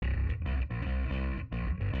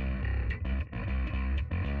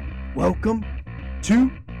Welcome to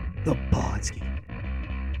the Podski.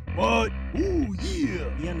 What? Ooh,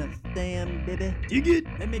 yeah. You understand, baby? Dig it?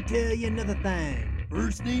 Let me tell you another thing.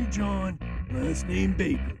 First name John, last name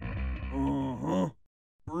Baker. Uh-huh.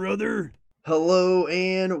 Brother. Hello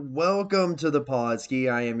and welcome to the Podski.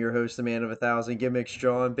 I am your host, the man of 1,000 gimmicks,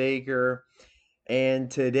 John Baker. And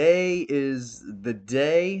today is the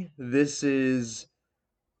day. This is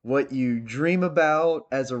what you dream about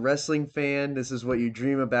as a wrestling fan. This is what you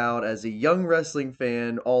dream about as a young wrestling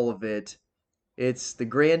fan. All of it. It's the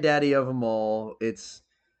granddaddy of them all. It's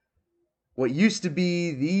what used to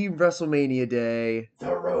be the WrestleMania day.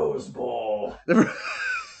 The Rose Bowl.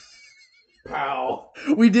 Pow.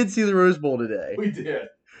 We did see the Rose Bowl today. We did.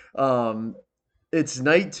 It's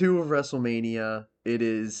night 2 of WrestleMania. It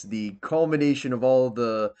is the culmination of all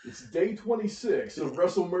the... It's day 26 of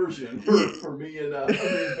WrestleMersion for me and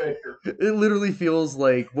Baker. It literally feels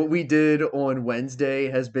like what we did on Wednesday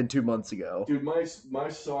has been 2 months ago. Dude, my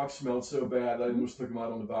socks smelled so bad I almost took them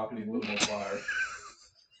out on the balcony and lit them on fire.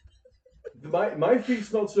 My feet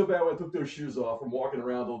smelled so bad when I took those shoes off from walking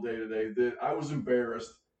around all day today that I was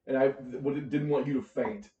embarrassed. And I didn't want you to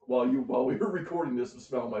faint while we were recording this and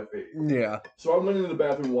smell my feet. Yeah. So I went into the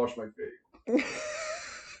bathroom and washed my feet.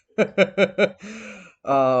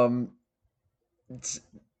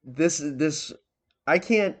 This I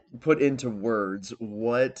can't put into words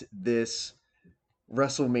what this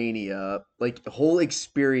WrestleMania whole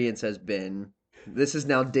experience has been. This is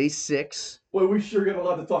now day 6. Well, we sure got a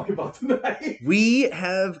lot to talk about tonight. We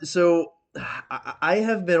have I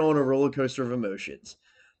have been on a roller coaster of emotions.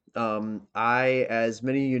 As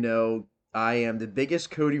many of you know, I am the biggest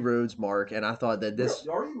Cody Rhodes mark, and I thought that this...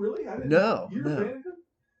 Are you really? No. You're a fan of him?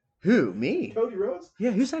 Who? Me? Cody Rhodes?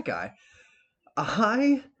 Yeah, who's that guy?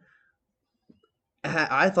 I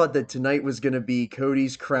thought that tonight was going to be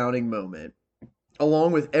Cody's crowning moment,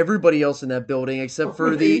 along with everybody else in that building, except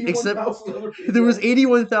there was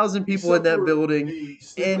 81,000 people in that building, the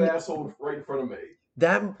stupid asshole right in front of me.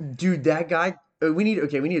 That guy. We need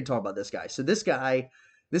to talk about this guy. So this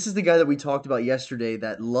is the guy that we talked about yesterday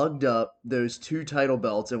that lugged up those 2 title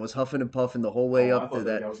belts and was huffing and puffing the whole way up to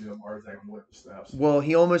that. I was going to have a heart attack on the steps. Well,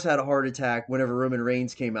 he almost had a heart attack whenever Roman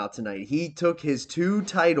Reigns came out tonight. He took his 2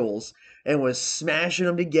 titles and was smashing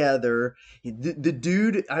them together. The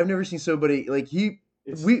dude, I've never seen somebody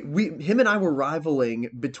him and I were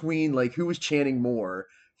rivaling between who was chanting more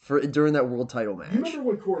during that world title match. You remember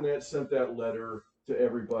when Cornette sent that letter to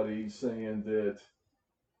everybody saying that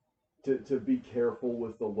to be careful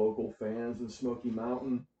with the local fans in Smoky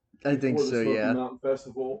Mountain? I think so, Smoky yeah. Mountain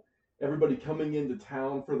Festival. Everybody coming into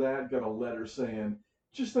town for that got a letter saying,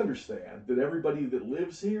 just understand that everybody that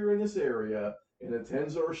lives here in this area and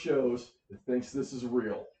attends our shows thinks this is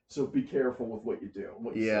real. So be careful with what you do and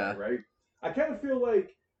what you say, right? I kind of feel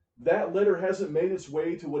like that letter hasn't made its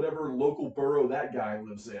way to whatever local borough that guy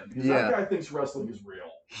lives in. Because that guy thinks wrestling is real.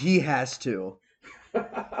 He has to.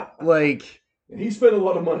 And he spent a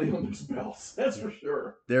lot of money on those belts, that's for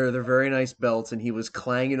sure. They're very nice belts, and he was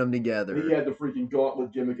clanging them together. He had the freaking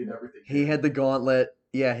gauntlet gimmick and everything. He had the gauntlet.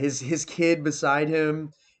 Yeah, his kid beside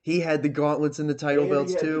him, he had the gauntlets and the title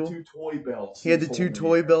belts too. He had the 2 toy belts. He had the 2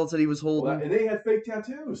 toy belts that he was holding. Well, and they had fake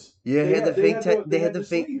tattoos. Yeah, they had the fake. They had the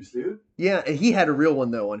fake sleeves, dude. Yeah, and he had a real one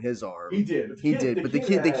though on his arm. He did. But the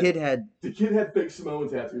kid had fake Samoan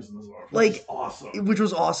tattoos on his arm. Which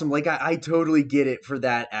was awesome. I totally get it for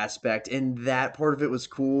that aspect, and that part of it was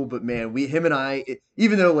cool. But man, him and I,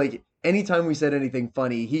 even though anytime we said anything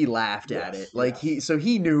funny, he laughed at it.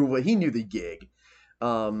 He knew the gig.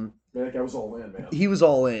 Man, that guy was all in, man. He was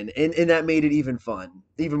all in, and that made it even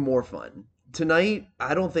more fun. Tonight,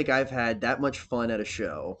 I don't think I've had that much fun at a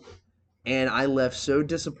show, and I left so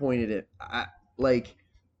disappointed.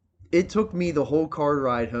 It took me the whole car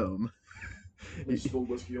ride home. I spilled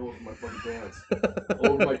whiskey all over my fucking pants.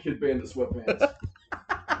 All over my Kid Bandit sweatpants.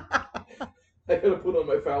 I gotta put on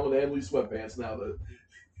my Fallon Henley sweatpants now.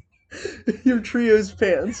 Your trio's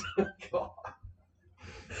pants. God.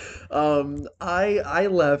 I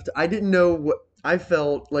left. I didn't know what I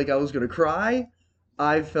felt like. I was gonna cry.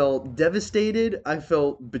 I felt devastated. I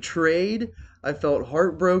felt betrayed. I felt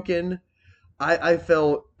heartbroken. I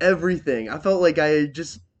felt everything. I felt like I had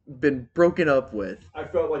just been broken up with. I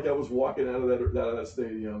felt like I was walking out of that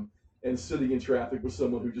stadium and sitting in traffic with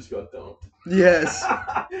someone who just got dumped. Yes.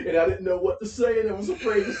 And I didn't know what to say, and I was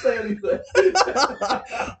afraid to say anything.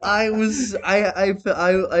 I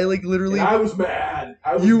literally. And I was mad.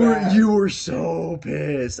 You were so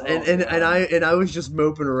pissed, and I was just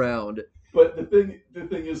moping around. But the thing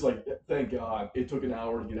is, thank God it took an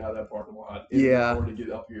hour to get out of that parking lot. And an hour to get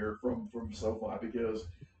up here from SoFi, because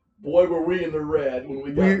Boy, were we in the red when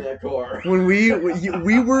we got in that car. When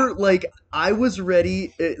we were like, I was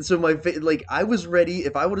ready. So I was ready.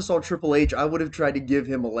 If I would have saw Triple H, I would have tried to give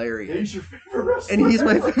him a lariat. He's your favorite wrestler. And he's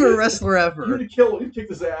my favorite wrestler You'd ever. have killed. You'd kick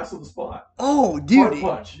his ass on the spot. Oh, dude! Heart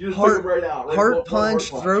punch. You just took him right out. Right? Heart punch,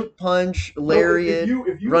 throat punch, lariat,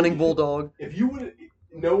 if you running bulldog. If you would,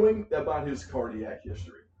 knowing about his cardiac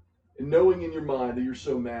history, and knowing in your mind that you're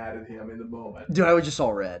so mad at him in the moment, Dude, I was just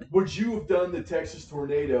all red. Would you have done the Texas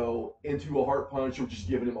tornado into a heart punch, or just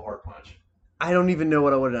given him a heart punch? I don't even know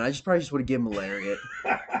what I would have done. I probably would have given him a lariat.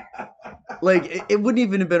 Like it wouldn't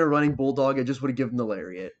even have been a running bulldog. I just would have given him the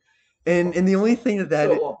lariat. And the only thing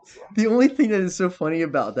the only thing that is so funny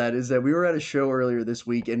about that is that we were at a show earlier this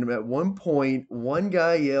week, and at one point, one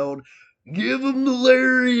guy yelled, "Give him the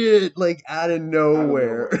lariat!" like out of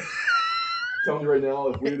nowhere. Telling you right now,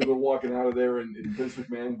 if we'd have been walking out of there and Vince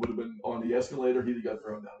McMahon would have been on the escalator, he'd have got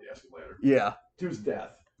thrown down the escalator. Yeah. To his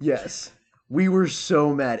death. Yes. We were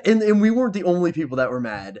so mad. And we weren't the only people that were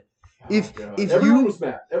mad. If everyone was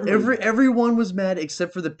mad. Everyone was mad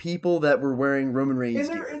except for the people that were wearing Roman Reigns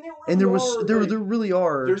gear. And there really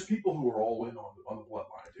are. There's people who are all in on the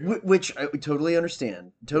bloodline, dude. Which I totally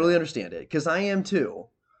understand. Totally understand it. Because I am too.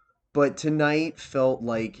 But tonight felt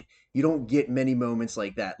like you don't get many moments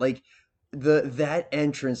like that. Like that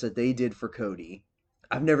entrance that they did for Cody,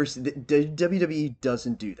 I've never seen. WWE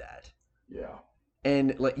doesn't do that. Yeah.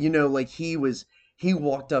 And he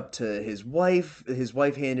walked up to his wife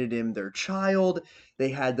handed him their child.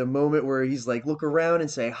 They had the moment where he's like, look around and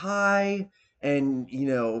say hi. And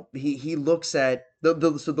he looks at the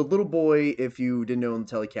little boy, if you didn't know on the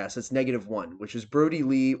telecast, that's -1, which is Brody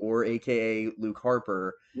Lee, or AKA Luke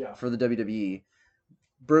Harper, for the WWE.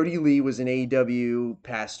 Brody Lee was in AEW,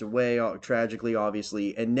 passed away tragically,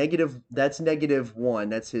 obviously, and that's -1.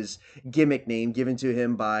 That's his gimmick name given to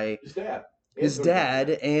him by his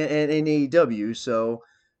dad and in AEW. So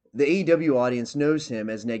the AEW audience knows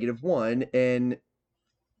him as -1, and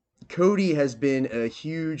Cody has been a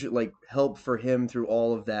huge help for him through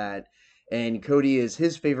all of that. And Cody is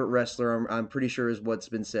his favorite wrestler, I'm pretty sure, is what's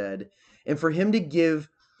been said. And for him to give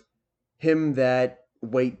him that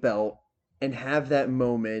weight belt and have that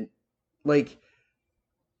moment, when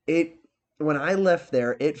I left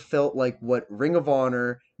there, it felt like what Ring of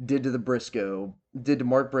Honor did to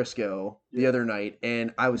Mark Briscoe the other night,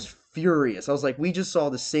 and I was furious. I was like, we just saw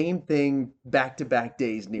the same thing back-to-back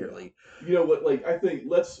days nearly. You know what? I think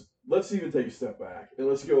let's even take a step back and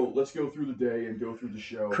let's go through the day and go through the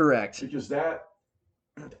show. Correct. Because that,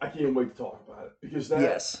 I can't wait to talk about it. Because that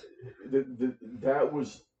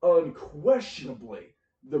was unquestionably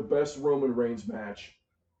the best Roman Reigns match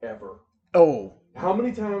ever. Oh. How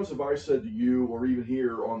many times have I said to you, or even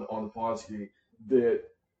here on the Podski, that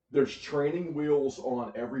there's training wheels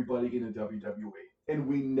on everybody in the WWE, and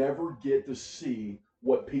we never get to see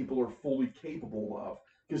what people are fully capable of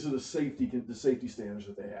because of the safety standards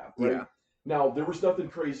that they have. Right? Yeah. Now, there was nothing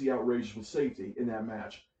crazy outrageous with safety in that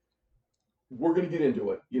match. We're gonna get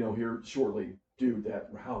into it, here shortly, dude.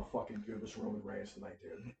 How fucking good was Roman Reigns tonight,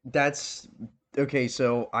 dude? That's okay.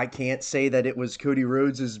 So I can't say that it was Cody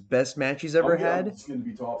Rhodes' best match he's ever had. It's gonna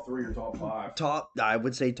be top 3 or top 5. I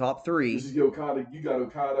would say top 3. This is Okada. You got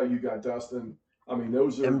Okada. You got Dustin. I mean,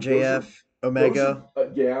 those are MJF, Omega.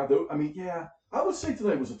 I would say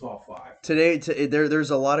tonight was a top 5. There's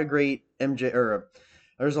a lot of great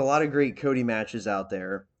there's a lot of great Cody matches out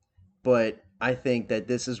there, but I think that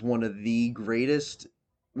this is one of the greatest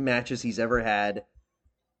matches he's ever had,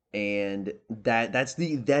 and that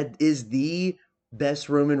is the best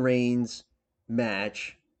Roman Reigns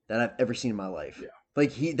match that I've ever seen in my life. Yeah.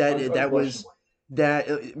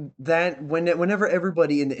 Whenever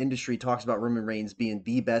everybody in the industry talks about Roman Reigns being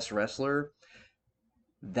the best wrestler,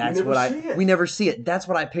 we never see it. That's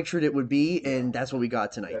what I pictured it would be, and that's what we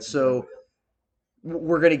got tonight. So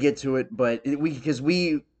we're gonna get to it, but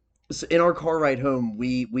in our car ride home,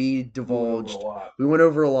 we divulged. We went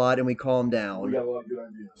over a lot, and we calmed down. We got a lot of good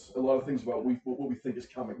ideas. A lot of things about what we think is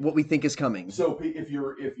coming. What we think is coming. So if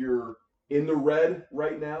you're in the red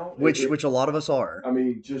right now, which a lot of us are. I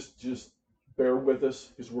mean, just bear with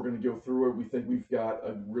us because we're going to go through it. We think we've got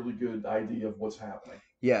a really good idea of what's happening.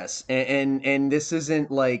 Yes, and this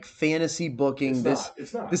isn't like fantasy booking.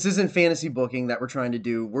 It's not. This isn't fantasy booking that we're trying to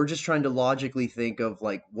do. We're just trying to logically think of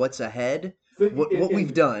what's ahead. What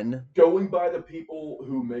we've done, going by the people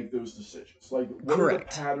who make those decisions, what are the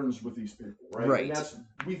patterns with these people, right? Right. And that's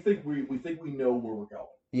we think we know where we're going.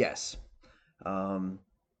 Yes,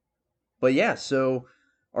 but yeah. So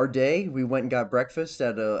our day, we went and got breakfast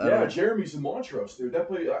at Jeremy's in Montrose, dude. That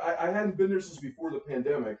place, I hadn't been there since before the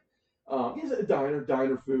pandemic. He's a diner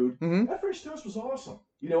food. Mm-hmm. That French toast was awesome.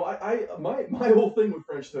 You know, my whole thing with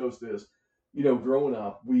French toast is, you know, growing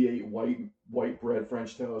up, we ate white bread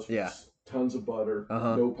French toast with Yeah. tons of butter,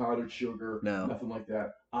 Uh-huh. no powdered sugar, No. nothing like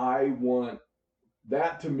that. I want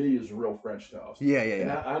that to me is real French toast. Yeah.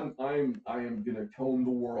 And I am gonna comb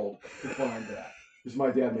the world to find that. Because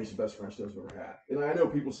my dad makes the best French toast I've ever had. And I know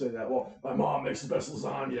people say that, well, my mom makes the best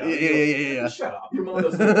lasagna. Yeah. Shut up. Your mom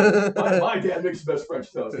doesn't make the best. My dad makes the best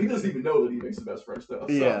French toast. He doesn't even know that he makes the best French toast.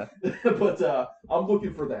 So. Yeah. But I'm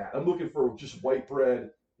looking for that. I'm looking for just white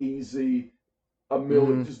bread, easy, a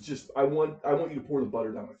million. Just I want you to pour the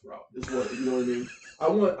butter down my throat. Is what you know what I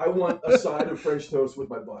mean? I want a side of French toast with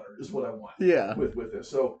my butter. Is what I want. Yeah. With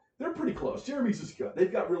this. So they're pretty close. Jeremy's is good.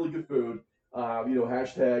 They've got really good food. You know,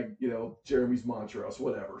 hashtag, you know, Jeremy's Montrose,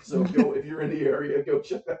 whatever. So go if you're in the area, go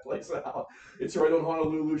check that place out. It's right on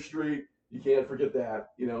Honolulu Street. You can't forget that,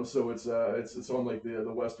 you know. So it's on like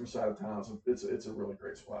the western side of town. So it's a really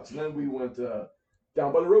great spot. So then we went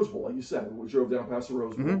down by the Rose Bowl, like you said. We drove down past the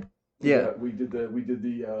Rose Bowl. Mm-hmm. Yeah. We did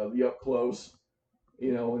the up close,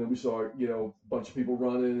 you know, and then we saw, you know, a bunch of people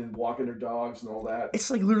running and walking their dogs and all that. It's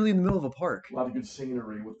like literally in the middle of a park. A lot of good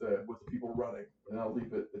scenery with the people running, and I'll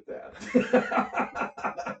leave it at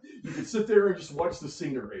that. You can sit there and just watch the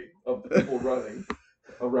scenery of the people running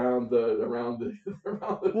around the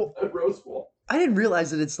Rose Bowl. I didn't realize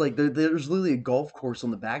that it's like there's literally a golf course on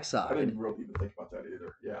the I backside. didn't really even think about that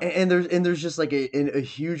either. Yeah. And there's just like a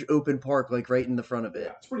huge open park like right in the front of it.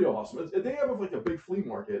 Yeah, it's pretty awesome. They have like a big flea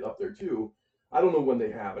market up there too. I don't know when they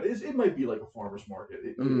have it. It might be like a farmer's market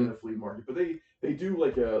in a flea market, but they do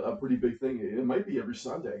like a pretty big thing. It might be every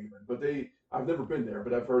Sunday even, but I've never been there,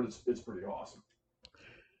 but I've heard it's pretty awesome.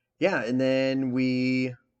 Yeah, and then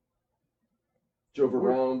we drove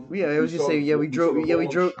around. Yeah, I was just saying. Yeah, we drove.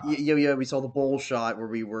 We saw the bowl shot where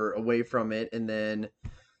we were away from it, and then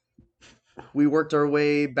we worked our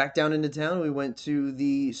way back down into town. We went to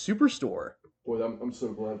the Superstore. Boy, I'm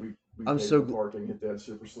so glad we I'm paid so for parking at that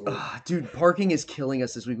Superstore. Dude, parking is killing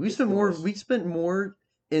us this week. We spent more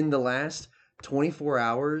in the last 24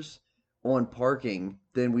 hours on parking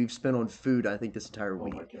than we've spent on food, I think, this entire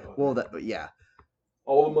week. My God. Well, yeah.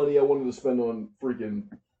 All the money I wanted to spend on freaking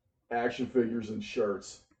action figures and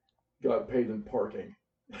shirts got paid in parking.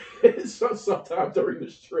 So sometime during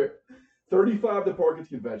this trip, 35 to park at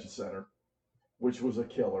the convention center, which was a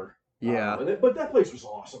killer. Yeah. But that place was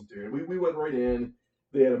awesome, dude. We went right in.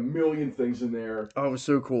 They had a million things in there. Oh, it was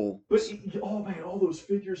so cool. But oh man, all those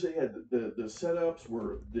figures they had, the setups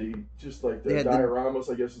were just like the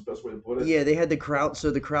dioramas, I guess is the best way to put it. Yeah, they had the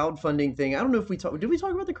crowdfunding thing. I don't know if did we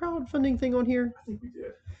talk about the crowdfunding thing on here? I think we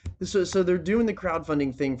did. So they're doing the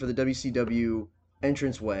crowdfunding thing for the WCW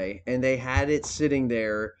entranceway, and they had it sitting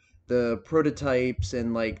there, the prototypes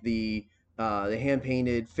and like the hand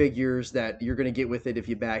painted figures that you're gonna get with it if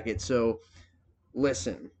you back it. So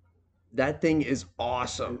listen. That thing is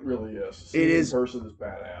awesome. It really is. Seeing it in person is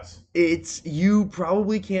badass. You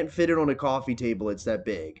probably can't fit it on a coffee table. It's that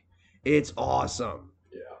big. It's awesome.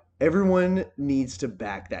 Yeah. Everyone needs to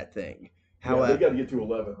back that thing. However, they got to get to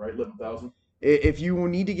 11, right? 11,000. If you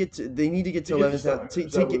need to get to, they need to get to 11,000.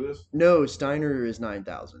 Is that what it is? No, Steiner is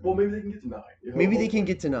 9,000. Well, maybe they can get to 9. Maybe they can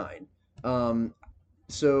get to 9.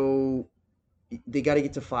 So they got to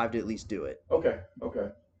get to 5 to at least do it. Okay.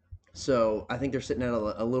 So I think they're sitting at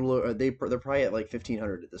a little. They're probably at like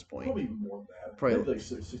 1,500 at this point. Probably even more than that. Probably maybe like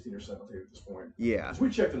 16 or 17 at this point. Yeah. Because we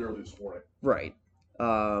checked it early this morning. Right.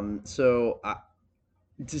 So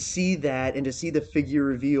to see that and to see the figure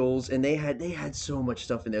reveals, and they had so much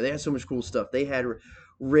stuff in there. They had so much cool stuff. They had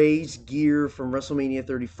Ray's gear from WrestleMania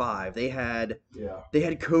 35. They had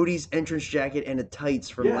Cody's entrance jacket and a tights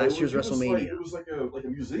from last year's WrestleMania. It was like a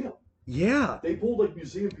museum. Yeah. They pulled like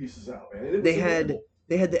museum pieces out, man.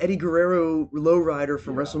 They had the Eddie Guerrero lowrider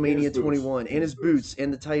from WrestleMania 21 and his boots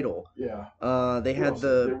and the title. Yeah.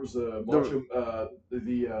 There was a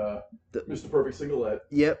Mr. Perfect singlet.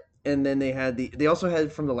 Yep. And then they also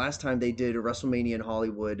had from the last time they did a WrestleMania in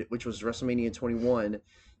Hollywood, which was WrestleMania 21.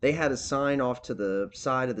 They had a sign off to the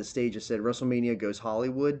side of the stage that said WrestleMania goes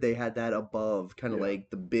Hollywood. They had that above, kind of like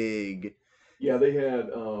the big. Yeah, they had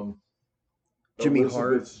Jimmy Elizabeth's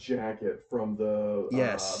Hart's jacket from the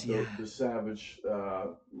the Savage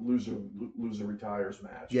loser retires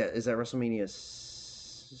match. Yeah, is that WrestleMania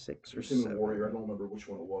 6 or 7? Warrior, I don't remember which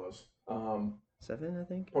one it was. 7, I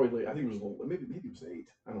think. Probably, I think it was maybe it was 8.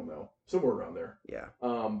 I don't know, somewhere around there. Yeah.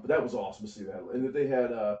 But that was awesome to see that, and that they had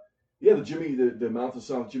the Mouth of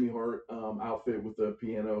South Jimmy Hart outfit with the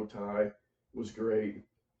piano tie was great.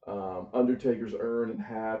 Undertaker's urn and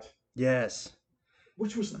hat. Yes.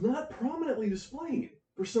 Which was not prominently displayed.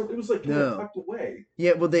 For some, it was like kind of No. tucked away.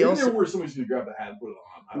 Yeah, well they Maybe they also were somebody's gonna grab the hat and put it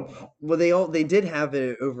on. I don't know. well they did have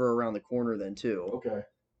it over around the corner then too. Okay.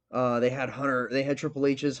 They had Triple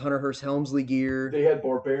H's Hunter Hearst Helmsley gear. They had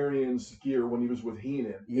Barbarian's gear when he was with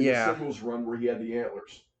Heenan in the Yeah. singles run where he had the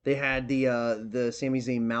antlers. They had the Sami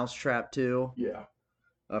Zayn mousetrap too. Yeah.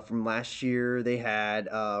 From last year. They had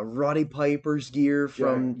Roddy Piper's gear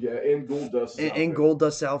from and Goldust's and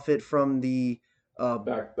Goldust's outfit from the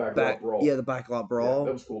backlot brawl. Yeah, the backlot brawl. Yeah,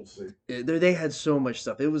 that was cool to see. They had so much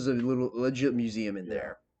stuff. It was a little legit museum in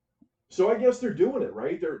there. So I guess they're doing it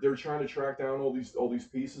right. They're trying to track down all these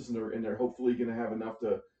pieces, and they're hopefully going to have enough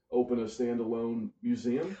to open a standalone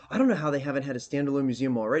museum. I don't know how they haven't had a standalone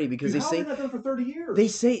museum already because Dude, they say they've done for 30 years. They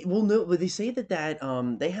say but they say that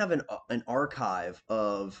they have an archive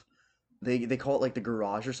of they call it like the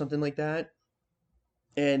garage or something like that.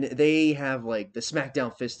 And they have like the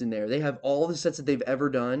SmackDown Fist in there. They have all the sets that they've ever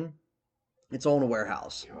done. It's all in a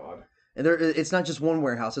warehouse. God. And it's not just one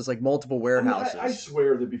warehouse, it's like multiple warehouses. I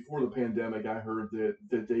swear that before the pandemic, I heard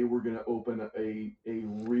that they were going to open a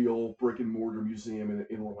real brick and mortar museum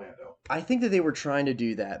in Orlando. I think that they were trying to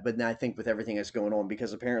do that, but now I think with everything that's going on,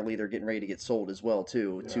 because apparently they're getting ready to get sold as well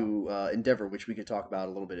too to Endeavor, which we could talk about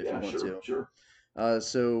a little bit if you want to. Sure.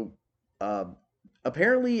 So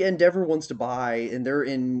apparently Endeavor wants to buy, and they're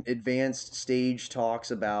in advanced stage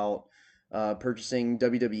talks about purchasing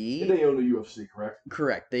WWE. And they own the UFC, correct?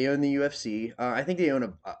 Correct. They own the UFC. I think they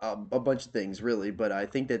own a bunch of things, really, but I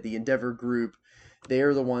think that the Endeavor Group, they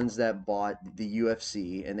are the ones that bought the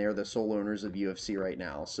UFC, and they are the sole owners of UFC right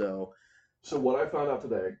now. So what I found out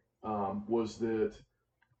today was that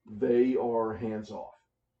they are hands off.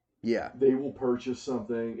 Yeah. They will purchase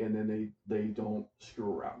something, and then they don't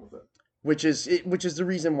screw around with it. Which is the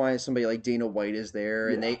reason why somebody like Dana White is there,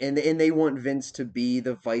 and they want Vince to be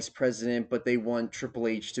the vice president, but they want Triple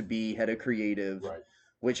H to be head of creative. Right.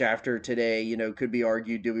 Which after today, could be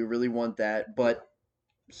argued, do we really want that? But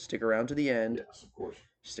stick around to the end. Yes, of course.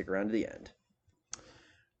 Stick around to the end.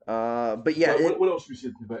 But yeah, what else we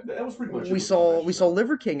see? That was pretty much. We saw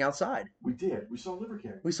Liver King outside. We did. We saw Liver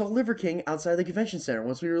King. We saw Liver King outside the convention center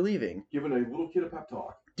once we were leaving, giving a little kid a pep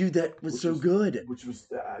talk. Dude, that was so good. Which was,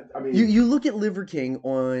 I mean, you look at Liver King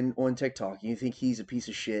on TikTok and you think he's a piece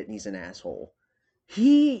of shit and he's an asshole.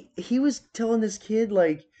 He was telling this kid,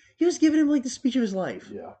 like, he was giving him like the speech of his life.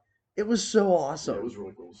 Yeah. It was so awesome. Yeah, it was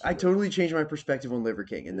really cool. I totally changed my perspective on Liver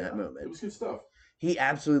King in that moment. It was good stuff. He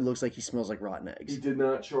absolutely looks like he smells like rotten eggs. He did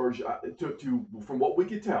not charge, from what we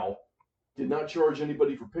could tell, did not charge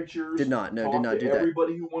anybody for pictures. Did not do that.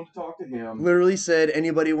 Everybody who wanted to talk to him. Literally said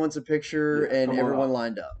anybody wants a picture, and everyone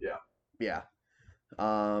lined up. Yeah. Yeah.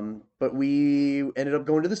 But we ended up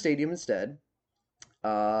going to the stadium instead.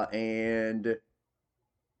 And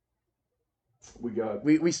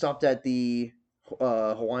we stopped at the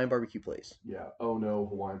Hawaiian barbecue place. Yeah. Oh no,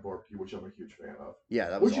 Hawaiian barbecue, which I'm a huge fan of. Yeah,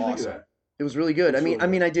 that was awesome. What'd you think of that? It was really good. I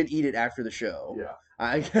mean, I did eat it after the show. Yeah.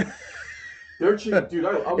 Their chicken, dude.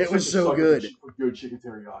 It was so good. For good chicken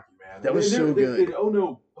teriyaki, man. That was so good. Oh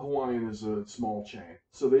no, Hawaiian is a small chain,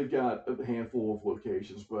 so they've got a handful of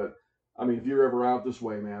locations. But I mean, if you're ever out this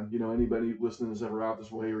way, man, anybody listening is ever out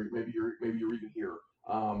this way, or maybe you're even here.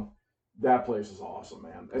 That place is awesome,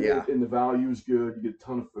 man. And the value is good. You get a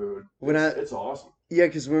ton of food. It's awesome. Yeah,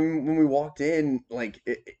 because when we walked in, like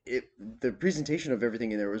the presentation of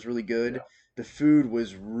everything in there was really good. Yeah. The food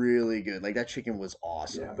was really good. Like that chicken was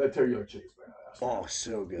awesome. Yeah, that teriyaki chicken's badass. Oh,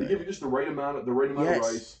 so good. They give you just the right amount of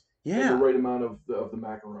rice. Yeah. And the right amount of the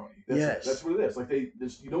macaroni. That's what it is. Like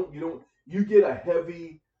you get a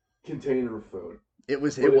heavy container of food. It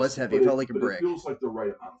was heavy. It felt like a brick. It feels like the right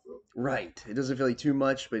amount of food. Right. It doesn't feel like too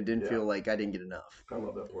much, but it didn't feel like I didn't get enough. I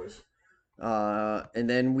love that place. And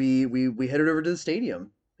then we headed over to the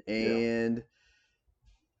stadium, and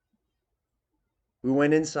we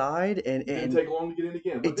went inside, and it didn't take long to get in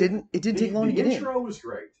again. It didn't take long to get in. The intro was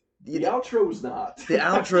great. The outro was not. The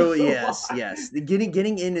outro, yes. The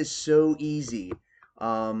getting in is so easy.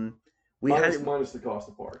 Minus the cost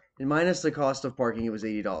of park. And minus the cost of parking, it was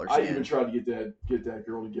 $80. I even tried to get that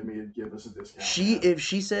girl to give us a discount. If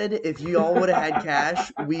she said if you all would have had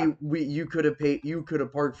cash, you could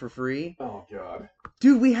have parked for free. Oh God.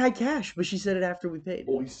 Dude, we had cash, but she said it after we paid.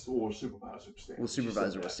 Well, supervisor was staying. Well,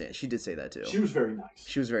 supervisor was staying. She did say that too. She was very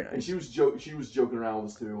nice. And she was joking around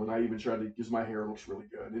with us too, and I even tried to, because my hair looks really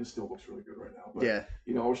good. It still looks really good right now. But,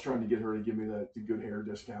 I was trying to get her to give me the good hair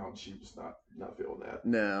discount, and she was not feeling that.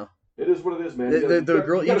 No. It is what it is, man. The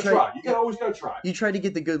girl, you always gotta try. You tried to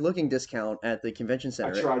get the good looking discount at the convention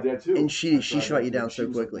center. I tried that too. And she shut you down so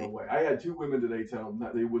quickly. Like, no way. I had 2 women today tell them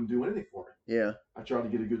that they wouldn't do anything for me. Yeah. I tried to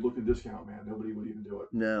get a good looking discount, man. Nobody would even do it.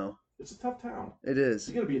 No. It's a tough town. It is.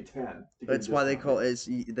 You got to be a 10 to get That's a why they discount call here.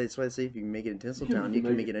 it. That's why they say if you can make it in Tinseltown, you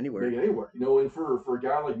can make it anywhere. Make it anywhere. You know, and for a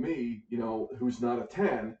guy like me, you know, who's not a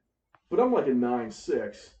 10, but I'm like a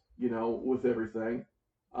 9.6, you know, with everything.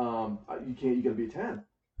 You can't. You got to be a 10.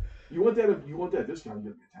 You want that discount, you got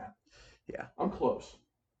to be a 10. Yeah. I'm close.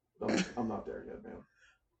 I'm not there yet, man.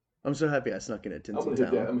 I'm so happy I snuck in at I'm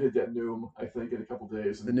gonna hit that Noom, I think, in a couple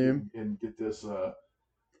days, and get this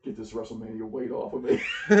WrestleMania weight off of me.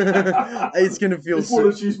 It's gonna feel it's for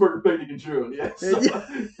the cheeseburger picnic in June. Yes.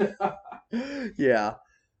 Yeah.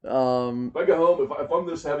 If I go home, if I'm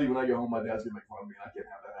this heavy when I go home, my dad's gonna make fun of me. I can't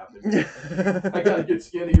have that happen. I gotta get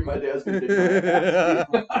skinny, or my dad's gonna kick my ass.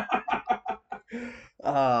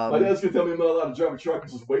 My dad's gonna tell me I'm not allowed to drive a truck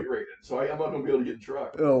because it's weight rated, so I'm not gonna be able to get in the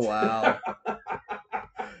truck. Oh wow,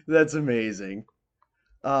 that's amazing.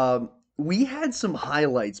 We had some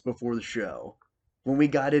highlights before the show when we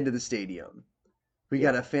got into the stadium. We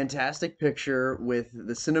got a fantastic picture with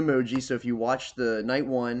the Cinemoji. So if you watched the night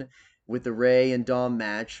one with the Ray and Dom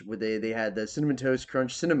match, where they had the Cinnamon Toast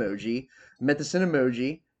Crunch Cinemoji, met the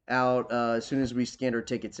Cinemoji out as soon as we scanned our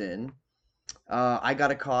tickets in. I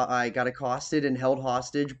got accosted and held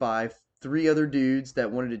hostage by three other dudes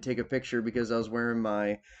that wanted to take a picture because I was wearing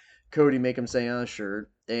my Cody Make 'em Say shirt,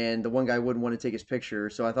 and the one guy wouldn't want to take his picture,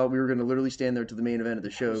 so I thought we were going to literally stand there to the main event of the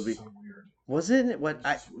show. That was so weird. Wasn't what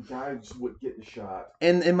guys would get the shot.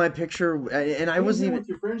 And in my picture, and I wasn't even with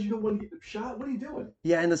your friends. You don't want to get the shot. What are you doing?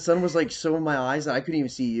 Yeah, and the sun was like so in my eyes that I couldn't even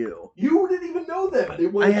see you. You didn't even know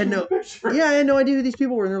them. I had no picture. Yeah, I had no idea who these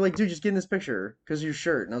people were, and they're like, "Dude, just get in this picture because of your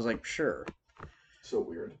shirt." And I was like, "Sure." So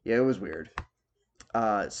weird. Yeah, it was weird.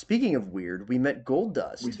 Speaking of weird, we met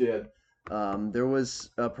Goldust. We did. There was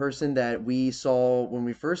a person that we saw when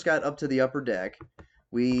we first got up to the upper deck.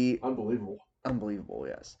 Unbelievable,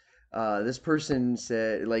 yes. This person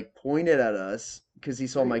pointed at us because he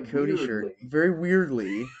saw my Cody shirt very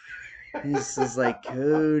weirdly. He says like,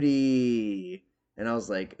 "Cody," and I was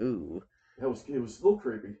like, "Ooh." It was a little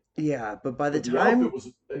creepy. Yeah, but by the time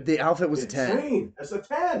the outfit was insane. a 10. It's a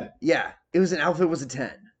 10. Yeah, the outfit was a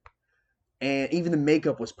 10. And even the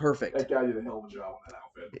makeup was perfect. That guy did a hell of a job on that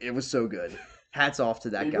outfit. It was so good. Hats off to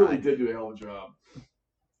that guy. He really did do a hell of a job.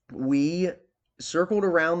 We circled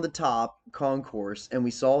around the top concourse and we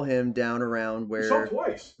saw him down around where we saw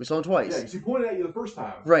him twice. Yeah, because he pointed at you the first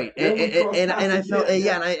time. Right. And I felt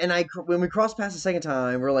when we crossed past the second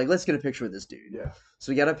time, we're like, let's get a picture with this dude. Yeah.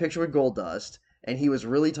 So we got a picture with Goldust, and he was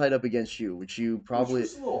really tight up against you, which you probably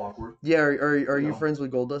It's a little awkward. Yeah, are you friends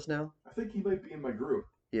with Goldust now? I think he might be in my group.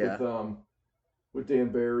 Yeah. With Dan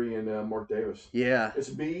Barry and Mark Davis. Yeah.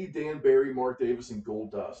 It's me, Dan Barry, Mark Davis, and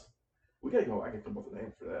Goldust. We gotta go. I can come up with a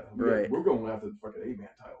name for that. We're going after the fucking 8-man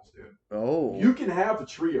titles, dude. Oh. You can have the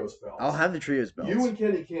trios belts. I'll have the trios belts. You and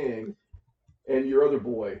Kenny King, and your other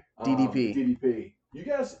boy, DDP. DDP. You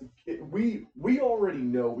guys, we already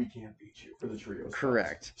know we can't beat you for the trios.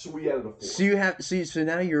 Correct. Belts. So we added a 4. So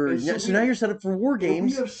now you're now you're set up for War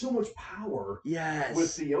Games. We have so much power. Yes.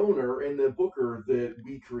 With the owner and the booker that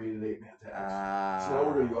we created 8-man tags. So now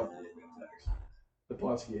we're gonna go after the 8-man tags. The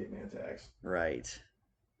Plotsky 8-man tags. Right.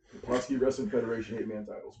 The Plotsky Wrestling Federation 8-man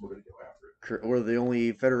titles. We're going to go after it. Or the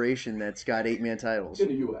only federation that's got 8-man titles in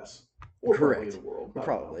the U.S. Or correct. Probably in the world.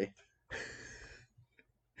 Probably.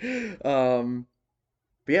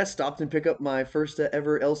 But yeah, stopped and picked up my first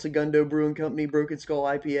ever El Segundo Brewing Company Broken Skull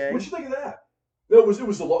IPA. What'd you think of that? No, it was the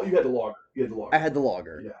you had the lager. I had the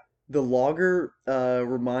lager. Yeah. The lager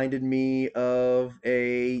reminded me of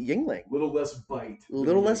a Yingling. Little less bite.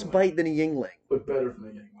 Less bite than a Yingling. But better than a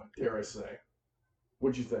Yingling, dare I say.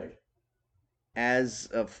 What'd you think? As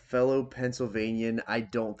a fellow Pennsylvanian, I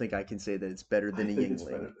don't think I can say that it's better than a Yingling. It's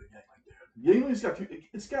better than a Yingling, dude. Yingling's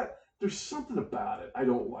there's something about it I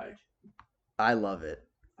don't like. I love it.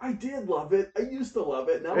 I did love it. I used to love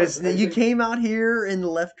it. Now you came out here and the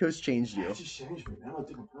left coast changed you. It just changed me. Now I'm a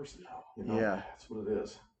different person now. You know? Yeah. That's what it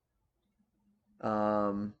is.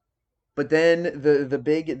 But then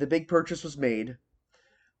the big purchase was made.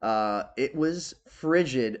 It was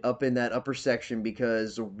frigid up in that upper section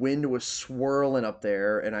because the wind was swirling up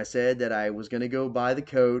there, and I said that I was gonna go buy the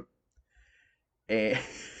coat, and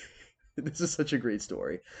this is such a great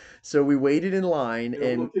story. So we waited in line,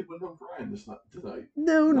 and no kid went home crying tonight.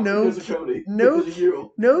 No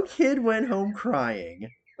kid went home crying.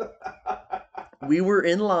 We were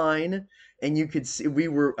in line, and you could see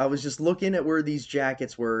I was just looking at where these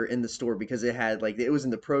jackets were in the store because it had it was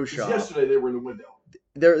in the pro shop. Yesterday they were in the window.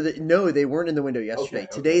 No, they weren't in the window yesterday.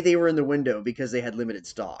 Okay. Today they were in the window because they had limited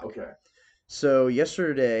stock. Okay. So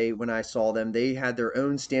yesterday when I saw them, they had their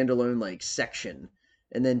own standalone section,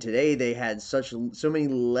 and then today they had so many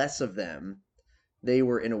less of them they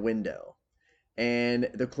were in a window. And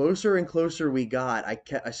the closer and closer we got,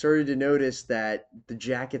 I started to notice that the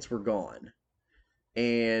jackets were gone.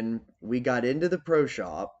 And we got into the pro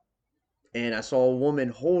shop, and I saw a woman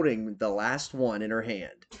holding the last one in her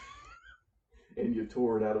hand. And you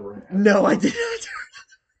tore it out of her hand. No, I did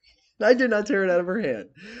not. I did not tear it out of her hand.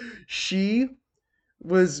 She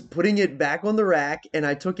was putting it back on the rack, and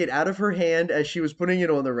I took it out of her hand as she was putting it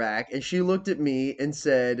on the rack, and she looked at me and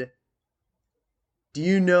said, "Do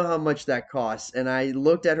you know how much that costs?" And I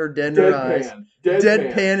looked at her dead in her eyes,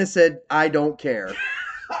 deadpan, and said, "I don't care."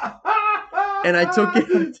 And I took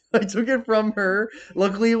it. I took it from her.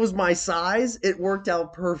 Luckily, it was my size. It worked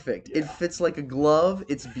out perfect. Yeah. It fits like a glove.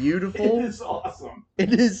 It's beautiful. It is awesome.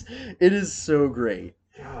 It is. It is so great.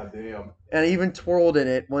 God damn. And I even twirled in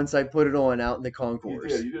it once I put it on out in the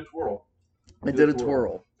concourse. You did a twirl. I did a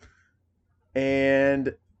twirl.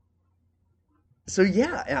 And so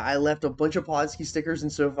yeah, I left a bunch of Podski stickers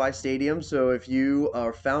in SoFi Stadium. So if you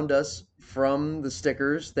found us from the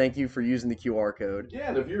stickers, thank you for using the QR code. Yeah,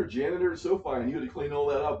 and if you're a janitor at SoFi and you had to clean all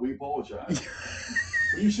that up, we apologize.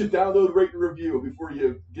 But you should download, rate, and review before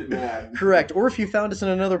you get mad. Correct. Or if you found us in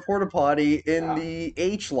another porta potty in the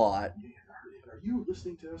H lot. Are you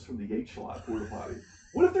listening to us from the H lot porta potty?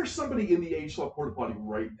 What if there's somebody in the H lot porta potty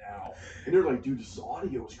right now and they're like, dude, this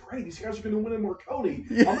audio is great. These guys are going to win in Marconi.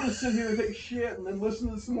 Yeah. I'm going to sit here and take shit and then listen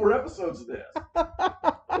to some more episodes of this.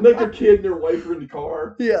 And like their kid and their wife are in the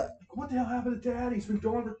car. Yeah. What the hell happened to Dad? He's been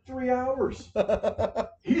gone for 3 hours.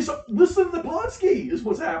 He's listening to the Podski is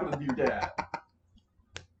what's happening to your dad.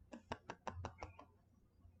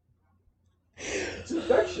 It's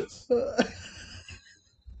infectious.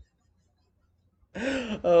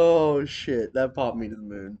 Oh shit, that popped me to the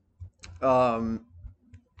moon.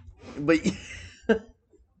 But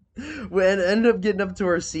we ended up getting up to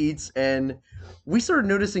our seats, and we started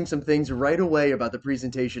noticing some things right away about the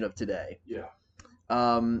presentation of today. Yeah.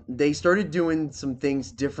 They started doing some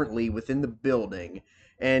things differently within the building,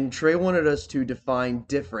 and Trey wanted us to define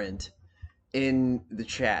different in the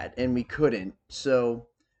chat, and we couldn't. So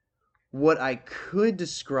what I could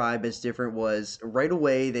describe as different was right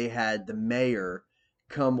away they had the mayor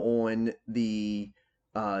come on the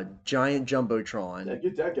giant jumbotron. Yeah,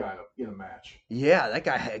 get that guy in a match. Yeah, that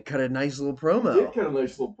guy had cut a nice little He promo. did cut a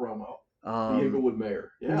nice little promo. The Inglewood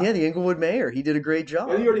mayor. Yeah, the Inglewood mayor. He did a great job.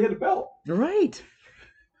 And he already had a belt. Right.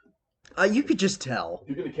 You could just tell. If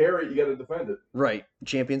you're going to carry it, you got to defend it. Right.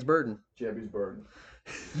 Champion's burden. Champion's burden.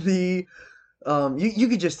 The you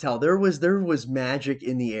could just tell there was magic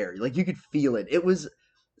in the air. Like you could feel it. It was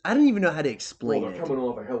I don't even know how to explain Well, they're coming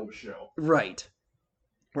off a hell of a show. Right.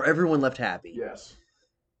 Where everyone left happy. Yes.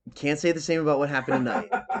 Can't say the same about what happened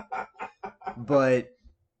tonight. But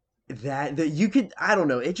that you could I don't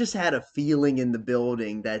know, it just had a feeling in the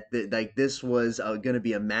building that like this was going to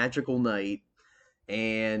be a magical night,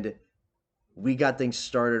 and we got things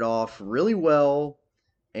started off really well,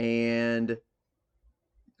 and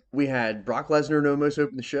we had Brock Lesnar and Omos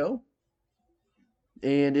open the show,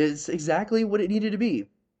 and it's exactly what it needed to be.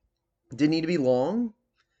 Didn't need to be long.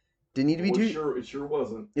 Didn't need to be too. It sure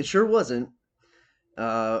wasn't. It sure wasn't.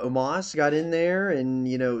 Omos got in there, and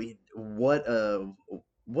what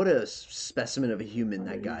a specimen of a human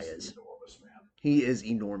that guy is. Enormous, man. He is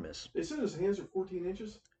enormous. They said his hands are 14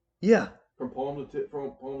 inches. Yeah. From palm to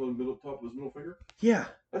the middle top of his middle finger. Yeah.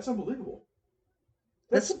 That's unbelievable.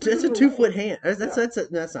 That's a 2-foot hand. That's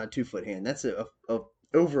not a 2-foot hand. That's a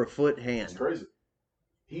over a foot hand. That's crazy.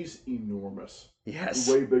 He's enormous. Yes.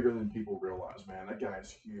 Way bigger than people realize, man. That guy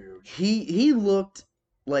is huge. He looked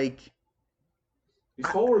like he's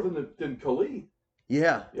taller than Khali.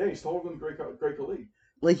 Yeah. Yeah, he's taller than Great Khali.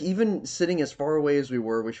 Like even sitting as far away as we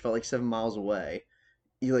were, which felt like 7 miles away,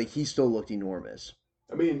 he still looked enormous.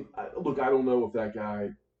 I mean, look, I don't know if that guy.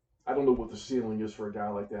 I don't know what the ceiling is for a guy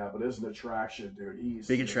like that, but as an attraction, dude, he's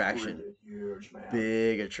big attraction, huge man,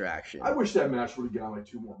 big attraction. I wish that match would have gone like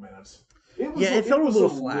 2 more minutes. It felt a little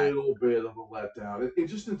flat. A little bit of a letdown. It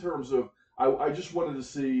just in terms of, I just wanted to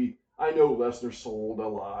see. I know Lesnar sold a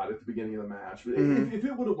lot at the beginning of the match, but if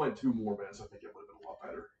it would have went 2 more minutes, I think it would have been a lot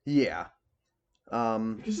better. Yeah.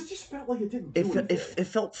 Because it just felt like it didn't do anything. It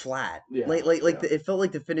felt flat. Yeah. It felt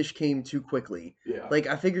like the finish came too quickly. Yeah. Like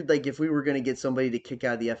I figured if we were gonna get somebody to kick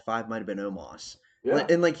out of the F5, might have been Omos. Yeah.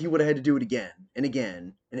 And he would have had to do it again and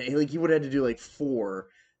again, and he would have had to do 4.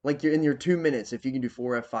 Like you're in your 2 minutes if you can do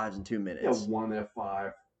 4 F5s in 2 minutes. Yeah, 1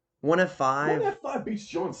 F5. 1 F5. 1 F5 beats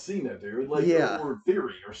John Cena, dude. Or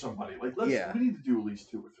Theory or somebody. We need to do at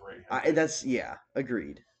least 2 or 3.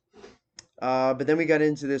 Agreed. But then we got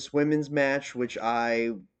into this women's match, which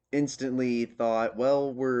I instantly thought,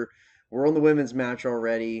 well, we're on the women's match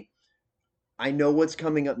already. I know what's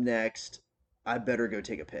coming up next. I better go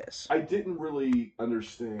take a piss. I didn't really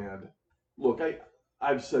understand. Look,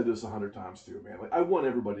 I've said this 100 times too, man. Like I want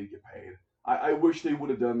everybody to get paid. I wish they would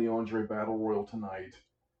have done the Andre Battle Royal tonight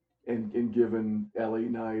and given LA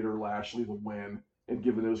Knight or Lashley the win and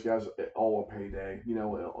given those guys all a payday,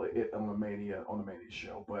 on the Mania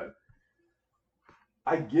show. But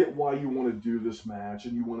I get why you want to do this match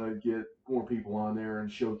and you want to get more people on there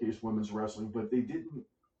and showcase women's wrestling, but they didn't.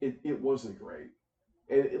 It wasn't great.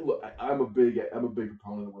 And look, I'm a big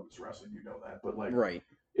proponent of women's wrestling. You know that, but like, Right.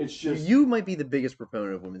 it's just You might be the biggest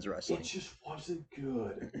proponent of women's wrestling. it just wasn't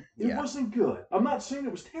good. It Yeah. wasn't good. I'm not saying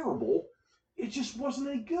it was terrible. It just wasn't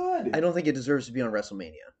any good. I don't think it deserves to be on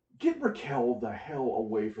WrestleMania. Get Raquel the hell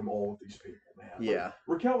away from all of these people, man. Yeah. Like,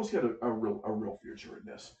 Raquel's got a real future in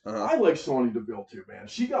this. Uh-huh. I like Sonya Deville too, man.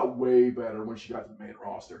 She got way better when she got to the main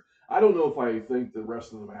roster. I don't know if I think the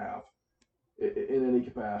rest of them have in any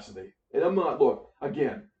capacity. And I'm not, look,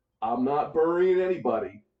 again, I'm not burying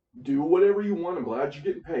anybody. Do whatever you want. I'm glad you're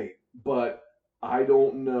getting paid. But I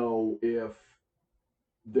don't know if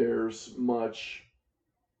there's much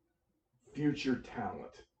future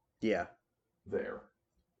talent Yeah. there.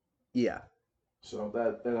 Yeah. So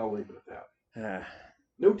that I'll leave it at that. Uh,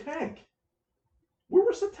 No tank. Where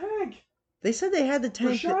was the tank? they said they had the For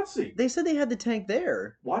tank. Shotzi. They said they had the tank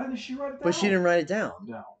there, Why didn't she write it down? but she didn't write it down.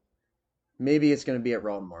 No. Maybe it's going to be at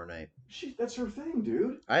Raw tomorrow night. That's her thing,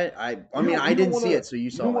 dude. I You mean, don't- I you don't didn't see wanna- it, so you You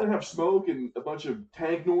saw don't want it. to have smoke and a bunch of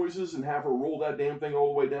tank noises and have her roll that damn thing all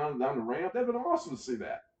the way down the ramp? That'd been awesome to see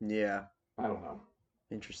that. Yeah. I don't know.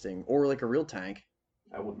 Interesting. Or like a real tank.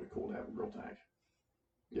 That would have been cool to have a real tank.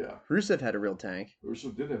 Yeah. Rusev had a real tank.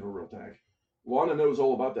 Rusev did have a real tank. Lana knows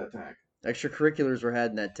all about that tank. Extracurriculars were had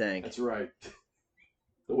in that tank. That's right.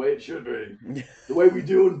 The way it should be. The way we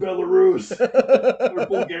do in Belarus or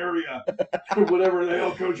Bulgaria or whatever the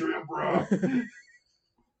hell country I'm from.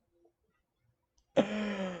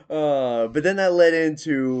 But then that led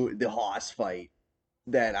into the Haas fight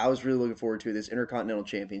that I was really looking forward to. This Intercontinental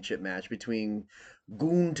Championship match between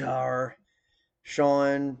Gunther,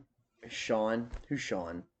 Shawn. Who's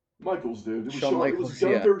Shawn? Michaels, dude. It was Shawn It Michaels, was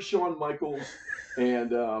Gunther, Shawn Michaels,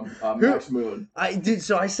 and Max Moon. I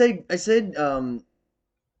said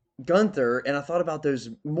Gunther, and I thought about those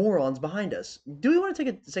morons behind us. Do we want to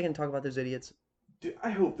take a second and talk about those idiots? Dude,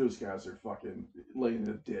 I hope those guys are fucking laying in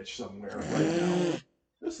a ditch somewhere right now.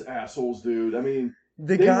 Those assholes, dude. I mean,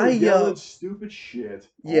 The they guy were yelling yelled. stupid shit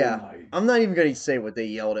all Yeah, night. I'm not even going to say what they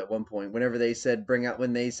yelled at one point. Whenever they said,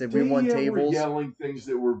 when they said, we want They tables. were yelling things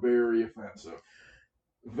that were very offensive.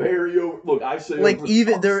 Very over. Look, I say Like over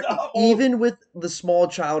even top there, stuff. even with the small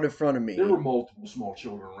child in front of me. There were multiple small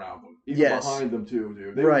children around them, even Yes. behind them too,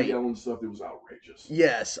 dude. They Right. were yelling stuff that was outrageous.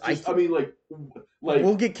 Yes, I mean, like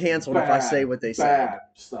we'll get canceled if I say what they said. Bad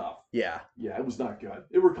stuff. Yeah, Yeah, it was not good.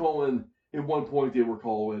 They were calling at one point. They were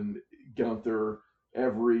calling Gunther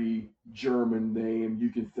every German name you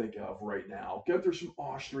can think of right now. Gunther's from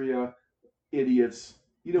Austria. Idiots.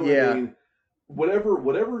 You know what Yeah. I mean?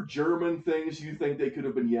 Whatever German things you think they could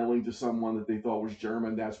have been yelling to someone that they thought was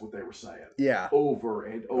German, that's what they were saying. yeah, Over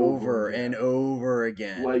and over, over again. and over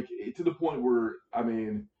again. Like to the point where I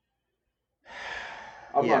mean,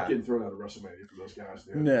 I'm Yeah. not getting thrown out of WrestleMania for those guys,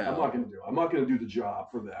 dude. No. I'm not gonna do it. I'm not gonna do the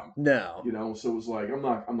job for them. No, You know, so it's like I'm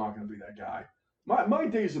not gonna be that guy. My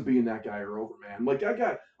days of being that guy are over, man. Like I've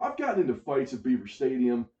gotten into fights at Beaver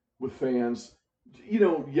Stadium with fans,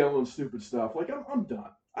 yelling stupid stuff. Like I'm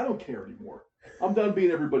done. I don't care anymore. I'm done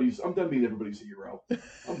being everybody's hero.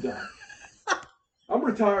 I'm done. I'm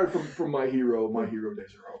retired from my hero. My hero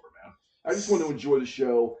days are over, man. I just want to enjoy the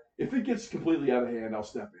show. If it gets completely out of hand, I'll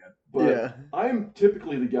step in. But yeah. I'm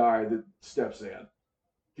typically the guy that steps in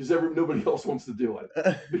because nobody else wants to do it.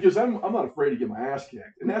 Because I'm not afraid to get my ass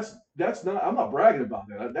kicked, and that's not. I'm not bragging about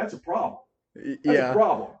that. That's a problem. That's a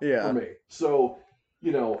problem for me. So,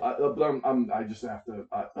 but I just have to.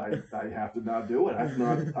 I have to not do it.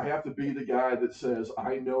 I have to be the guy that says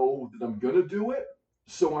I know that I'm gonna do it,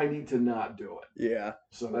 so I need to not do it. Yeah.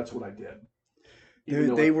 So that's what I did.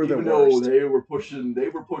 Dude, they were the even though worst. they were pushing. They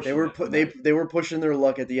were They were pushing their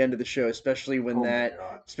luck at the end of the show, especially when Oh my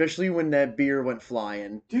God. that beer went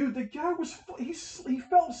flying. Dude, the guy was he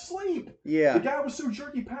fell asleep. Yeah. The guy was so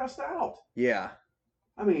jerky, he passed out. Yeah.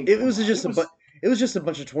 I mean, It was just it was just a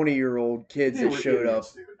bunch of 20-year-old kids they that were showed up.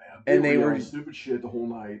 idiots, dude, man. and they yelling were- stupid shit the whole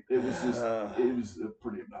night. It was just it was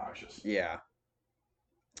pretty obnoxious. Yeah.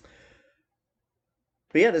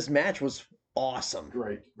 But yeah, this match was awesome.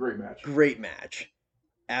 Great match. Great match.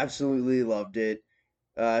 Absolutely loved it.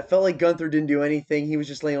 It felt like Gunther didn't do anything. He was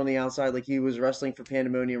just laying on the outside like he was wrestling for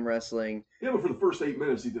Pandemonium Wrestling. Yeah, but for the first 8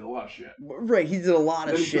 minutes, he did a lot of shit. Right, he did a lot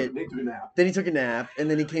of Then shit. he took a nap. Then he took a nap,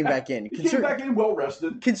 and then he came back in. He came back in well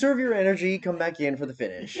rested. Conserve your energy, come back in for the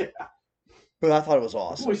finish. Yeah. But I thought it was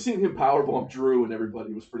awesome. Boy, seeing him powerbomb Drew and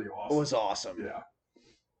everybody was pretty awesome. It was awesome. Yeah.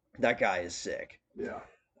 That guy is sick. Yeah.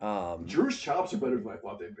 Um, Drew's chops are better than I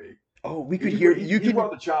thought they'd be. oh, we could hear He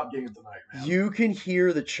brought the chop game tonight, man. You can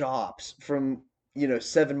hear the chops from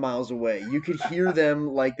 7 miles away. You could hear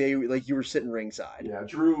them like you were sitting ringside. Yeah,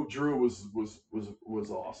 Drew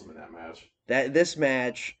was awesome in that match. This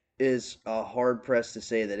match is hard pressed to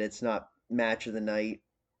say that it's not match of the night.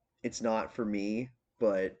 It's not for me,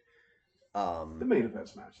 but The main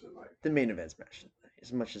event's match of the night. the main event's match of the night.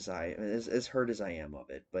 As much as as hurt as I am of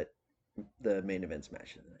it, but the main event's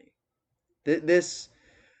match of the night. This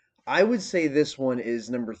I would say this one is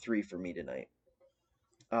number 3 for me tonight.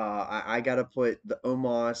 I gotta put the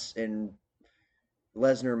Omos and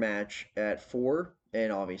Lesnar match at 4,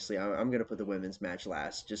 and obviously I'm gonna put the women's match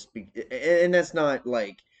last. And that's not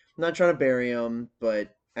like I'm not trying to bury them,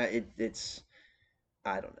 but it's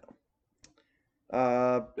I don't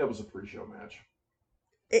know. That was a pre-show match.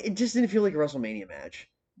 It just didn't feel like a WrestleMania match.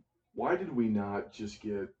 Why did we not just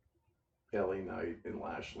get LA Knight and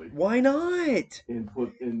Lashley Why not? and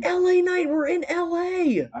put in? LA Knight, we're in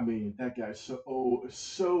LA. I mean, that guy's so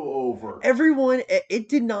over. Everyone, it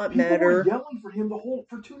did not People matter. were yelling for him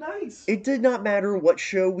for 2 nights. It did not matter what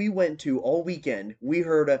show we went to all weekend. We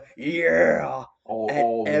heard a yeah all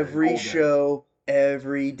day, every all day. show,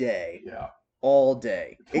 every day, Yeah. all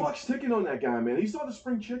day. Clock's ticking on that guy, man. He's not a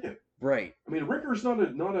spring chicken. Right. I mean, Ricker's not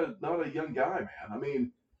a young guy, man. I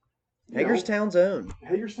mean, Hagerstown's own.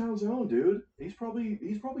 Hagerstown's own, dude. He's probably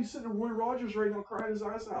sitting at Roy Rogers right now crying his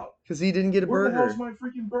eyes out. Because he didn't get a Where burger. the hell's my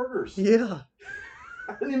freaking burgers? Yeah.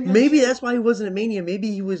 I didn't even get Maybe a that's why he wasn't at Mania.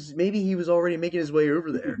 Maybe he was already making his way over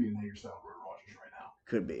He there. could be in Hagerstown Roy Rogers right now.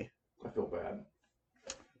 Could be. I feel bad.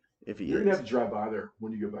 If he You're is. gonna have to drive by there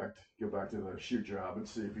when you go back to the shoot job and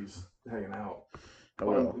see if he's hanging out. I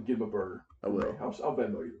will. Give him a burger. I will. I'll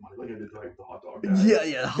Venmo you the money, like I did with the hot dog guy.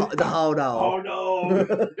 Yeah, the hot dog. Oh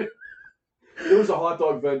no! There was a hot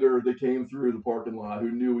dog vendor that came through the parking lot who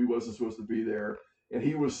knew he wasn't supposed to be there, and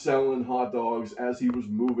he was selling hot dogs as he was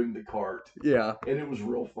moving the cart. Yeah. And it was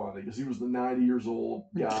real funny because he was the 90 years old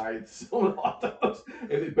guy selling hot dogs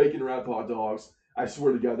and baking wrapped hot dogs. I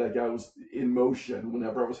swear to God, that guy was in motion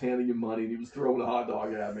whenever I was handing him money and he was throwing a hot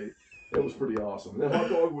dog at me. It was pretty awesome. That hot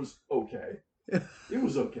dog was okay. It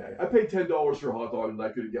was okay. I paid $10 for a hot dog and I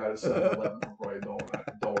could have got it at 7-Eleven for probably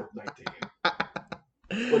 $1.19.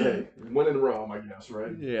 But hey, win in Rome, I guess,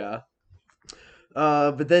 right? Yeah.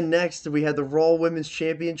 But then next we had the Raw Women's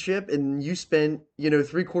Championship, and you spent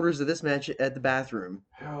 3/4 of this match at the bathroom.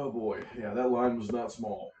 Oh boy, yeah, that line was not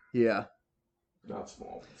small. Yeah. Not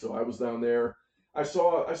small. So I was down there. I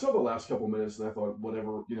saw the last couple minutes, and I thought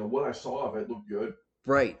whatever what I saw of it looked good.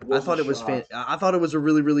 Right. I Wasn't thought it was shocked. I thought it was a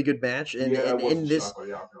really, really good match, and Yeah, I and wasn't this shocked by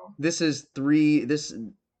the outcome. this is 3. This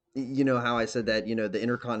how I said that the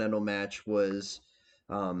Intercontinental match was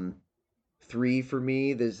 3 for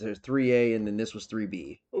me. There's 3A, and then this was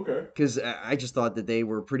 3B. Okay. Because I just thought that they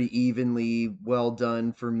were pretty evenly well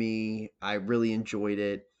done for me. I really enjoyed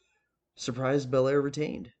it. Surprised Belair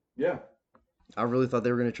retained. Yeah. I really thought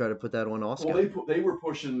they were going to try to put that on Asuka. Well, they were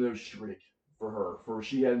pushing the streak for her. For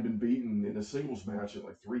she hadn't been beaten in a singles match in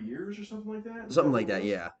like 3 years or something like that. Something like that,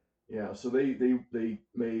 yeah. Yeah. So they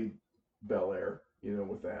made Belair,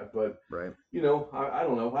 with that. But Right. I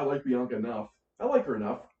don't know. I like Bianca enough. I like her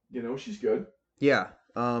enough. She's good. Yeah.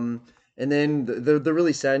 And then the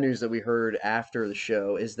really sad news that we heard after the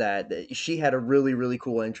show is that she had a really, really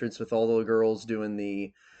cool entrance with all the girls doing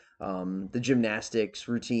the gymnastics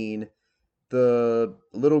routine. The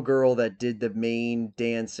little girl that did the main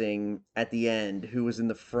dancing at the end, who was in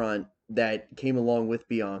the front, that came along with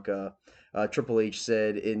Bianca, Triple H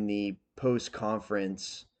said in the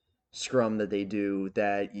post-conference scrum that they do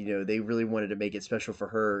that, they really wanted to make it special for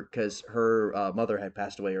her because her mother had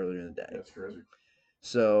passed away earlier in the day. That's crazy.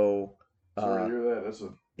 So, Sorry to hear that. That's a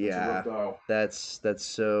rough dial. that's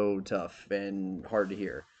so tough and hard to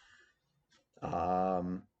hear.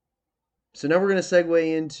 So now we're going to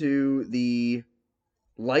segue into the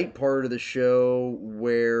light part of the show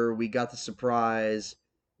where we got the surprise.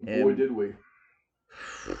 Boy, did we.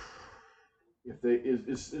 If they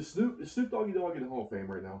is Snoop Doggy Dogg in the Hall of Fame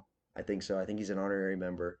right now? I think so. I think he's an honorary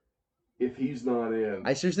member. If he's not in,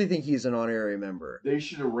 I seriously think he's an honorary member. they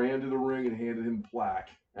should have ran to the ring and handed him a plaque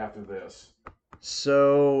after this.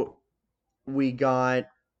 So we got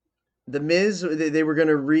The Miz, they were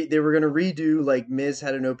gonna redo, like, Miz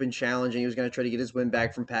had an open challenge and he was gonna try to get his win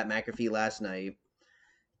back from Pat McAfee last night.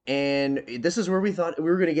 And this is where we thought we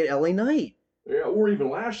were gonna get LA Knight Yeah, or even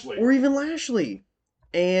Lashley. or even Lashley,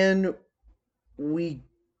 and we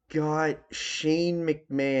got Shane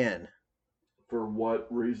McMahon. For what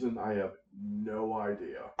reason, I have no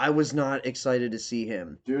idea. I was not excited to see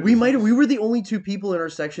him. Dude, We were the only two people in our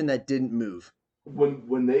section that didn't move.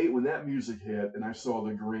 When that music hit and I saw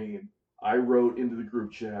the green, I wrote into the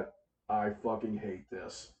group chat, I fucking hate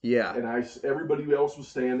this. Yeah. And everybody else was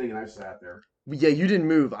standing and I sat there. Yeah, you didn't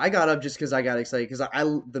move. I got up just because I got excited because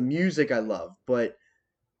the music I love, but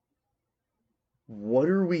what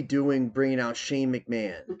are we doing bringing out Shane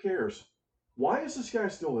McMahon? Who cares? Why is this guy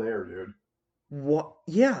still there, dude? What?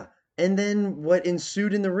 Yeah, and then what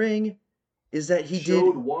ensued in the ring is that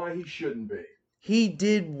showed why he shouldn't be. He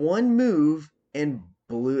did one move and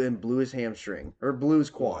blew his hamstring or blew his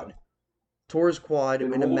quad, tore his quad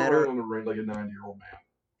in a matter on the ring like a 90-year-old man.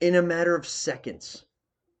 In a matter of seconds.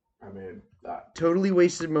 I mean, totally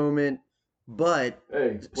wasted moment. But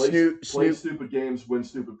hey, play stupid games, win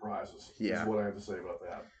stupid prizes. Yeah, is what I have to say about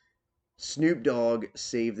that. Snoop Dogg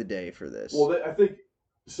saved the day for this. Well, I think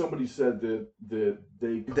somebody said that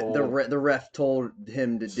they called, the ref told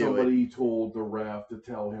him to do it. Somebody told the ref to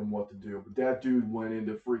tell him what to do, but that dude went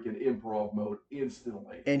into freaking improv mode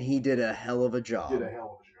instantly, and he did a hell of a job.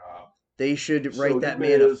 They should write that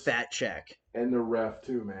man a fat check. And the ref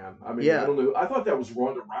too, man. I mean, I don't know. I thought that was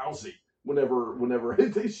Ronda Rousey. Whenever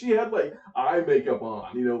she had like eye makeup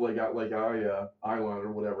on, you know, like eyeliner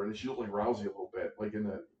or whatever, and she looked like Rousey a little bit, like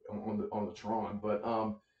on the Tron. But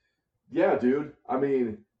yeah, dude. I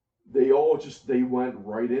mean, they went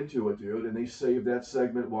right into it, dude, and they saved that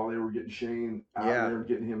segment while they were getting Shane out there and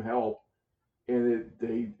getting him help. And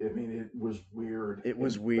it was weird. It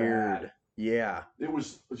was weird. Bad. Yeah. It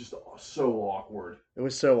was just so awkward. It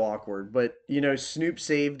was so awkward, but you know, Snoop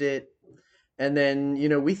saved it. And then, you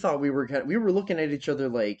know, we thought we were looking at each other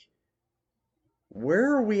like,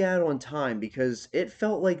 where are we at on time? Because it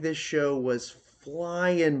felt like this show was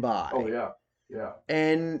flying by. Oh yeah, yeah.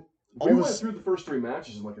 And we went through the first 3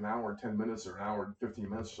 matches in like an hour and 10 minutes or an hour and 15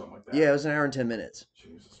 minutes or something like that. Yeah, it was an hour and 10 minutes.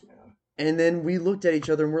 Jesus, man. And then we looked at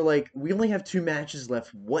each other and we're like, we only have 2 matches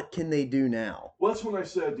left. What can they do now? Well, that's when I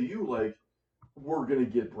said to you, like, we're going to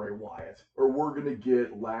get Bray Wyatt, or we're going to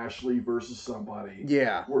get Lashley versus somebody.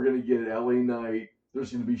 Yeah. We're going to get LA Knight.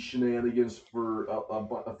 There's going to be shenanigans for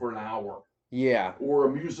an hour. Yeah. Or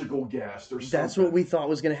a musical guest or something. That's what we thought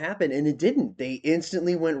was going to happen, and it didn't. They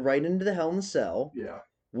instantly went right into the Hell in a Cell. Yeah.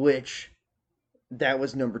 Which, that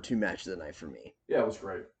was number 2 match of the night for me. Yeah, it was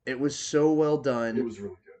great. It was so well done. It was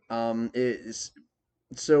really good.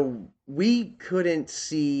 So we couldn't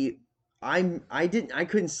see... I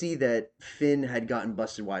couldn't see that Finn had gotten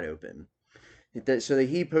busted wide open. So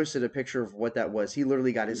he posted a picture of what that was. He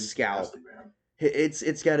literally got his scalp.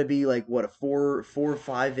 It's got to be like what, a 4 or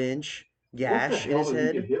 5 inch gash in his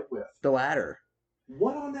head. Get hit with? The ladder.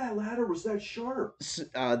 What on that ladder was that sharp?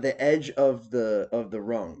 The edge of the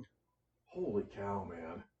rung. Holy cow,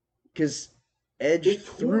 man! Because Edge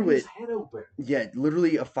threw his head open. Yeah,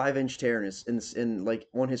 literally a 5-inch tear in like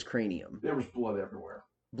on his cranium. There was blood everywhere.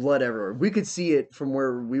 Blood everywhere. We could see it from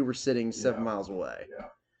where we were sitting 7 miles away. Yeah.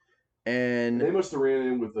 And they must have ran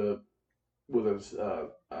in with a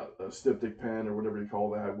styptic pen or whatever you call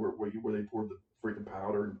that, where they poured the freaking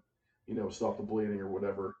powder and, you know, stop the bleeding or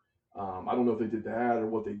whatever. I don't know if they did that or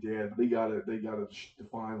what they did, but they got it to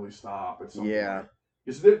finally stop at some point.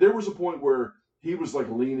 Because there was a point where he was like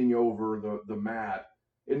leaning over the mat,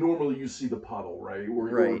 and normally you see the puddle, right?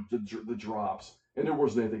 Or the drops. And there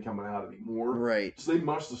wasn't anything coming out anymore. Right. So they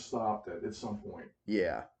must have stopped it at some point.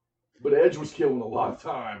 Yeah. But Edge was killing a lot of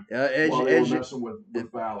time while they were messing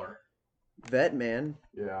with Balor. Vet, man.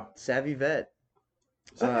 Yeah. Savvy vet.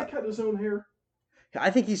 Does that guy cut his own hair? I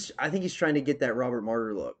think he's trying to get that Robert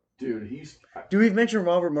Martyr look. Dude, we've mentioned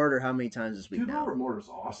Robert Martyr how many times this week now? Robert Martyr's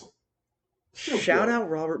awesome. Shout out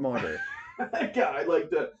Robert Martyr. That guy, like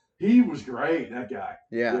that. He was great, that guy.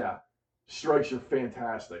 Yeah. Yeah. Strikes are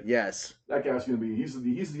fantastic. Yes. That guy's gonna be he's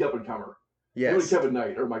the up and comer. Yes. Him and Kevin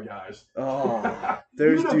Knight are my guys. Oh,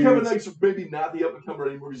 those even though dudes. Kevin Knight's maybe not the up and comer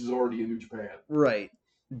anymore because he's already in New Japan. Right.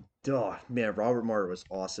 Duh, man, Robert Martyr was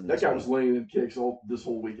awesome. That guy was laying in kicks this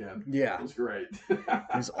whole weekend. Yeah. It was great. It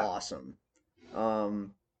was awesome.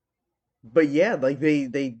 But yeah, like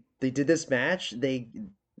they did this match.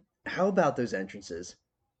 How about those entrances?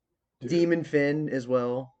 Dude. Demon Finn as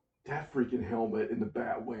well. That freaking helmet and the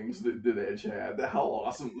bat wings that Edge had. How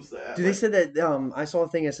awesome was that? Dude, they said that I saw a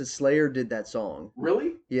thing that said Slayer did that song.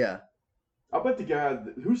 Really? Yeah. I bet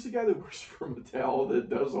who's the guy that works for Mattel that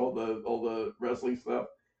does all the wrestling stuff?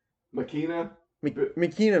 Makina? Bill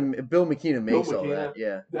McKeena Bill makes all that. McKenna,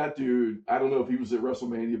 Yeah. that dude, I don't know if he was at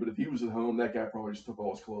WrestleMania, but if he was at home, that guy probably just took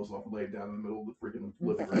all his clothes off and laid down in the middle of the freaking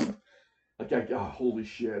living room. Like, holy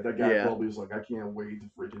shit, that guy Yeah. probably was like, I can't wait to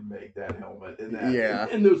freaking make that helmet and Yeah.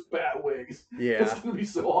 and those bat wings. Yeah. That's gonna be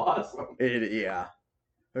so awesome. Yeah.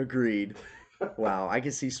 Agreed. Wow, I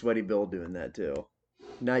can see Sweaty Bill doing that too.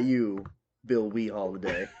 Not you, Bill Wee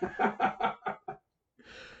Holiday.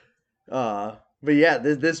 But yeah,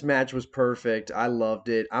 this match was perfect. I loved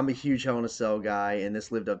it. I'm a huge Hell in a Cell guy, and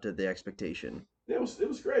this lived up to the expectation. It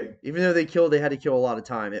was great. Even though they had to kill a lot of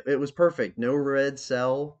time. It was perfect. No red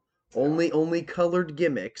cell, only colored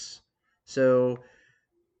gimmicks. So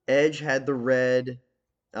Edge had the red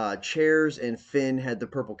chairs, and Finn had the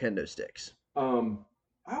purple kendo sticks.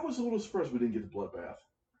 I was a little surprised we didn't get the bloodbath.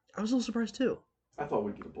 I was a little surprised too. I thought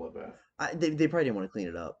we'd get a bloodbath. They probably didn't want to clean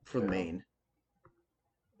it up for the main.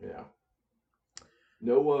 Yeah.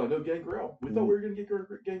 No Gangrel. We thought we were going to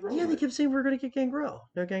get Gangrel. Yeah, they kept saying we were going to get Gangrel.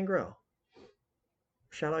 No Gangrel.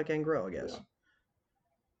 Shout out Gangrel, I guess. Yeah.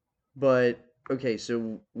 But, okay,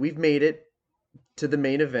 so we've made it to the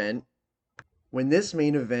main event. When they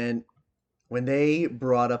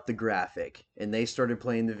brought up the graphic and they started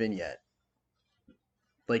playing the vignette,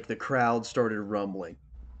 like the crowd started rumbling.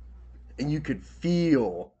 And you could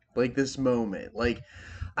feel, like, this moment. Like,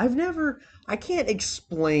 I can't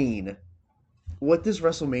explain what this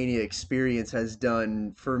WrestleMania experience has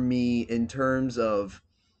done for me in terms of,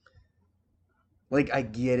 like, I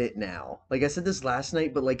get it now. Like I said this last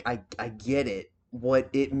night, but like I get it. What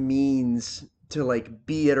it means to like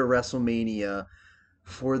be at a WrestleMania,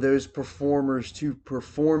 for those performers to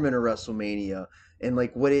perform in a WrestleMania, and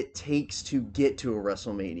like what it takes to get to a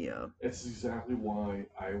WrestleMania. That's exactly why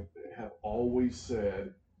I have always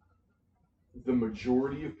said the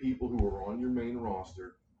majority of people who are on your main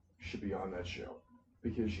roster should be on that show,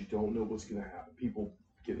 because you don't know what's going to happen. People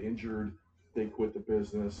get injured, they quit the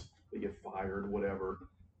business, they get fired, whatever.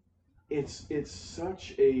 It's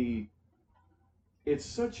such a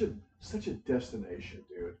destination,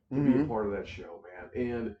 dude, to be a part of that show, man.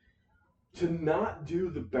 And to not do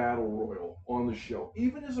the battle royal on the show,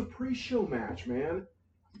 even as a pre-show match, man,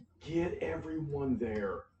 get everyone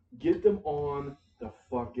there. Get them on the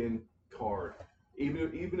fucking card,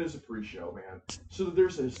 even as a pre-show, man, so that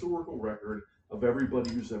there's a historical record of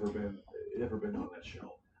everybody who's ever been on that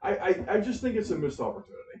show. I just think it's a missed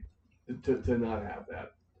opportunity to not have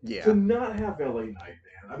that. Yeah. To not have LA Knight,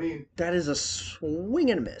 man. I mean, that is a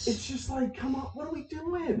swing and a miss. It's just like, come on, what are we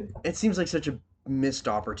doing? It seems like such a missed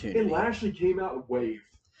opportunity. And Lashley came out and waved.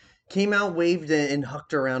 And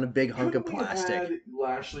hucked around a big hunk of plastic. Couldn't we have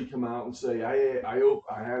had Lashley come out and say, I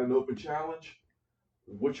had an open challenge.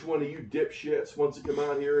 Which one of you dipshits wants to come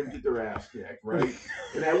out here and get their ass kicked, right?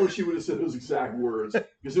 And I wish he would have said those exact words,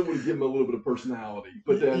 because it would have given him a little bit of personality.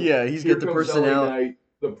 But then, yeah, he's got the personality.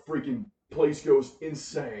 The freaking place goes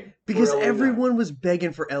insane. Because everyone was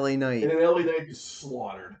begging for LA Knight. And then LA Knight is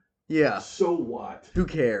slaughtered. Yeah. So what? Who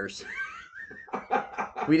cares?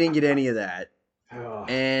 We didn't get any of that.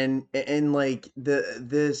 And like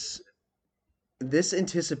this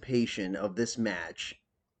anticipation of this match,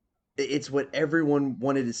 it's what everyone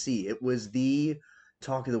wanted to see. It was the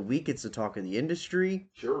talk of the week. It's the talk of the industry.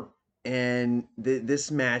 Sure. And this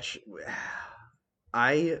match,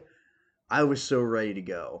 I was so ready to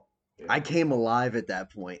go. Yeah. I came alive at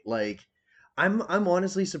that point. Like, I'm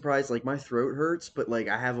honestly surprised. Like, my throat hurts, but like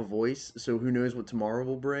I have a voice, so who knows what tomorrow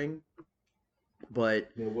will bring. But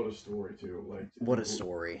yeah, what a story too! Like, what a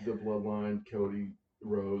story! The Bloodline, Cody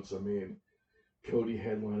Rhodes. I mean, Cody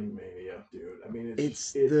headlining Mania, dude. I mean,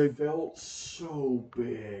 it felt so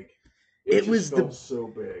big. It felt so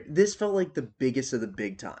big. This felt like the biggest of the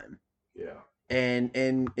big time. Yeah.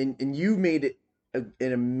 And you made it an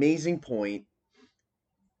amazing point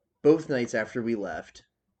both nights after we left,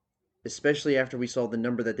 especially after we saw the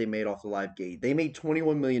number that they made off the live gate. They made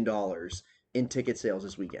 $21 million in ticket sales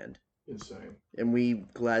this weekend. Insane. And we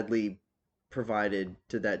gladly provided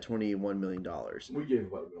to that $21 million. We gave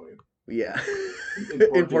about $1 million. Yeah.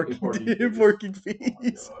 In parking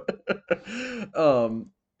fees. Oh,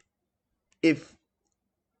 if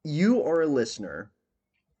you are a listener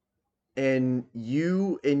and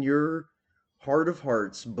you in your heart of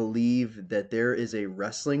hearts believe that there is a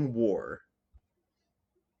wrestling war,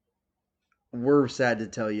 we're sad to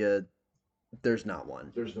tell you there's not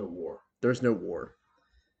one. There's no war. There's no war.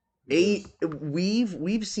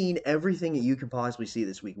 We've seen everything that you could possibly see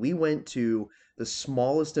this week. We went to the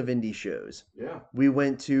smallest of indie shows. Yeah. We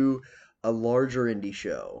went to a larger indie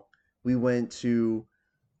show. We went to,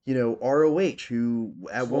 ROH, who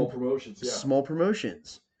at Small one promotions, yeah. small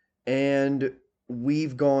promotions, and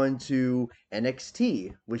we've gone to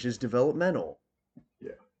NXT, which is developmental,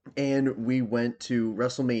 Yeah. and we went to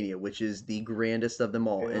WrestleMania, which is the grandest of them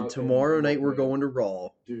all. And And tomorrow night look, we're man, going to Raw.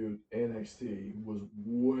 dude, NXT was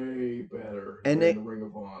way better And than the Ring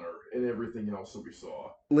of Honor and everything else that we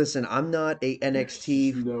saw. listen, I'm not a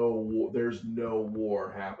NXT. There's no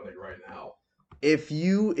war happening right now. If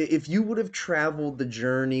you would have traveled the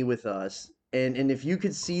journey with us, and if you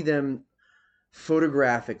could see them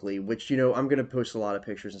photographically, which I'm gonna post a lot of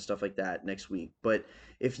pictures and stuff like that next week, but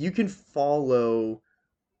if you can follow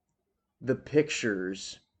the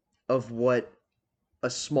pictures of what a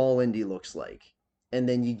small indie looks like, and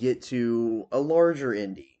then you get to a larger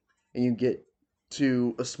indie, and you get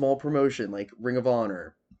to a small promotion like Ring of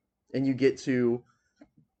Honor, and you get to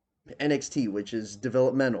NXT, which is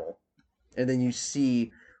developmental, and then you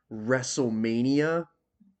see WrestleMania,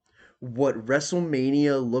 what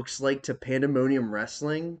WrestleMania looks like to Pandemonium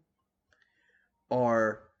Wrestling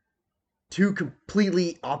are two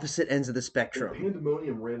completely opposite ends of the And spectrum.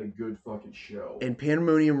 Pandemonium ran a good fucking show. And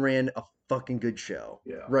Pandemonium ran a fucking good show.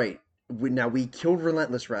 Yeah. Right. Now, we killed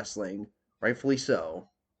Relentless Wrestling, rightfully so.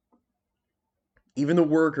 Even the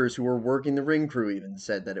workers who were working the ring crew even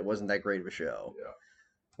said that it wasn't that great of a show. Yeah.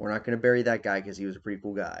 We're not going to bury that guy because he was a pretty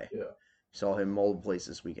cool guy. Yeah. Saw him multiple places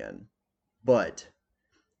this weekend. But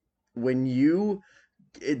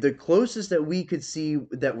the closest that we could see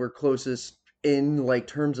that we're closest in like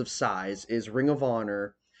terms of size is Ring of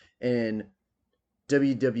Honor and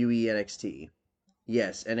WWE NXT.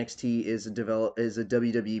 Yes, NXT is a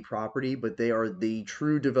WWE property, but they are the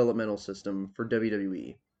true developmental system for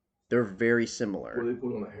WWE. They're very Well, similar. they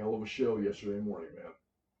put on a hell of a show yesterday morning, man.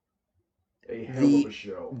 A hell of The a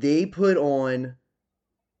show. they put on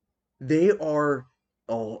they are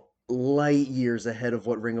light years ahead of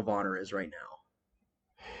what Ring of Honor is right now.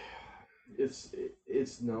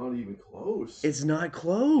 It's not even close. It's not And the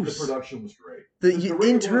close. production was great. The The you- Ring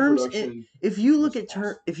in of Honor terms production if you look was at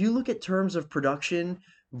awesome. if you look at terms of production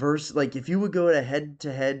versus like if you would go to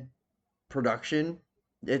head production,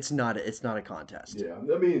 it's not a contest. Yeah,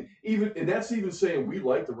 I mean, and that's even saying we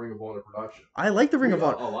like the Ring of Honor production. I like the Ring We of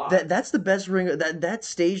a Honor. lot. That's the best that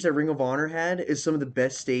stage that Ring of Honor had is some of the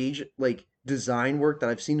best stage like design work that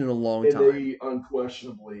I've seen in a long And time. they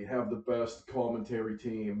unquestionably have the best commentary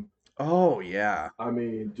team. Oh yeah, I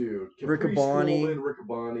mean, dude, Caprice Riccaboni. Coleman,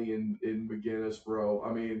 Riccaboni, and McGinnis, bro.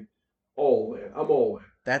 I mean, all in. I'm all in.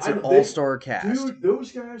 That's I an they, all-star cast. Dude,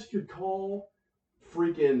 those guys could call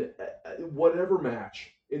freaking whatever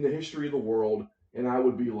match in the history of the world, and I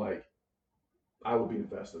would be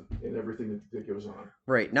invested in everything that goes on.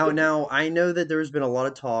 Right. Now I know that there's been a lot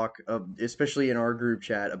of talk, especially in our group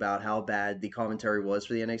chat, about how bad the commentary was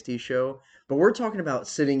for the NXT show. But we're talking about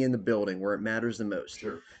sitting in the building where it matters the most.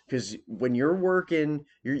 Sure. Because when you're working,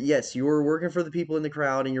 you're working for the people in the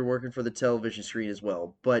crowd and you're working for the television screen as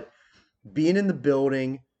well. But being in the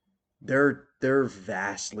building, they're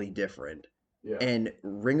vastly different. Yeah. And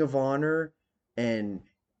Ring of Honor and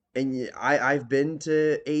I've been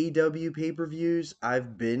to AEW pay-per-views.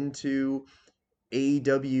 I've been to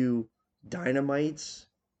AEW Dynamites.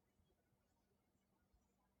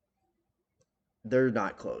 They're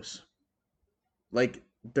not close. Like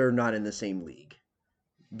they're not in the same league.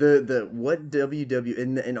 The what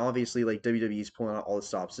WW and obviously like WWE's pulling out all the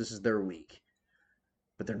stops. This is their week,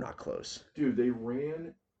 but they're not close. Dude, they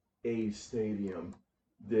ran a stadium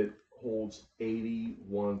that holds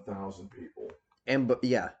 81,000 people. But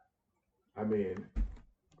yeah, I mean,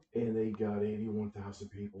 and they got 81,000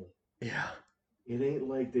 people. yeah. It ain't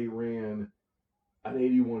like they ran an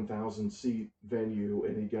 81,000 seat venue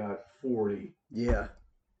and they got 40. Yeah.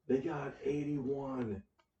 They got 81.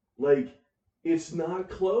 Like, it's not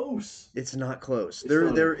close. It's not close. It's not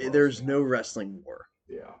even close, There's man. no wrestling war.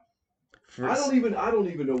 Yeah. For, I don't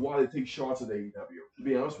even know why they take shots at AEW. To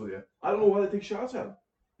be honest with you, I don't know why they take shots at them.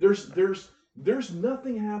 There's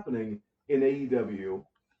nothing happening in AEW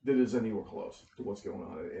that is anywhere close to what's going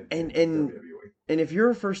on in WWE. And if you're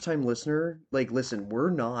a first time listener, like listen, we're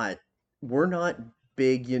not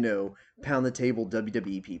big, pound the table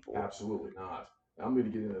WWE people. Absolutely not. I'm going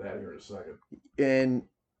to get into that here in a second. And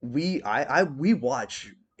we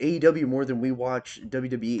watch AEW more than we watch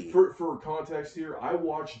WWE. For context here, I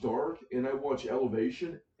watch Dark and I watch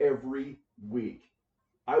Elevation every week.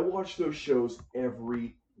 I watch those shows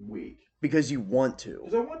every week. Because you want to.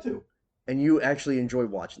 Because I want to. And you actually enjoy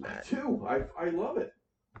watching that. I do. I love it.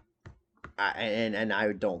 And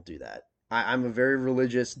I don't do that. I'm a very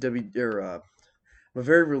religious I'm a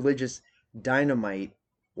very religious Dynamite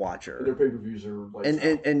watcher. And their pay-per-views are like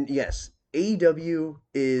and yes, AEW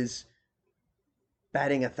is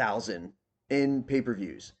batting 1,000 in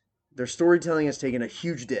pay-per-views. Their storytelling has taken a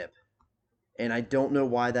huge dip, and I don't know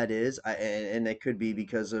why that is. And it could be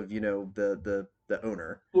because of the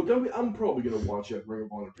owner. Look, I'm probably gonna watch that Ring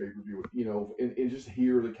of Honor pay-per-view, and just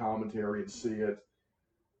hear the commentary and see it.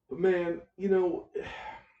 But man,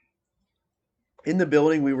 In the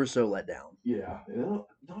building, we were so let down. yeah,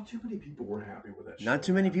 not too many people were happy with that show. Not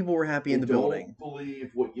too many people were happy in the building. Don't believe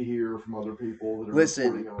what you hear from other people that are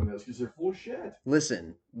Listen. reporting on this because they're full of shit.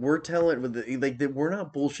 Listen, we're telling we're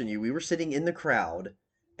not bullshitting you. We were sitting in the crowd,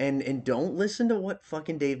 and don't listen to what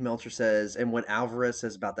fucking Dave Meltzer says and what Alvarez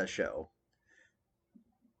says about that show.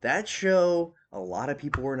 That show, a lot of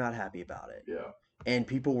people were not happy about it. Yeah. And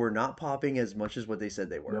people were not popping as much as what they said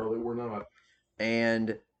they were. No, they were not.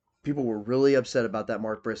 And people were really upset about that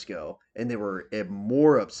Mark Briscoe, and they were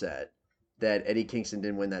more upset that Eddie Kingston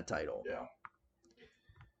didn't win that title. Yeah.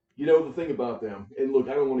 The thing about them, and look,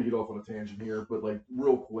 I don't want to get off on a tangent here, but like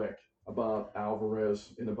real quick about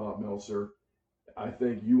Alvarez and about Meltzer, I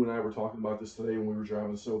think you and I were talking about this today when we were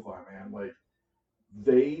driving to SoFi, man. Like,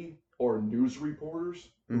 they are news reporters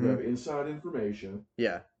who have inside information.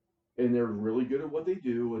 Yeah. And they're really good at what they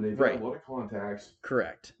do, and they've got a lot of contacts.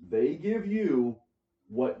 Correct. They give you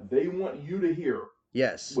what they want you to hear.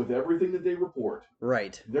 Yes. With everything that they report.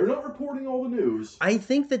 Right. They're not reporting all the news. I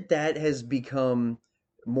think that has become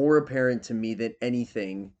more apparent to me than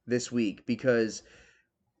anything this week, because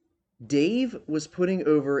Dave was putting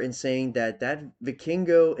over and saying that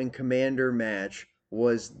Vikingo and Commander match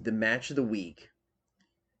was the match of the week.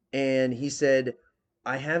 And he said,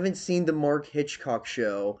 I haven't seen the Mark Hitchcock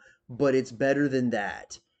show, but it's better than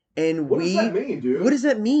that. And what does that mean, dude? What does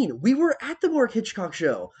that mean? We were at the Mark Hitchcock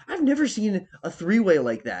show. I've never seen a three-way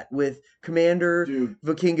like that with Commander,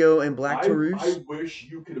 Vikingo, and Black Taurus. I wish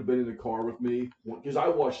you could have been in the car with me, because I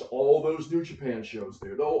watched all those New Japan shows,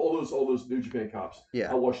 dude. All those New Japan Cups.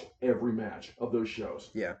 Yeah. I watched every match of those shows.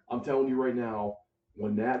 Yeah. I'm telling you right now,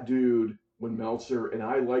 when Meltzer, and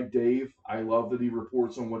I like Dave, I love that he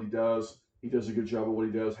reports on what he does. He does a good job of what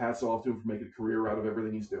he does. Hats off to him for making a career out of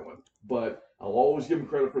everything he's doing. But I'll always give him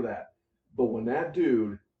credit for that. But when that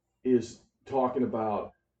dude is talking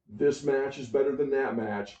about this match is better than that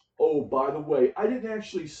match, oh, by the way, I didn't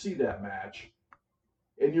actually see that match,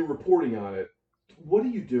 and you're reporting on it, what are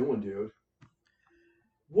you doing, dude?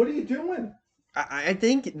 What are you doing? I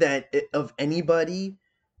think that of anybody,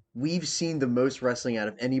 we've seen the most wrestling out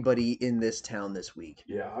of anybody in this town this week.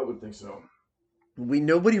 Yeah, I would think so.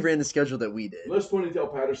 Nobody ran the schedule that we did. Unless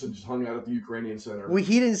Ponytail Patterson just hung out at the Ukrainian Center. Well,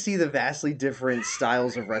 he didn't see the vastly different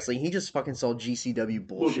styles of wrestling. He just fucking saw GCW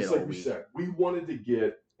bullshit all week. We said, we wanted to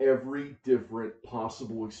get every different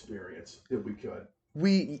possible experience that we could.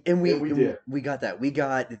 We did. We got that. We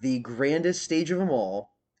got the grandest stage of them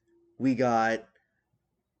all. We got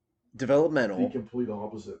developmental. The complete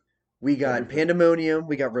opposite. We got Pandemonium.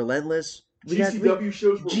 We got Relentless. Shows were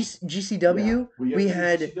GCW. Yeah, we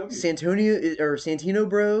had Santino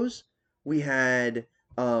Bros. We had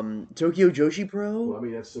Tokyo Joshi Pro. Well, I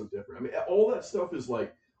mean, that's so different. I mean, all that stuff is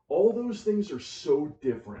like, all those things are so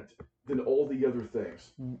different than all the other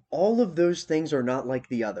things. All of those things are not like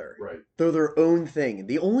the other. Right. They're their own thing.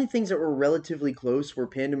 The only things that were relatively close were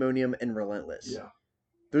Pandemonium and Relentless. Yeah.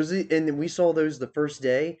 And we saw those the first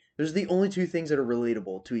day. Those are the only two things that are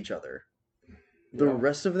relatable to each other. The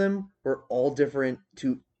rest of them were all different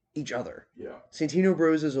to each other. Yeah. Santino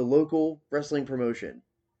Bros is a local wrestling promotion.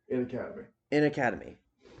 An academy.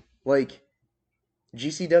 Like,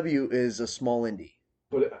 GCW is a small indie.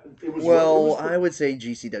 But it was... I would say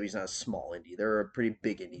GCW is not a small indie. They're a pretty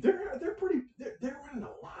big indie. They're running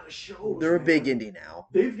a lot of shows. They're a big indie now.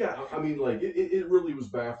 They've got... I mean, like, it really was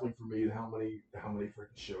baffling for me how many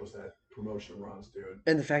freaking shows that promotion runs, dude.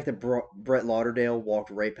 And the fact that Brett Lauderdale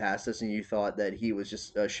walked right past us and you thought that he was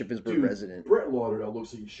just a Shippensburg resident. Brett Lauderdale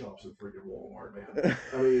looks like he shops at freaking Walmart, man.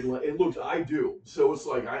 I mean, like, it looks... I do. So it's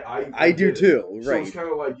like, I do too, right. So it's kind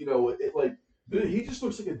of like, he just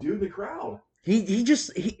looks like a dude in the crowd. He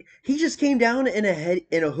just came down in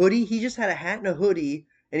a hoodie. He just had a hat and a hoodie,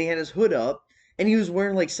 and he had his hood up, and he was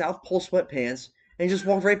wearing like South Pole sweatpants, and he just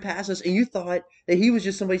walked right past us, and you thought that he was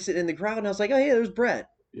just somebody sitting in the crowd, and I was like, oh yeah, there's Brett.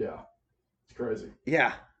 Yeah. It's crazy.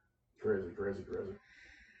 Yeah. Crazy.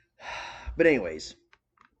 But anyways,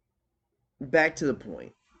 back to the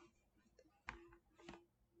point.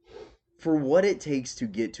 For what it takes to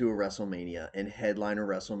get to a WrestleMania and headline a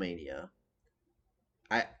WrestleMania,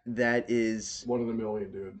 that is 1 in a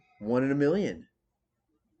million, dude. 1 in a million.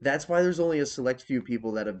 That's why there's only a select few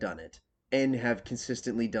people that have done it and have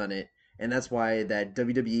consistently done it And that's why that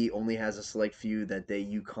WWE only has a select few that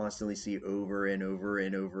you constantly see over and over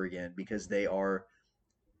and over again because they are.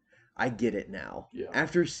 I get it now. Yeah.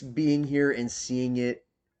 After being here and seeing it,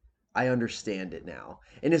 I understand it now.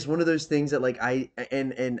 And it's one of those things that like I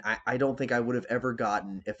don't think I would have ever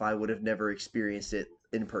gotten if I would have never experienced it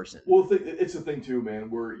in person. Well, it's a thing too, man.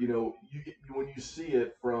 Where when you see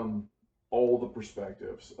it from all the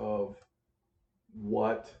perspectives of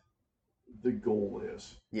what the goal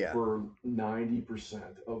is Yeah. for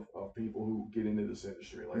 90% of people who get into this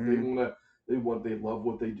industry. Like Mhm. they love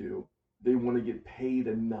what they do. They want to get paid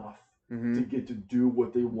enough to Mhm. get to do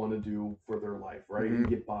what they want to do for their life, right? And Mhm.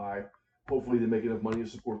 get by. Hopefully they make enough money to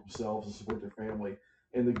support themselves and support their family.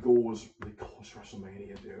 And the goal is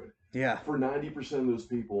WrestleMania, dude. Yeah. For 90% of those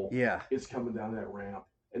people, Yeah. it's coming down that ramp.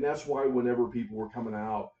 And that's why whenever people were coming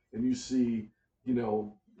out and you see,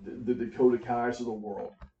 the Dakota Kais of the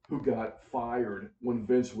world who got fired when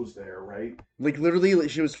Vince was there, right? Like literally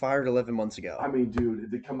she was fired 11 months ago. I mean,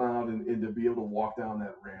 dude, to come out and to be able to walk down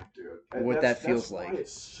that ramp, dude. What that feels that's why like.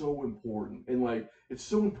 it's so important. And like it's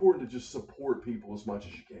so important to just support people as much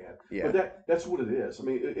as you can. Yeah. But that's what it is. I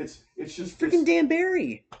mean, it's just freaking Dan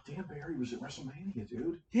Barry. Dan Barry was at WrestleMania,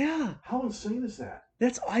 dude. Yeah. How insane is that?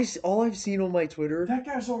 That's all I've seen on my Twitter. That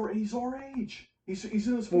guy's he's our age. He's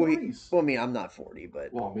in his Well, 40s. Well, I mean, I'm not 40,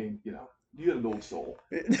 but Well, I mean, you got an old soul.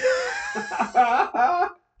 I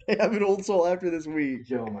have an old soul after this week.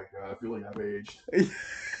 Oh my god, I feel like I've aged.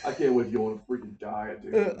 I can't wait to go on a freaking diet,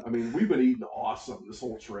 dude. I mean, we've been eating awesome this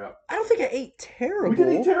whole trip. I don't think I ate terrible. We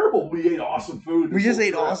didn't eat terrible. We ate awesome food. We just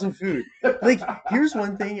ate awesome food. Like, here's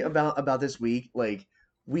one thing about this week. Like,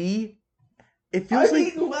 it feels I've like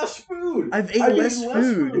eaten less food. I've eaten less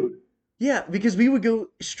food. Yeah, because we would go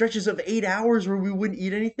stretches of 8 hours where we wouldn't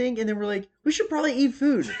eat anything, and then we're like, we should probably eat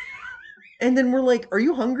food. And then we're like, are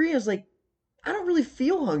you hungry? I was like, I don't really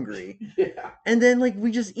feel hungry. Yeah. And then like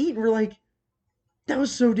we just eat, and we're like, that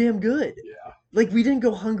was so damn good. Yeah. Like we didn't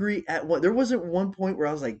go hungry at one. There wasn't one point where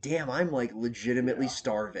I was like, damn, I'm like legitimately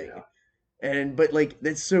starving. Yeah. But like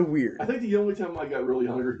that's so weird. I think the only time I got really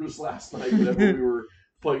hungry was last night whenever we were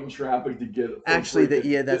fighting traffic to get Actually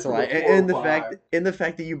that's a lie. And the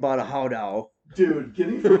fact that you bought a hot dog. Dude,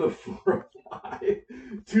 getting from the 405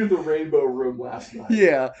 to the Rainbow Room last night.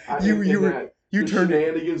 Yeah. You turned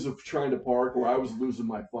shenanigans of trying to park where I was losing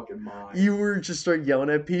my fucking mind. You were just start yelling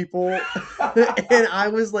at people, and I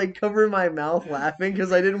was like covering my mouth laughing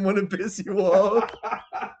because I didn't want to piss you off.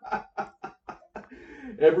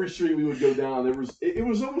 Every street we would go down, it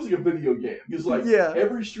was almost like a video game. Because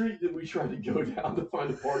every street that we tried to go down to find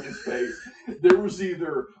a parking space, there was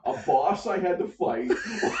either a boss I had to fight,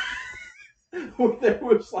 or there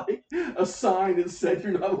was like a sign that said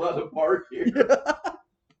you're not allowed to park here. Yeah.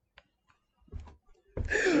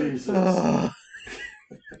 Jesus.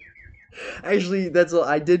 Actually,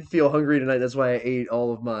 I did feel hungry tonight. That's why I ate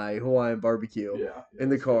all of my Hawaiian barbecue in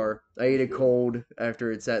the car. I ate it cold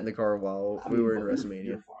after it sat in the car while we were in WrestleMania.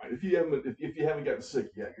 You're fine. If you haven't gotten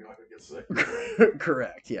sick yet, you're not gonna get sick.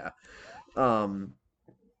 Correct. Yeah.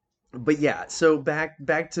 But yeah. So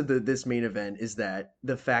back to this main event is that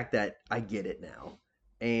the fact that I get it now,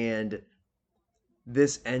 and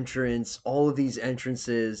this entrance, all of these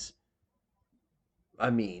entrances. I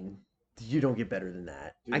mean, you don't get better than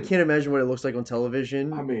that. Dude, I can't imagine what it looks like on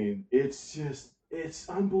television. I mean, it's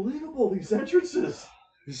unbelievable, these entrances.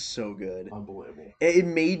 It's so good. Unbelievable. It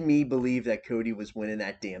made me believe that Cody was winning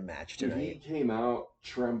that damn match tonight. He came out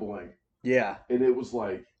trembling. Yeah. And it was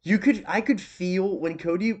like... I could feel when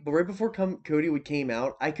right before Cody came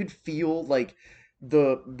out, I could feel like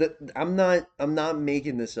I'm not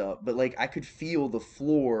making this up, but like I could feel the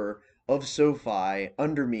floor of SoFi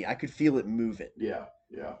under me. I could feel it moving. Yeah.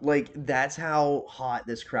 Like that's how hot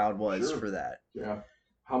this crowd was for that. Yeah.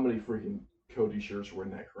 How many freaking Cody shirts were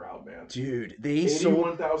in that crowd, man? Dude, they sold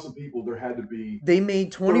 81,000 people. There had to be. They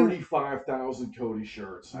made 35,000 Cody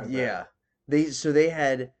shirts. Yeah. They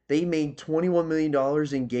made $21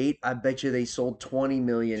 million in gate. I bet you they sold $20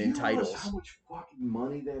 million in titles. How much fucking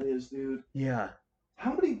money that is, dude? Yeah.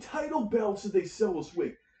 How many title belts did they sell this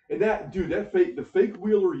week? And the fake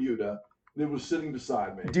Wheeler Yuta that was sitting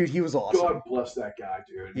beside me. Dude, he was awesome. God bless that guy,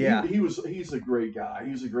 dude. Yeah. He's a great guy.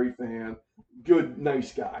 He's a great fan. Good,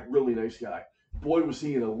 nice guy. Really nice guy. Boy, was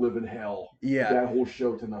he in a living hell. Yeah. That whole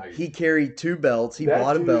show tonight. He carried 2 belts. He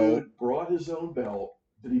bought a belt. Brought his own belt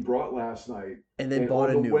that he brought last night. And then bought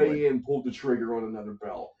a new one. On the way in, pulled the trigger on another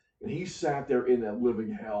belt. And he sat there in that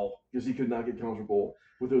living hell because he could not get comfortable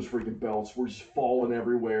with those freaking belts. We're just falling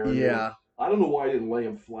everywhere. Yeah. I don't know why I didn't lay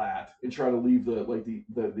him flat and try to leave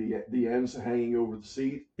the ends hanging over the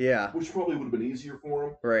seat. Yeah. Which probably would have been easier for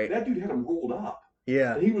him. Right. That dude had him rolled up.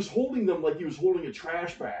 Yeah. And he was holding them like he was holding a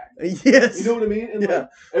trash bag. Yes. You know what I mean? And Yeah. like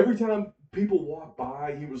every time people walked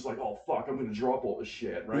by, he was like, "Oh fuck, I'm gonna drop all this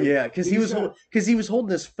shit," right? Yeah, because he was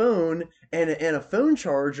holding his phone and a phone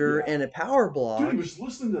charger Yeah. and a power Dude, block. he was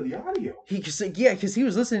listening to the audio. Because he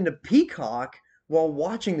was listening to Peacock while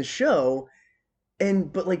watching the show,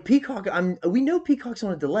 but like Peacock, we know Peacock's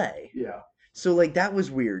on a delay, Yeah. so like that was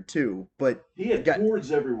weird too. But He had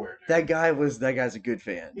cords everywhere. Dude. that guy's a good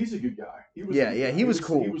fan. He's a good guy. He was. Yeah, a good yeah, guy. he was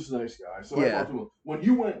cool. He was a nice guy. So Yeah. I talked to him when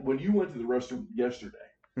you went to the restroom yesterday.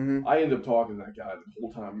 Mm-hmm. I ended up talking to that guy the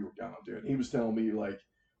whole time you were gone, dude. He was telling me like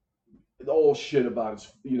all shit about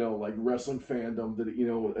his, like wrestling fandom, that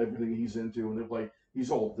everything he's into, and they're like he's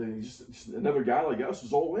just another guy like us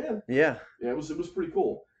who's all in. Yeah. Yeah, it was pretty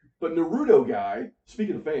cool. But Naruto guy,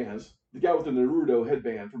 speaking of fans, the guy with the Naruto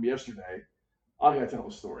headband from yesterday, I gotta tell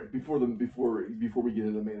the story before we get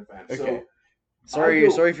into the main event. Okay. So Sorry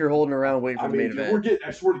if you're holding around waiting for the main event. I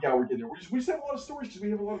swear to God, we're getting there. We just have a lot of stories because we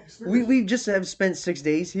have a lot of experience. We just have spent 6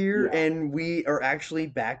 days here, Yeah. and we are actually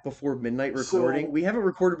back before midnight recording. So, we haven't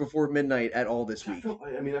recorded before midnight at all this week.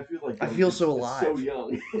 I feel so alive. so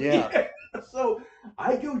young. Yeah. So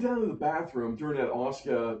I go down to the bathroom during that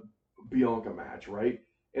Asuka Bianca match, right?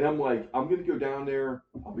 And I'm like, I'm gonna go down there.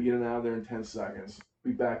 I'll be in and out of there in 10 seconds.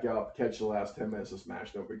 Be back up, catch the last 10 minutes of this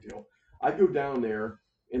match. No big deal. I go down there.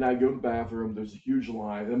 And I go to the bathroom. There's a huge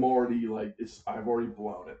line. And I'm already like, I've already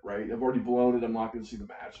blown it, right? I've already blown it. I'm not going to see the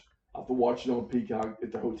match. I have to watch it on Peacock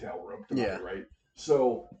at the hotel room tonight, Yeah. right?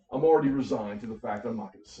 So I'm already resigned to the fact that I'm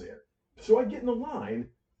not going to see it. So I get in the line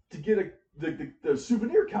to get the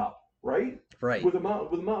souvenir cup, right? Right. With a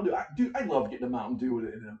Mountain Dew. Dude, I love getting a Mountain Dew in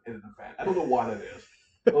an event. I don't know why that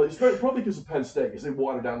is. Well, it's probably because of Penn State, because they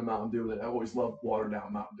water down the Mountain Dew. And I always love watered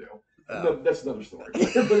down Mountain Dew. No, that's another story.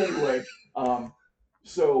 But anyway,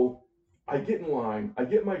 so I get in line. I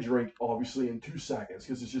get my drink, obviously, in 2 seconds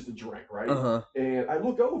because it's just a drink, right? Uh-huh. And I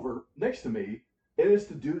look over next to me, and it's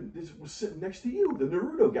the dude that was sitting next to you, the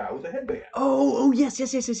Naruto guy with the headband. Oh, yes.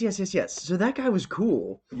 So that guy was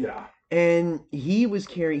cool. Yeah. And he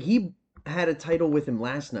had a title with him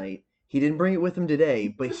last night. He didn't bring it with him today,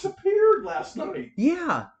 but he disappeared last night.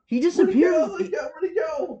 Yeah, he disappeared. Where'd he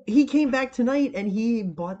go? He came back tonight and he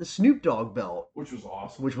bought the Snoop Dogg belt, which was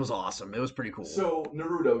awesome. It was pretty cool. So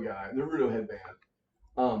Naruto headband.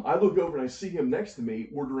 I look over and I see him next to me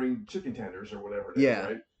ordering chicken tenders or whatever it is,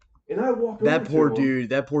 right? And I walk over that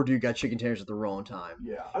poor dude got chicken tenders at the wrong time.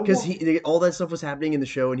 Yeah, because all that stuff was happening in the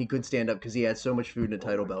show and he couldn't stand up because he had so much food and a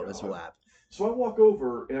title belt in his lap. So I walk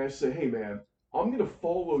over and I say, "Hey man, I'm gonna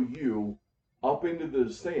follow you up into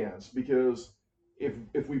the stands because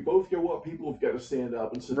if we both go up, people have got to stand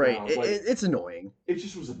up and sit down." Right, it's annoying. It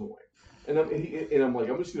just was annoying, and I'm like,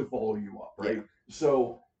 I'm just gonna follow you up, right? Yeah.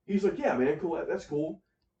 So he's like, "Yeah, man, cool, that's cool,"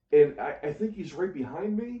 and I think he's right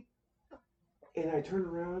behind me, and I turn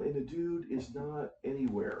around and the dude is not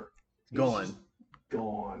anywhere. He's gone.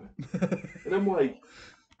 Gone. And I'm like,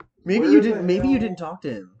 maybe you didn't talk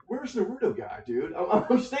to him. Where's Naruto guy, dude?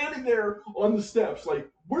 I'm standing there on the steps, like,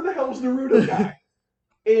 where the hell's Naruto guy?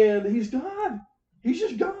 And he's gone. He's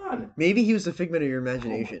just gone. Maybe he was a figment of your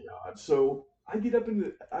imagination. Oh my God. So I get up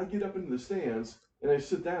into the stands and I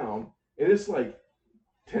sit down, and it's like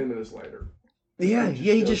 10 minutes later. Yeah,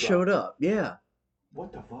 he just showed up. Yeah.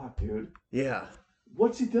 What the fuck, dude? Yeah.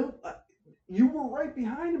 What's he doing? You were right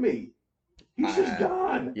behind me. He's just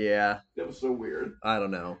gone. Yeah. That was so weird. I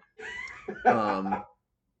don't know.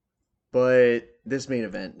 But this main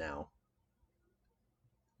event now.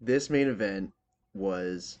 This main event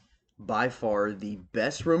was by far the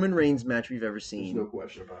best Roman Reigns match we've ever seen. There's no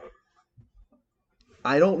question about it.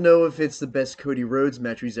 I don't know if it's the best Cody Rhodes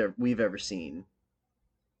match we've ever seen.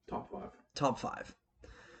 Top 5.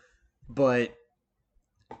 But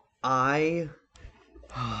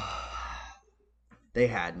they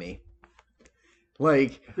had me.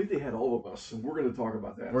 Like, I think they had all of us, and we're going to talk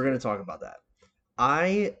about that. We're going to talk about that.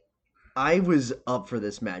 I was up for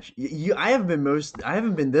this match. I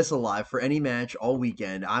haven't been this alive for any match all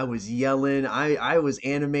weekend. I was yelling. I was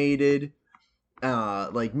animated.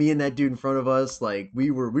 Like me and that dude in front of us, like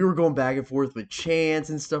we were going back and forth with chants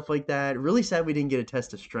and stuff like that. Really sad we didn't get a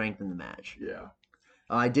test of strength in the match. Yeah.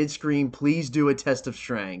 I did scream, "Please do a test of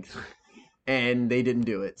strength." And they didn't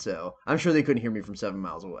do it, so I'm sure they couldn't hear me from 7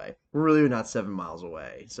 miles away. We're really not 7 miles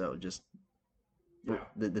away, so just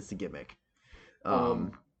that's the gimmick.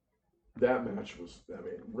 That match was,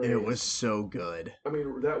 Reigns, it was so good. I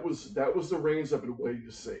mean, that was the Reigns I've been waiting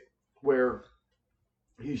to see, where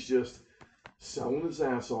he's just selling his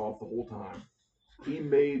ass off the whole time. He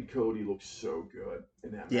made Cody look so good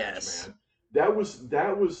in that match, man. That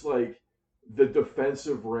was like the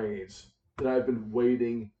defensive Reigns that I've been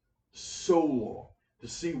waiting so long to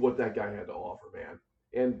see what that guy had to offer, man.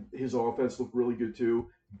 And his offense looked really good too,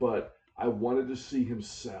 but I wanted to see him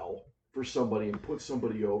sell for somebody and put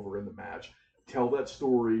somebody over in the match. Tell that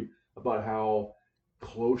story about how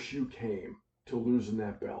close you came to losing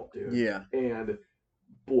that belt, dude. Yeah. And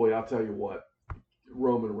boy, I'll tell you what,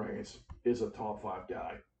 Roman Reigns is a top 5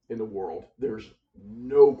 guy in the world. There's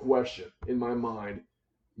no question in my mind.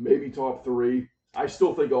 Maybe top 3. I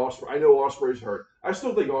still think Ospreay. I know Ospreay's hurt. I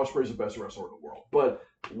still think Ospreay's the best wrestler in the world. But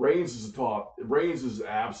Reigns is a top. Reigns is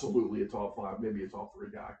absolutely a top 5, maybe a top 3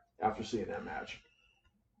 guy. After seeing that match,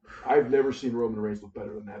 I've never seen Roman Reigns look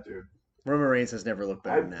better than that dude. Roman Reigns has never looked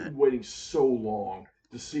better than I've that. been waiting so long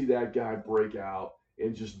to see that guy break out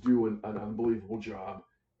and just do an unbelievable job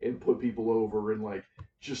and put people over and like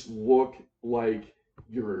just look like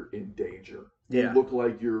you're in danger. Yeah. Look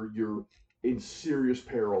like you're in serious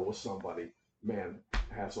peril with somebody. Man,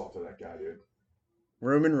 hats off to that guy, dude.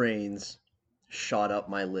 Roman Reigns shot up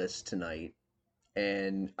my list tonight,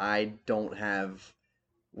 and I don't have,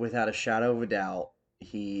 without a shadow of a doubt,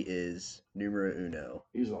 he is numero uno.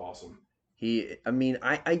 He's awesome.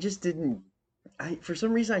 I just didn't. For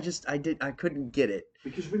some reason, I couldn't get it.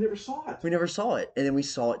 Because we never saw it. We never saw it, and then we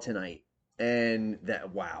saw it tonight, and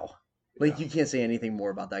wow, like you can't say anything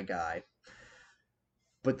more about that guy.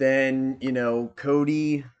 But then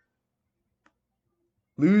Cody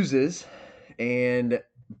loses, and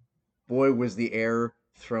boy, was the air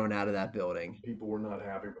thrown out of that building. People were not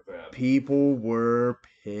happy with that. People were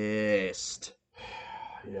pissed.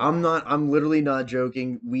 Yeah. I'm literally not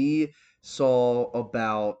joking. We saw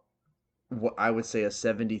about what I would say a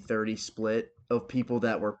 70-30 split of people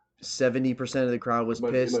that were 70% of the crowd was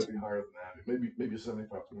pissed. It might be higher than that. Maybe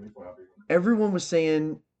 75-25 even. Everyone was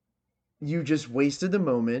saying you just wasted the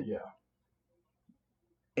moment. Yeah.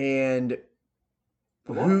 And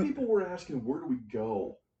a lot of people were asking, where do we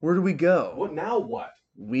go? Where do we go? What now?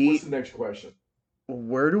 What's the next question?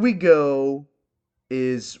 Where do we go?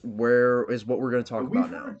 Is what we're going to talk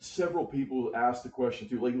about now. We've heard several people ask the question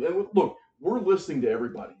too. Like, look, we're listening to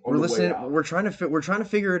everybody. We're listening. We're trying to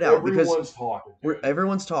figure it out. Everyone's talking.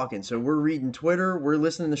 Everyone's talking. So we're reading Twitter. We're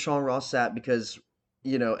listening to Sean Ross Sapp because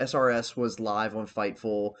SRS was live on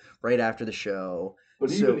Fightful right after the show.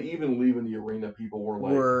 But even leaving the arena, people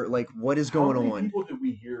were like, what is going on? How many people did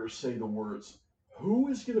we hear say the words, "Who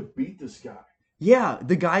is going to beat this guy?" Yeah,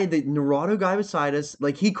 the Narado guy beside us,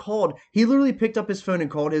 like he literally picked up his phone and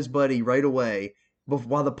called his buddy right away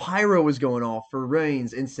while the pyro was going off for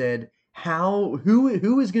Reigns and said,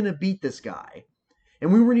 who is going to beat this guy?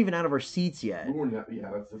 And we weren't even out of our seats yet. We weren't. Yeah,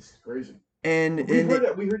 that's crazy. And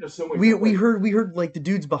we heard that so many we heard like the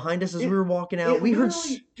dudes behind us as we were walking out. It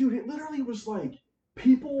literally was like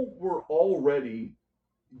people were already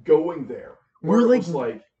going there. We're like,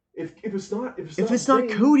 if it's not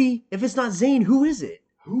Zayn, Cody, if it's not Zayn, who is it?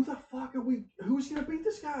 Who the fuck are we? Who's gonna beat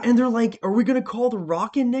this guy? And they're like, are we gonna call the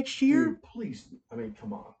Rock in next year? Dude, please. I mean,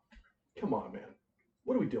 come on, man.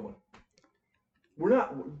 What are we doing? We're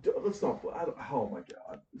not. Let's not. Oh my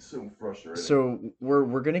god, it's so frustrating. So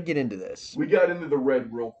we're gonna get into this. We got into the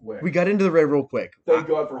red real quick. Thank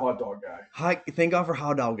God for Hot Dog Guy. Thank God for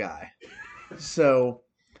Hot Dog Guy. So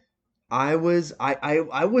I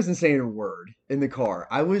wasn't saying a word in the car.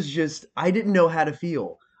 I didn't know how to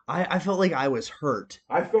feel. I felt like I was hurt.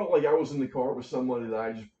 I felt like I was in the car with somebody that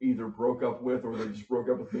I just either broke up with or they just broke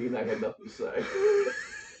up with me and I had nothing to say.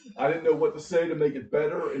 I didn't know what to say to make it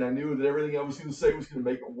better, and I knew that everything I was going to say was going to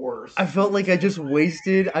make it worse. I felt like I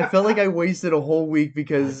wasted a whole week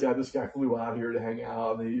because... Yeah, this guy flew out here to hang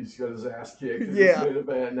out, and he just got his ass kicked in yeah, this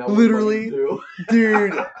event. Now literally,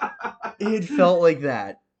 dude, it felt like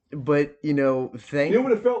that. But, You know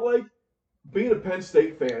what it felt like? Being a Penn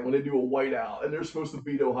State fan when they do a whiteout, and they're supposed to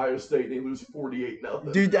beat Ohio State, and they lose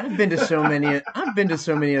 48-0. Dude, I've been to so many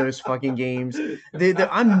of those fucking games.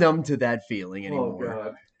 I'm numb to that feeling anymore. Oh,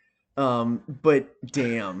 God. But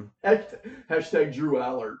damn. Hashtag Drew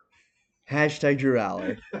Allard. Hashtag Drew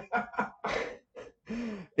Allard.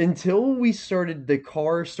 Until the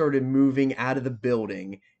car started moving out of the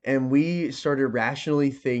building and we started rationally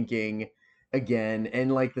thinking again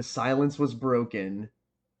and like the silence was broken.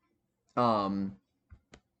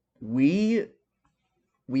 We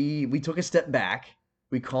took a step back.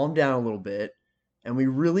 We calmed down a little bit. And we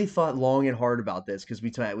really thought long and hard about this because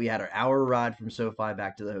we had our hour ride from SoFi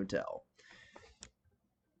back to the hotel.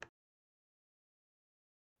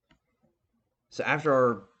 So after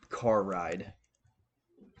our car ride,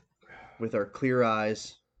 with our clear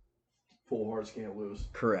eyes... Full hearts can't lose.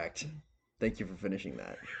 Correct. Thank you for finishing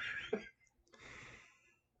that.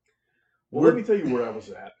 Well, let me tell you where I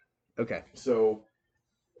was at. Okay. So,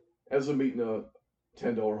 as I'm eating a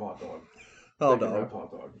 $10 hot dog. Oh Bacon no. wrapped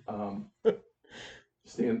hot dog.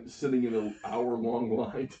 Sitting in an hour-long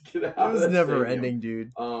line to get It out of was that never stadium. ending,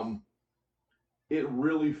 dude. It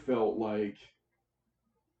really felt like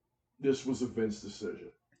this was a Vince decision.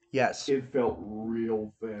 Yes. It felt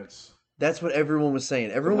real Vince. That's what everyone was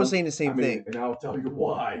saying. Everyone was saying the same thing. And I'll tell you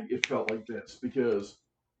why it felt like this. Because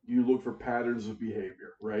you look for patterns of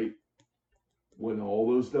behavior, right? When all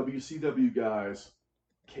those WCW guys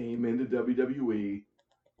came into WWE,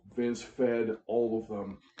 Vince fed all of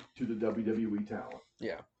them to the WWE talent.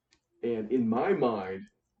 Yeah. And in my mind,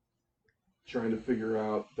 trying to figure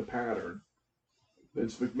out the pattern,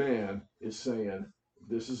 Vince McMahon is saying,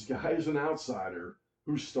 this guy is an outsider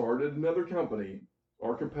who started another company,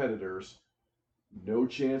 our competitors. No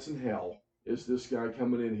chance in hell is this guy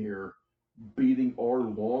coming in here beating our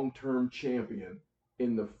long-term champion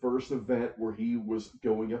in the first event where he was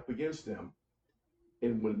going up against him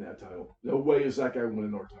and winning that title. No way is that guy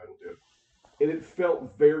winning our title, dude. And it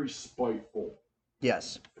felt very spiteful.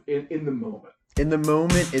 Yes. In the moment. In the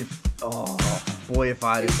moment, oh boy, if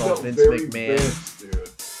I had saw Vince very McMahon, Vince, dude.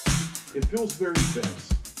 It feels very Vince.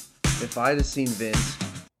 If I had seen Vince,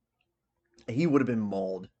 he would have been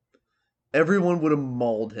mauled. Everyone would have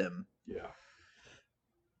mauled him. Yeah.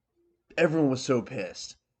 Everyone was so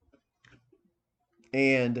pissed.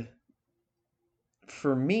 And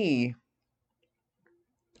for me,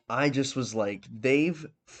 I just was like, they've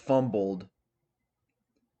fumbled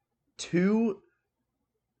 2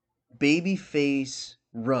 babyface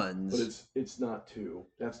runs. But it's not 2.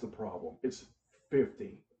 That's the problem. It's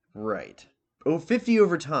 50. Right. Oh, 50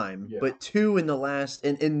 over time, Yeah. but 2 in the last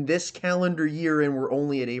in this calendar year, and we're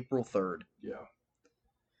only at April 3rd. Yeah.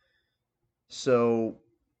 So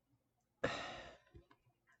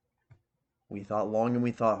we thought long and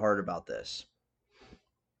we thought hard about this.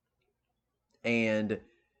 And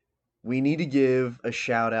we need to give a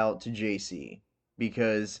shout out to JC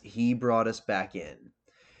because he brought us back in.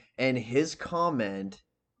 And his comment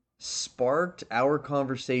sparked our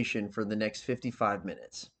conversation for the next 55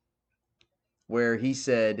 minutes, where he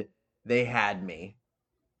said, they had me.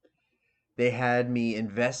 They had me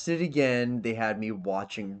invested again. They had me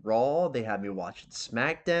watching Raw. They had me watching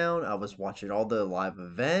SmackDown. I was watching all the live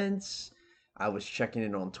events. I was checking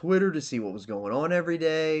in on Twitter to see what was going on every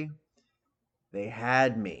day. They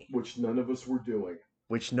had me. Which none of us were doing.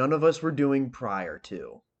 Which none of us were doing prior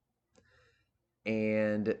to.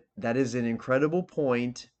 And that is an incredible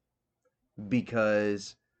point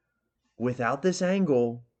because without this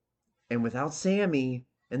angle and without Sammy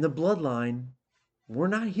and the bloodline, we're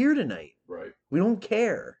not here tonight. Right. We don't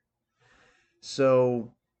care.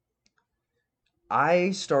 So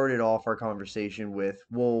I started off our conversation with,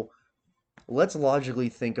 well, let's logically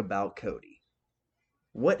think about Cody.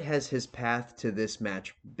 What has his path to this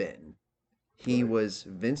match been? He was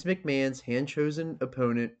Vince McMahon's hand-chosen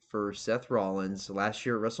opponent for Seth Rollins last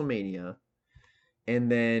year at WrestleMania.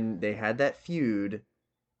 And then they had that feud.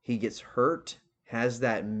 He gets hurt, has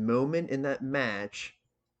that moment in that match,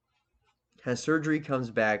 has surgery,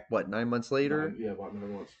 comes back, 9 months later? About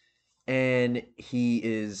 9 months. And he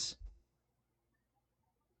is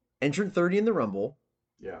entered 30 in the Rumble.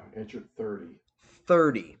 Yeah, entered 30.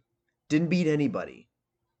 30. Didn't beat anybody.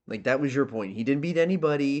 Like, that was your point. He didn't beat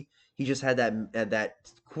anybody. He just had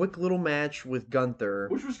that quick little match with Gunther.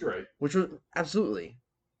 Which was great. Which was, absolutely.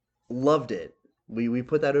 Loved it. We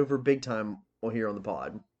put that over big time here on the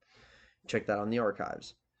pod. Check that on the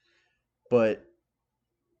archives. But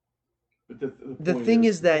the thing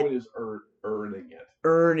is that... The point is earning it.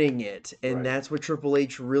 Earning it. And Right. That's what Triple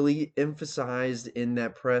H really emphasized in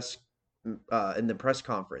that in the press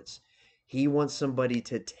conference. He wants somebody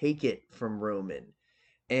to take it from Roman.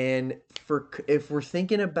 And if we're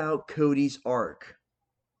thinking about Cody's arc,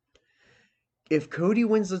 if Cody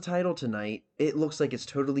wins the title tonight, it looks like it's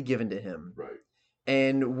totally given to him. Right.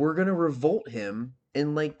 And we're going to revolt him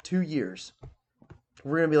in like 2 years.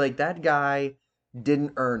 We're going to be like, that guy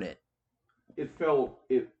didn't earn it.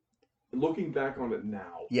 Looking back on it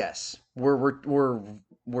now. Yes. We're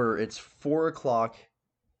it's 4:00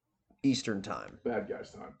 Eastern time. Bad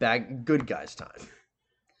guys time. Good guys time.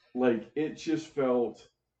 Like, it just felt,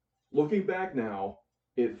 looking back now,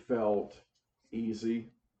 it felt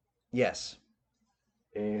easy. Yes.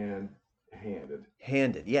 And handed.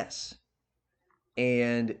 Handed, yes.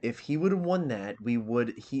 And if he would have won that, we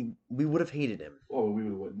would have hated him. Oh, we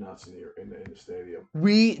would have went nuts in the stadium.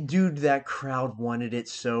 Dude, that crowd wanted it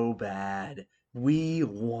so bad. We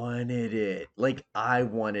wanted it. Like, I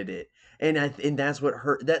wanted it. And that's what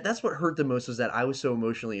hurt. That's what hurt the most, was that I was so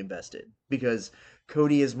emotionally invested because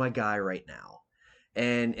Cody is my guy right now.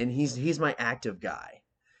 And he's my active guy.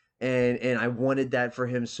 And I wanted that for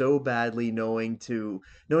him so badly, knowing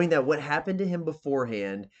that what happened to him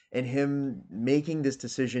beforehand and him making this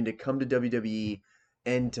decision to come to WWE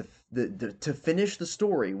and to finish the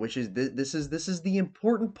story, which is this is the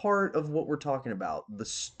important part of what we're talking about. The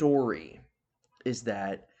story is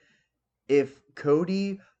that if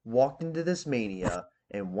Cody walked into this Mania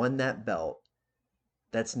and won that belt,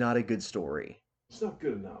 that's not a good story. It's not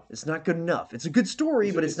good enough. It's not good enough. It's a good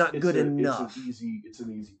story, but it's not good enough. It's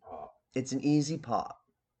an easy pop. It's an easy pop.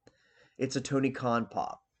 It's a Tony Khan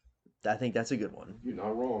pop. I think that's a good one. You're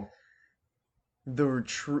not wrong.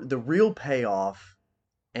 The real payoff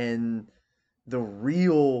and the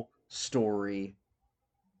real story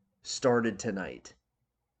started tonight.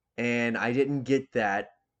 And I didn't get that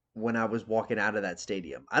when I was walking out of that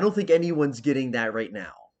stadium. I don't think anyone's getting that right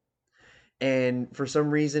now. And for some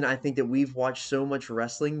reason, I think that we've watched so much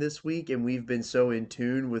wrestling this week and we've been so in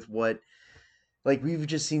tune with we've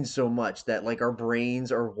just seen so much that like our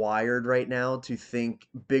brains are wired right now to think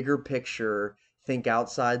bigger picture, think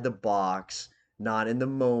outside the box, not in the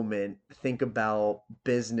moment, think about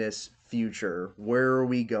business future. Where are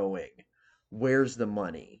we going? Where's the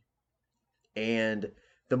money? And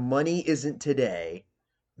the money isn't today.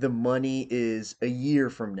 The money is a year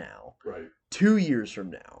from now. Right. 2 years from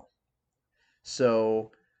now.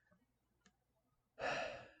 So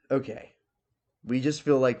okay. We just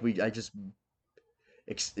feel like I just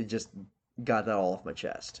got that all off my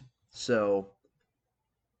chest. So,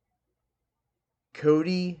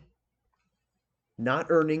 Cody not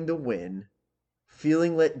earning the win,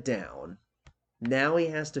 feeling let down. Now he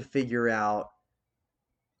has to figure out,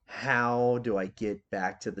 how do I get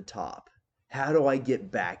back to the top? How do I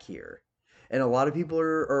get back here? And a lot of people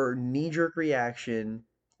are knee-jerk reaction.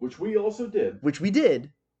 Which we also did. Which we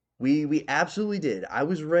did. We absolutely did. I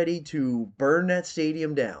was ready to burn that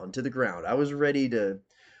stadium down to the ground. I was ready to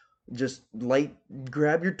just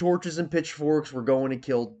grab your torches and pitchforks. We're going to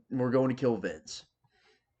kill Vince.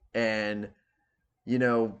 And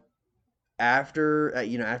after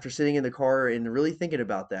sitting in the car and really thinking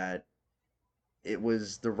about that, it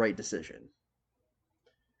was the right decision.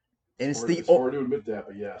 And it's hard to admit that,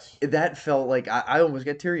 but yes. That felt like I almost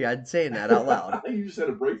got teary-eyed saying that out loud. You just had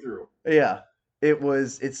a breakthrough. Yeah. It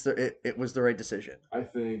was the right decision. I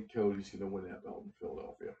think Cody's going to win that belt in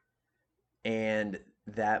Philadelphia. And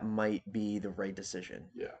that might be the right decision.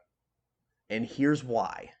 Yeah. And here's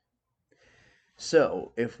why.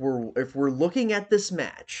 So, if we're looking at this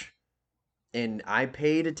match, and I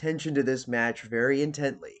paid attention to this match very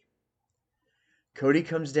intently, Cody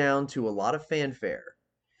comes down to a lot of fanfare.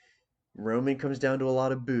 Roman comes down to a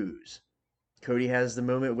lot of boos. Cody has the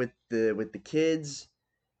moment with the kids.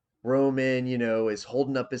 Roman, is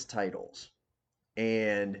holding up his titles,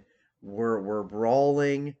 and we're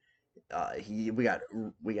brawling. We got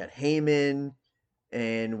Heyman,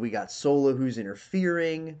 and we got Solo who's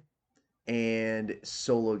interfering, and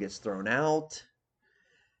Solo gets thrown out.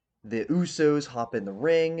 The Usos hop in the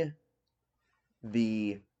ring.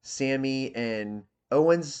 The Sammy and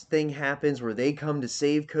Owens thing happens where they come to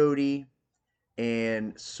save Cody,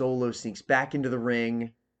 and Solo sneaks back into the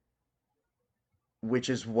ring, which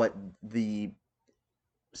is what the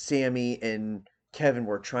Sammy and Kevin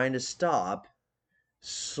were trying to stop.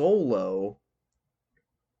 Solo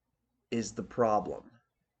is the problem.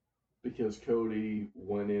 Because Cody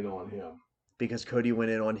went in on him.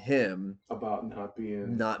 About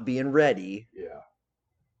not being ready. Yeah.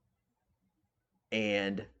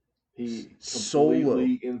 And he Solo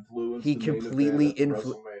influenced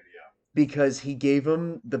WrestleMania. Because he gave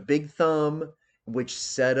him the big thumb, which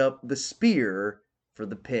set up the spear for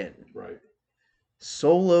the pin. Right.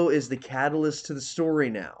 Solo is the catalyst to the story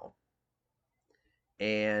now.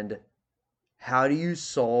 And how do you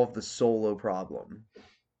solve the Solo problem?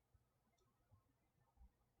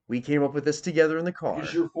 We came up with this together in the car.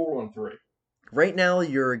 Because you're 4-on-3. Right now,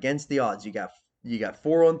 you're against the odds. You got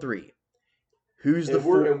 4-on-3.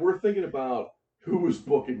 And we're thinking about who is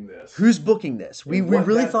booking this. Who's booking this? We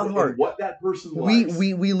really thought hard. What that person likes.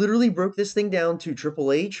 We literally broke this thing down to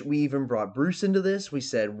Triple H. We even brought Bruce into this. We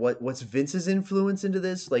said what's Vince's influence into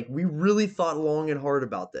this? Like, we really thought long and hard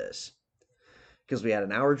about this. Because we had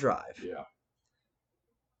an hour drive. Yeah.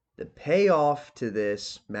 The payoff to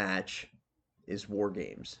this match is War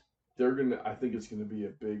Games. I think it's gonna be a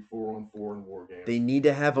big 4-on-4 in War Games. They need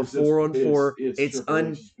to have a 4-on-4. It's Triple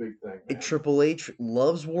H's big thing. Triple H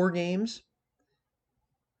loves War Games.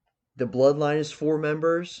 The Bloodline is 4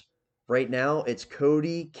 members. Right now, it's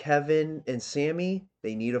Cody, Kevin, and Sammy.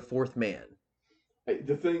 They need a 4th man.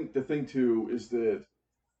 The thing too is that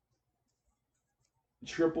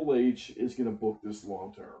Triple H is going to book this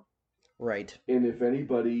long term. Right. And if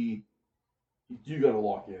anybody, you got to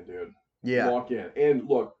lock in, dude. Yeah. Lock in. And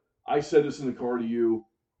look, I said this in the car to you,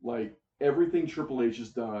 like everything Triple H has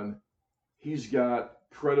done, he's got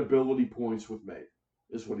credibility points with me,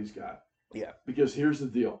 is what he's got. Yeah. Because here's the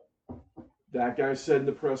deal. That guy said in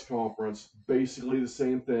the press conference basically the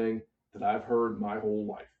same thing that I've heard my whole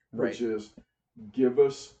life, Right. which is give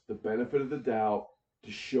us the benefit of the doubt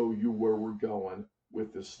to show you where we're going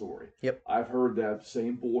with this story. Yep. I've heard that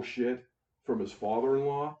same bullshit from his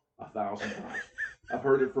father-in-law 1,000 times. I've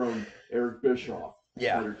heard it from Eric Bischoff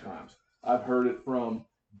 100 times. I've heard it from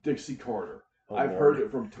Dixie Carter. Oh, I've Lord. heard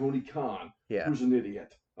it from Tony Khan, Yeah. who's an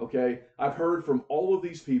idiot. Okay? I've heard from all of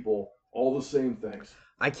these people all the same things.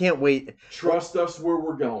 I can't wait. Trust us where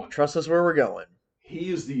we're going. Trust us where we're going. He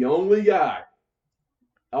is the only guy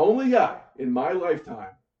in my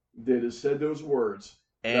lifetime that has said those words.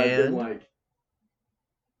 And I've been like,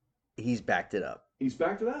 he's backed it up. he's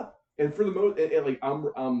backed it up. And for the most, and like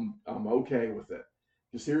I'm okay with it.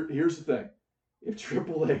 Because here's the thing: if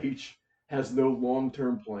Triple H has no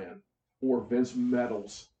long-term plan, or Vince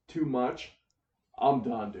meddles too much, I'm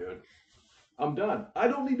done, dude. I'm done. I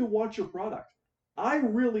don't need to watch your product. I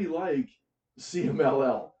really like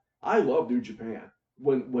CMLL. I love New Japan.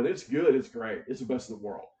 When it's good, it's great. It's the best in the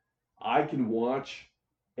world. I can watch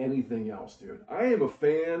anything else, dude. I am a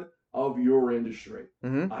fan of your industry.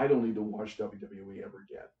 Mm-hmm. I don't need to watch WWE ever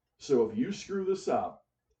again. So if you screw this up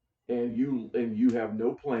and you have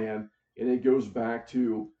no plan and it goes back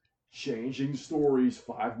to changing stories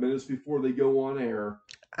 5 minutes before they go on air,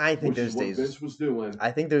 I think which those is what days. Vince was doing.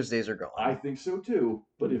 I think those days are gone. I think so too.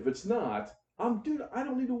 But if it's not, I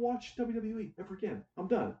don't need to watch WWE ever again. I'm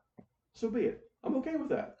done. So be it. I'm okay with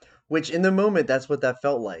that. Which in the moment, that's what that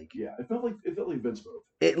felt like. Yeah, it felt like Vince move.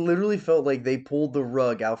 It literally felt like they pulled the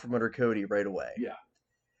rug out from under Cody right away. Yeah.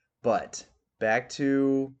 But back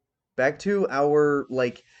to our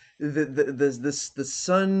like the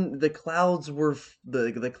sun, the clouds were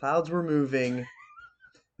the clouds were moving,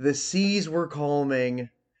 the seas were calming,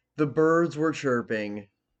 the birds were chirping.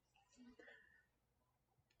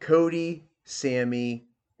 Cody, Sammy,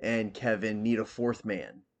 and Kevin need a fourth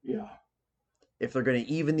man. Yeah. If they're going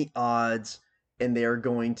to even the odds, and they are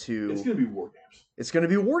going to... It's going to be War Games. It's going to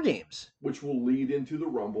be War Games. Which will lead into the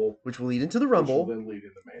Rumble. Which will lead into the Rumble. Which will then lead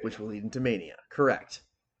into Mania. Which will lead into Mania. Correct.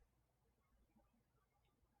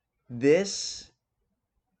 This...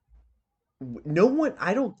 No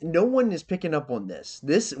one is picking up on this.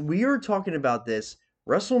 We are talking about this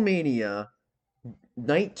WrestleMania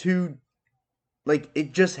Night 2, like,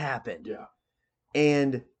 it just happened. Yeah.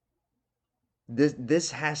 And this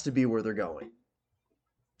has to be where they're going.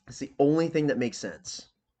 It's the only thing that makes sense.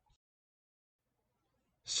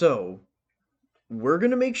 So, we're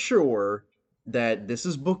going to make sure that this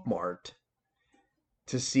is bookmarked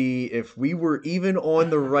to see if we were even on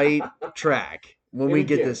the right track when we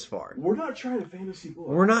get this far. We're not trying to fantasy book.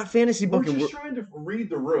 We're not fantasy booking. We're just trying to read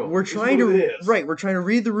the room. We're trying to right. We're trying to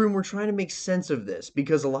read the room. We're trying to make sense of this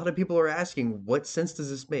because a lot of people are asking, "What sense does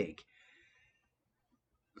this make?"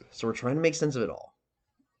 So we're trying to make sense of it all.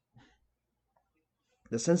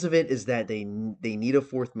 The sense of it is that they need a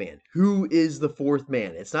fourth man. Who is the fourth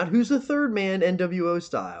man? It's not who's the third man, NWO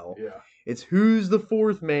style. Yeah. It's who's the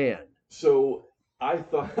fourth man. So I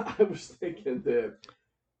was thinking that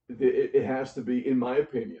it has to be, in my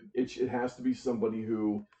opinion, it has to be somebody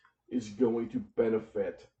who is going to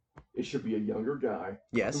benefit. It should be a younger guy.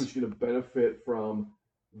 Yes. Who's going to benefit from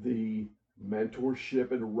the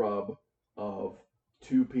mentorship and rub of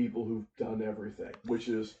two people who've done everything, which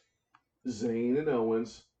is Zayn and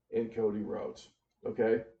Owens and Cody Rhodes.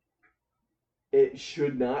 Okay? It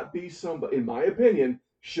should not be somebody, in my opinion,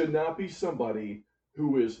 should not be somebody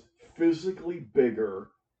who is physically bigger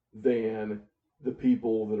than the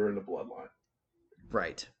people that are in the bloodline.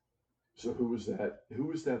 Right. So who is that?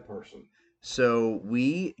 Who is that person? So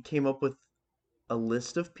we came up with a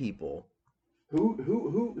list of people who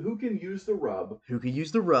can use the rub. Who can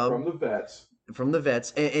use the rub from the vets. From the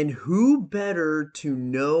vets, and who better to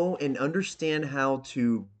know and understand how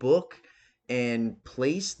to book and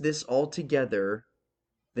place this all together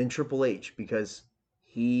than Triple H, because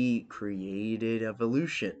he created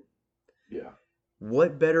Evolution. Yeah.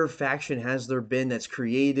 What better faction has there been that's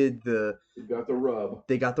created They got the rub.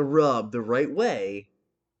 They got the rub the right way,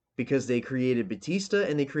 because they created Batista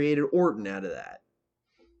and they created Orton out of that.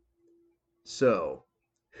 So,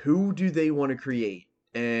 who do they want to create?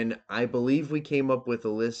 And I believe we came up with a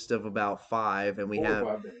list of about 5, and we have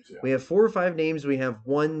 5 names, yeah. We have 4 or 5 names. We have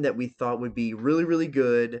one that we thought would be really, really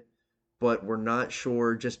good, but we're not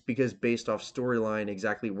sure just because based off storyline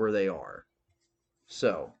exactly where they are.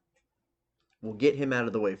 So, we'll get him out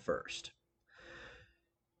of the way first.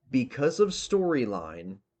 Because of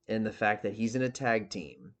storyline and the fact that he's in a tag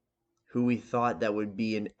team, who we thought that would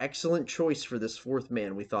be an excellent choice for this fourth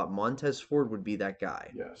man, we thought Montez Ford would be that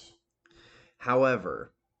guy. Yes.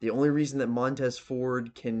 However, the only reason that Montez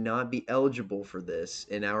Ford cannot be eligible for this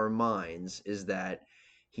in our minds is that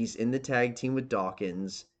he's in the tag team with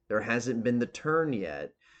Dawkins. There hasn't been the turn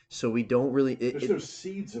yet, so we don't really. There's no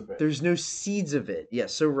seeds of it. There's no seeds of it. Yeah,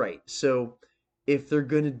 so right. So if they're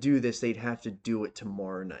going to do this, they'd have to do it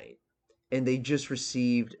tomorrow night. And they just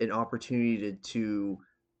received an opportunity to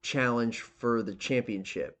challenge for the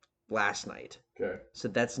championship last night. Okay. So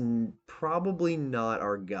that's probably not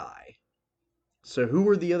our guy. So who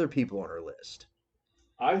were the other people on our list?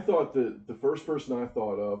 I thought the first person I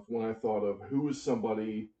thought of when I thought of who is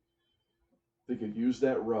somebody that could use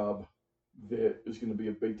that rub that is going to be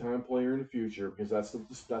a big time player in the future, because that's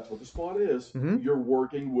what the spot is. Mm-hmm. You're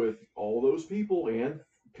working with all those people and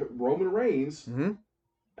Roman Reigns. Mm-hmm.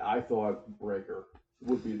 I thought Breaker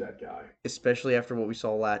would be that guy, especially after what we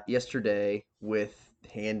saw yesterday with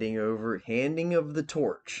handing of the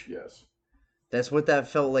torch. Yes. That's what that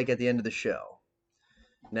felt like at the end of the show.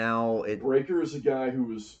 Now Breaker is a guy who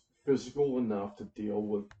was physical enough to deal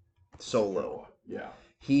with Solo. Sikoa. Yeah.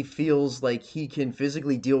 He feels like he can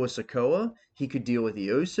physically deal with Sikoa. He could deal with the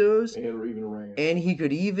Usos. And even Reigns. And he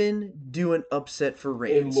could even do an upset for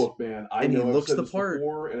Reigns. And look, man, I and know he I've looks said the this part.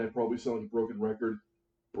 before, and I probably sound like a broken record.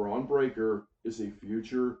 Braun Breaker is a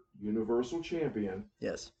future Universal Champion.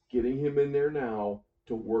 Yes. Getting him in there now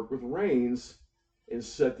to work with Reigns and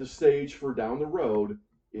set the stage for down the road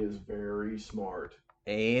is very smart.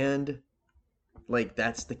 And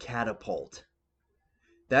that's the catapult.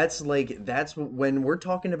 That's when we're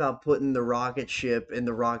talking about putting the rocket ship and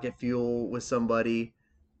the rocket fuel with somebody,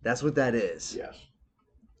 that's what that is. Yes.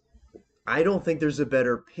 I don't think there's a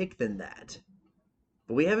better pick than that.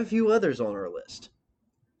 But we have a few others on our list.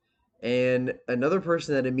 And another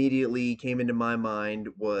person that immediately came into my mind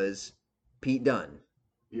was Pete Dunne.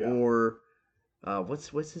 Yeah. Or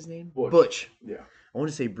what's his name? Butch. Yeah. I want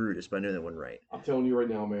to say Brutus, but I know that wasn't right. I'm telling you right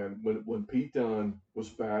now, man, when Pete Dunne was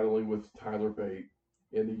battling with Tyler Bate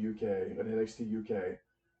in the UK, at NXT UK,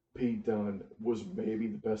 Pete Dunne was maybe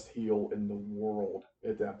the best heel in the world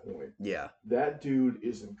at that point. Yeah. That dude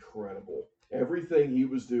is incredible. Everything he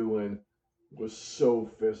was doing was so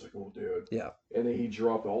physical, dude. Yeah. And then he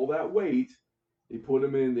dropped all that weight. They put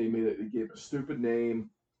him in. They gave him a stupid name.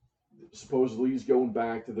 Supposedly he's going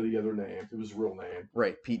back to the other name, to his real name.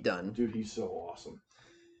 Right, Pete Dunne. Dude, he's so awesome.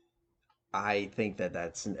 I think that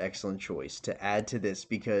that's an excellent choice to add to this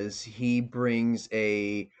because he brings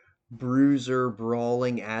a bruiser,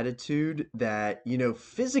 brawling attitude that,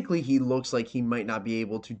 physically he looks like he might not be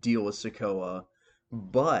able to deal with Sikoa,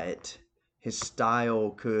 but his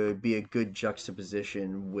style could be a good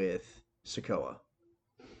juxtaposition with Sikoa.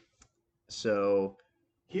 So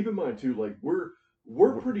keep in mind too,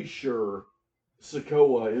 we're pretty sure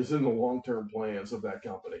Sikoa is in the long-term plans of that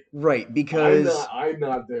company. Right, because I'm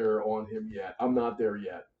not there on him yet. I'm not there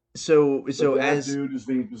yet. So that as dude is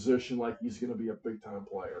being positioned like he's going to be a big-time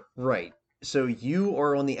player. Right. So you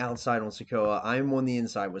are on the outside on Sikoa. I'm on the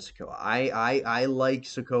inside with Sikoa. I like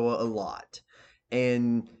Sikoa a lot,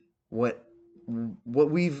 and what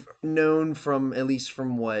we've known from, at least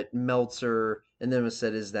from what Meltzer and them have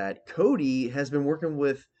said, is that Cody has been working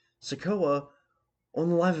with Sikoa on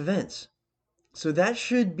the live events. So that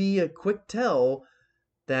should be a quick tell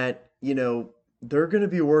that, they're going to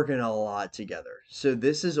be working a lot together. So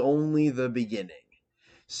this is only the beginning.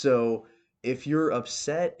 So if you're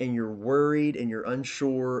upset and you're worried and you're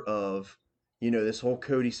unsure of, this whole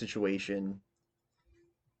Cody situation,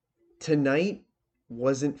 tonight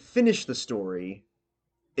wasn't finish the story.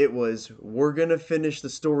 It was, we're going to finish the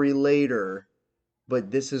story later, but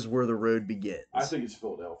this is where the road begins. I think it's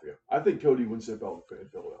Philadelphia. I think Cody wins that belt in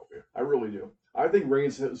Philadelphia. I really do. I think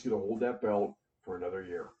Reigns is going to hold that belt for another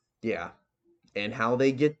year. Yeah. And how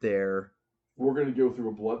they get there, we're going to go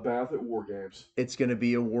through a bloodbath at War Games. It's going to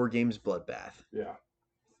be a War Games bloodbath. Yeah.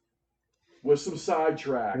 With some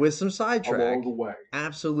sidetrack. Along the way.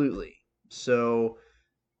 Absolutely. So,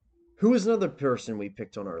 who is another person we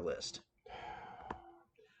picked on our list?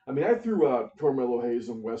 I mean, I threw out Carmelo Hayes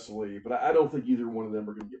and Wesley, but I don't think either one of them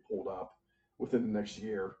are going to get pulled up within the next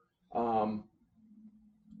year. The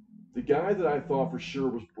guy that I thought for sure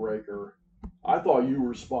was Breaker, I thought you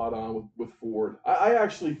were spot on with Ford. I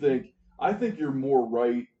actually think you're more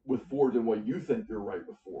right with Ford than what you think you're right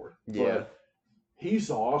with Ford. Yeah. But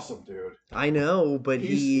He's awesome, dude. I know, but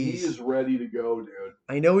He is ready to go, dude.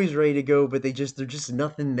 I know he's ready to go, but there's just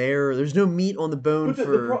nothing there. There's no meat on the bone But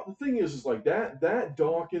for. the thing is like that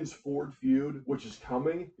Dawkins Ford feud, which is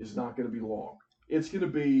coming, is not going to be long. It's going to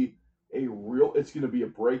be it's going to be a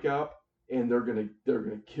breakup, and they're gonna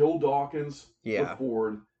kill Dawkins for Yeah.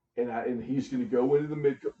 Ford, and he's going to go into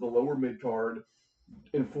the lower mid card,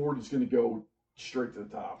 and Ford is going to go straight to the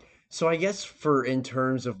top. So I guess for in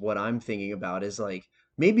terms of what I'm thinking about is like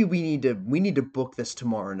maybe we need to book this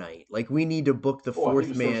tomorrow night. Like we need to book the Oh, I think fourth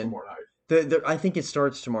it starts man. tomorrow night I think it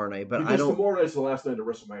starts tomorrow night, but I because don't. tomorrow night's the last night of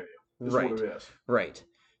WrestleMania. Is what Right, it is. right.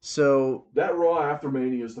 So That Raw after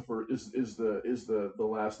Mania is the first is the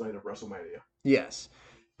last night of WrestleMania. yes,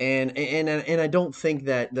 and I don't think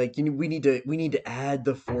that like we need to add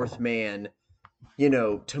the fourth man,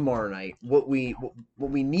 tomorrow night. What we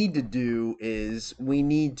need to do is we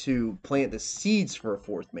need to plant the seeds for a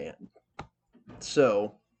fourth man.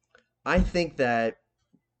 So I think that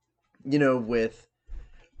with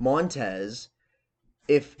Montez,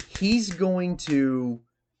 if he's going to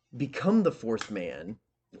become the fourth man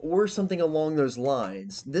or something along those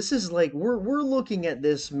lines, this is like we're looking at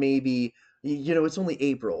this maybe it's only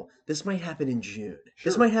April. This might happen in June.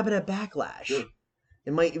 This Sure, might happen at Backlash. sure.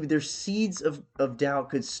 It might there's seeds of doubt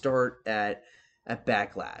could start at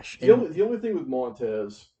Backlash. The And only thing with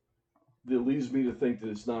Montez that leads me to think that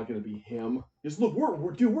it's not going to be him is look, we're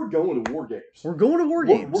going to War Games. we're going to War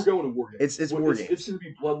Games. We're going to War Games. It's War Games. It's going to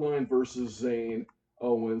be Bloodline versus Zayn,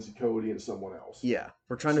 Owens, Cody, and someone else. Yeah,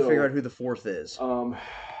 we're trying to figure out who the fourth is.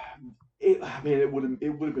 It would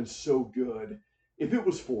have been so good if it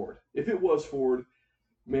was Ford. If it was Ford,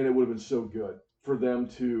 man, it would have been so good for them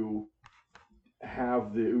to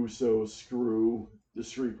have the Usos screw the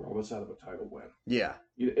Street Profits out of a title win. Yeah.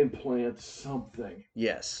 And plant something.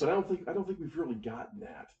 Yes. But I don't think we've really gotten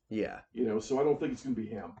that. Yeah. So I don't think it's gonna be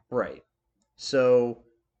him. Right. So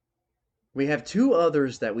we have two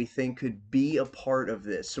others that we think could be a part of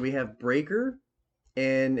this. So we have Breaker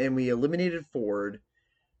and we eliminated Ford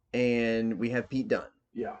and we have Pete Dunne.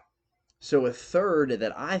 Yeah. So a third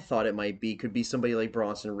that I thought it might be could be somebody like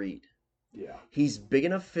Bronson Reed. Yeah. He's big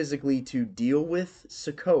enough physically to deal with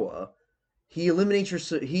Sikoa. He eliminates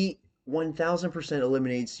he 1000%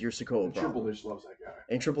 eliminates your Sikoa And problem. Triple H loves that guy.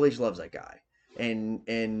 And Triple H loves that guy. And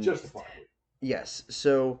Justifiably. yes.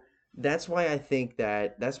 So that's why I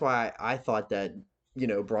thought that,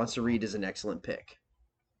 Bronson Reed is an excellent pick.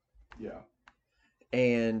 Yeah.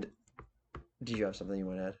 And do you have something you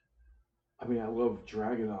want to add? I mean, I love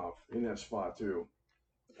Dragunov in that spot too.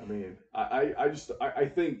 I mean, I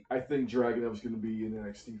think Dragunov's going to be in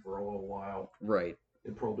NXT for a little while. Right.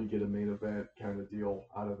 And probably get a main event kind of deal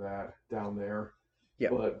out of that down there. Yeah.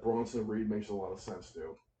 But Bronson Reed makes a lot of sense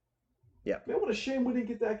too. Yeah. Man, what a shame we didn't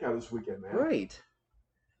get that guy this weekend, man. Right.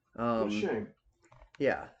 What a shame.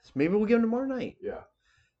 Yeah. So maybe we'll get him tomorrow night. Yeah.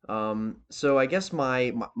 So I guess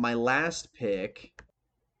my last pick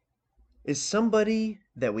is somebody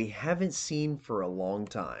that we haven't seen for a long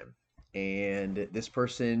time. And this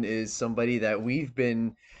person is somebody that we've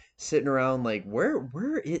been sitting around like where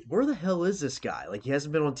the hell is this guy? Like he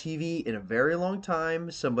hasn't been on TV in a very long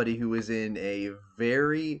time. Somebody who is in a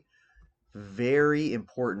very, very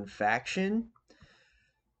important faction,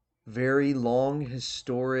 very long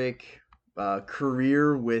historic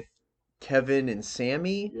career with Kevin and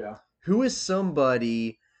Sammy. Yeah. Who is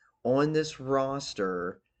somebody on this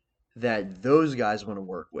roster that those guys want to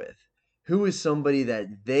work with? Who is somebody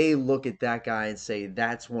that they look at that guy and say,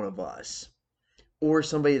 that's one of us? Or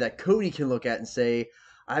somebody that Cody can look at and say,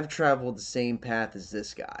 I've traveled the same path as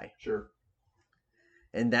this guy. Sure.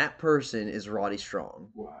 And that person is Roddy Strong.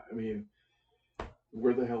 Well, I mean,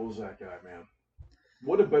 where the hell is that guy, man?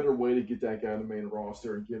 What a better way to get that guy on the main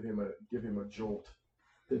roster and give him a jolt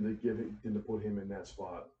than to put him in that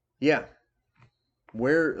spot. Yeah.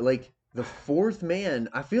 Where like the fourth man,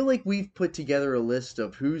 I feel like we've put together a list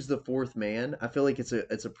of who's the fourth man. I feel like it's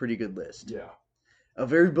a pretty good list. Yeah. A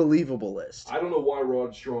very believable list. I don't know why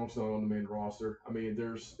Rod Strong's not on the main roster. I mean,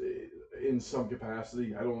 there's in some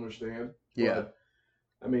capacity. I don't understand. Yeah. But,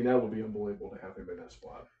 I mean, that would be unbelievable to have him in that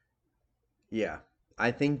spot. Yeah. I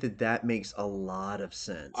think that makes a lot of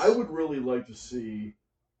sense. I would really like to see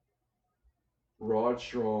Rod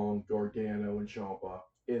Strong, Gargano, and Ciampa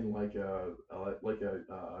in like a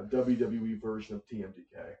WWE version of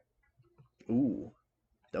TMDK. Ooh,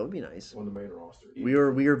 that would be nice. On the main roster. We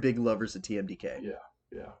are big lovers of TMDK.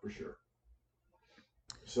 Yeah, for sure.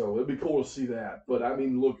 So it'd be cool to see that. But I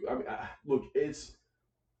mean, look,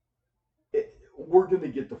 we're gonna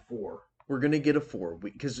get the four. We're gonna get a 4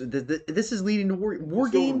 because this is leading to War It's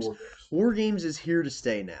going to Games. War Games. War Games is here to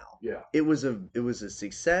stay now. Yeah. It was a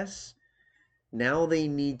success. Now they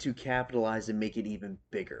need to capitalize and make it even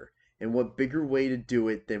bigger. And what bigger way to do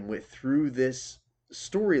it than through this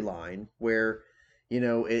storyline where,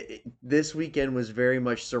 this weekend was very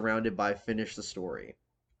much surrounded by finish the story.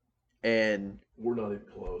 And We're not even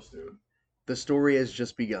close, dude. the story has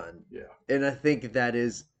just begun. Yeah. And I think that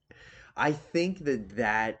is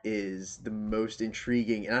the most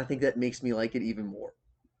intriguing, and I think that makes me like it even more.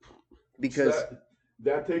 Because So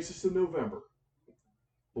that takes us to November.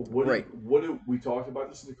 But Right. We talked about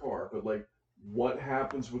this in the car, but like what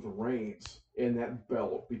happens with Reigns and that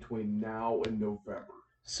belt between now and November?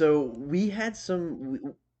 so we had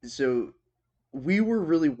some so we were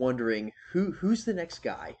really wondering who's the next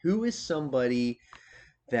guy? Who is somebody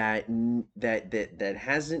that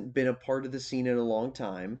hasn't been a part of the scene in a long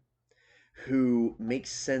time, who makes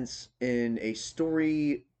sense in a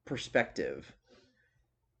story perspective.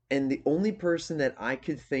 And the only person that I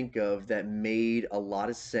could think of that made a lot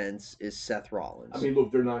of sense is Seth Rollins. I mean,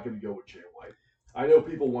 look, they're not going to go with Jay White. I know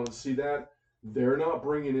people want to see that. They're not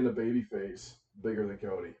bringing in a babyface bigger than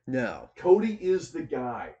Cody. No. Cody is the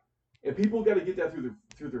guy, and people got to get that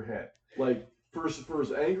through their head. Like for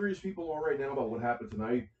as angry as people are right now about what happened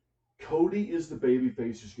tonight, Cody is the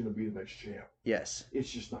babyface who's going to be the next champ. Yes. It's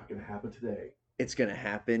just not going to happen today. It's going to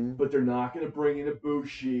happen. But they're not going to bring in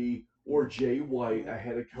Ibushi or Jay White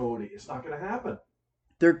ahead of Cody. It's not going to happen.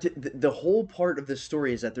 The whole part of this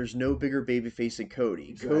story is that there's no bigger babyface than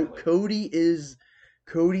Cody. Exactly. Cody is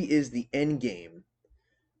the end game.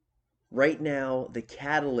 Right now, the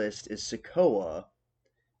catalyst is Sikoa.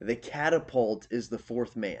 The catapult is the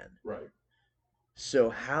fourth man. Right. So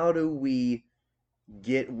how do we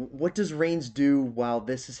what does Reigns do while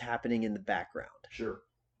this is happening in the background? Sure.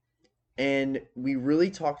 And we really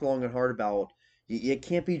talked long and hard about it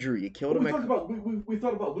can't be Drew. You killed him. We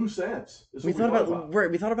thought about loose ends. We thought about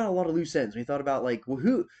right. We thought about a lot of loose ends. We thought about like, well,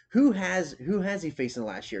 who has he faced in the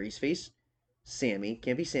last year? He's faced Sammy.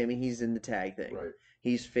 Can't be Sammy. He's in the tag thing. Right.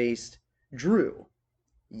 He's faced Drew.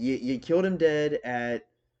 You killed him dead at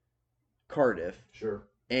Cardiff. Sure.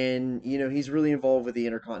 And he's really involved with the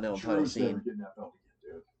Intercontinental title scene. Never getting that belt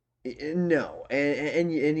again, dude. No,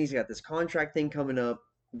 and he's got this contract thing coming up.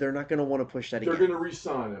 They're not going to want to push that again. They're going to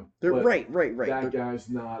re-sign him. Right. That guy's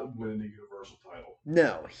not winning the Universal title.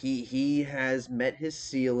 No, he has met his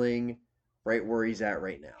ceiling right where he's at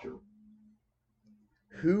right now. Sure.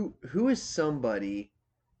 Who is somebody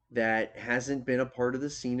that hasn't been a part of the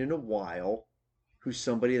scene in a while, who's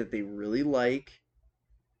somebody that they really like,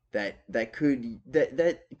 that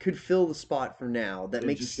could fill the spot for now?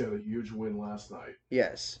 They just got a huge win last night.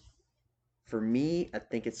 Yes. For me, I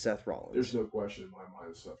think it's Seth Rollins. There's no question in my mind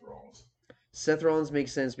it's Seth Rollins. Seth Rollins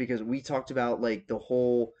makes sense because we talked about like the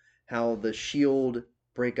whole how the Shield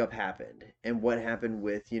breakup happened and what happened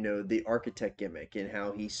with, the architect gimmick and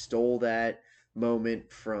how he stole that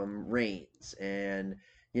moment from Reigns. And,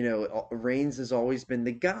 Reigns has always been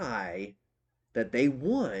the guy that they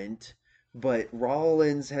want, but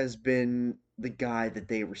Rollins has been the guy that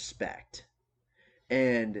they respect.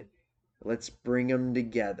 And let's bring them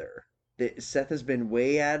together. Seth has been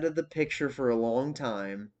way out of the picture for a long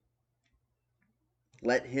time.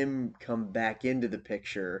 Let him come back into the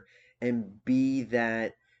picture and be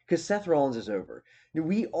that, because Seth Rollins is over.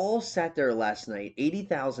 We all sat there last night,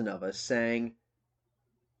 80,000 of us sang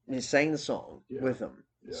the song with him.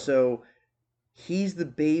 Yeah. So he's the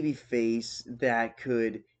baby face that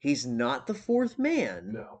he's not the fourth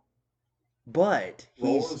man. No. But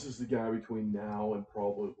Rollins is the guy between now and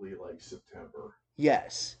probably like September.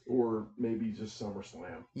 Yes. Or maybe just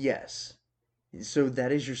SummerSlam. Yes. So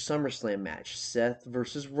that is your SummerSlam match, Seth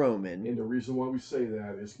versus Roman. And the reason why we say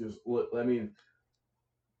that is because, I mean,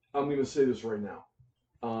 I'm going to say this right now.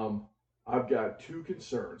 I've got two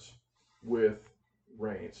concerns with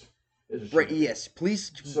Reigns. Right. Yes.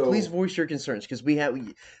 Please voice your concerns because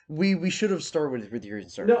we should have started with your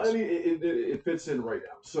concerns. No, I mean it fits in right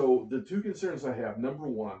now. So the two concerns I have, number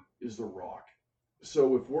one, is The Rock.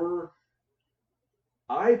 So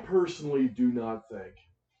I personally do not think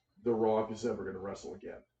The Rock is ever going to wrestle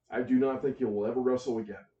again. I do not think he will ever wrestle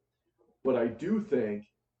again. But I do think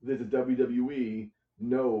that the WWE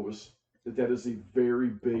knows that is a very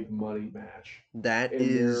big money match. They're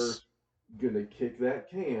going to kick that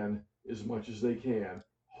can as much as they can,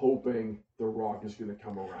 hoping The Rock is going to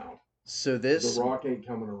come around. So The Rock ain't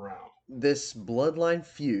coming around. This bloodline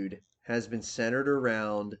feud has been centered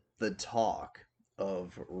around the talk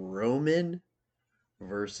of Roman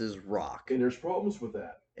versus Rock. And there's problems with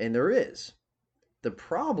that. And there is. The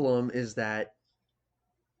problem is that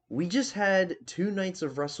We just had 2 nights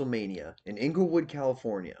of WrestleMania in Inglewood,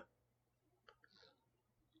 California.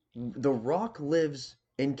 The Rock lives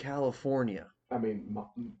in California, I mean,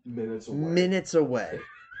 minutes away. minutes away.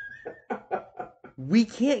 We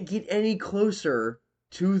can't get any closer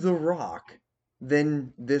to The Rock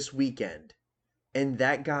than this weekend. And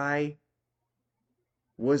that guy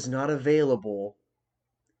was not available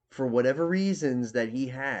for whatever reasons that he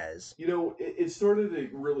has. You know, it started to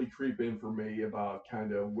really creep in for me about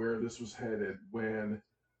kind of where this was headed when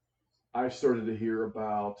I started to hear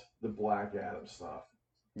about the Black Adam stuff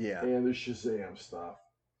Yeah. and the Shazam stuff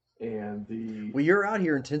and the Well, you're out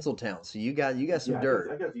here in Tinseltown, so you got some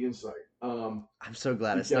dirt. I got the insight. I'm so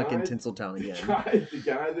glad I The snuck in guy, Tinseltown the again.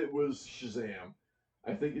 guy that was Shazam,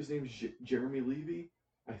 I think his name is Jeremy Levy.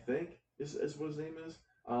 I think is what his name is.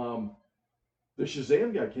 The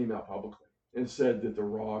Shazam guy came out publicly and said that The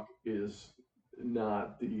Rock is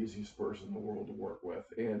not the easiest person in the world to work with,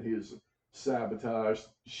 and his sabotage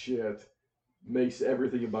shit makes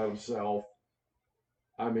everything about himself.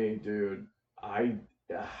 I mean, dude, I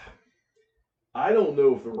I don't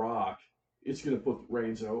know if The Rock is going to put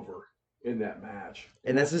Reigns over in that match,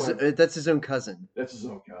 And that's his own cousin. that's his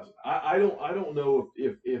own cousin. I don't know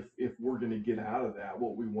if we're going to get out of that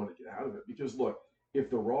what we want to get out of it, because look, if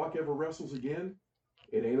The Rock ever wrestles again,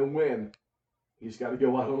 it ain't a win. He's got to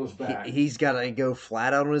go out on his back. He's got to go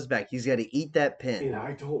flat out on his back. He's got to eat that pin. And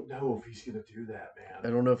I don't know if he's going to do that, man. I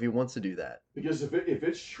don't know if he wants to do that. Because if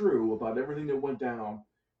it's true about everything that went down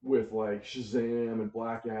with like Shazam and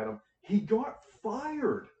Black Adam, he got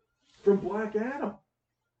fired from Black Adam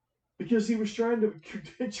because he was trying to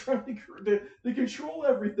control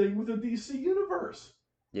everything with the DC universe.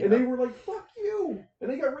 Yeah. And they were like, "Fuck you," and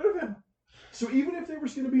they got rid of him. So even if there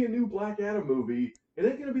was going to be a new Black Adam movie, it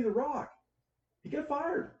ain't going to be The Rock. He got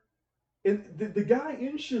fired. And the guy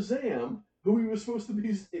in Shazam, who he was supposed to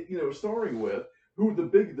be, starring with, who the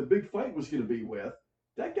big fight was going to be with,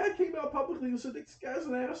 that guy came out publicly and said, "This guy's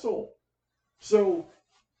an asshole." So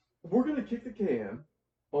we're going to kick the can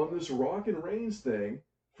on this Rock and Reigns thing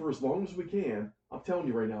for as long as we can. I'm telling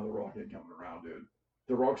you right now, The Rock ain't coming around, dude.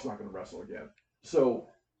 The Rock's not going to wrestle again. So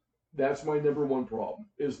that's my number one problem,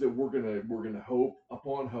 is that we're gonna hope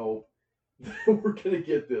upon hope that we're gonna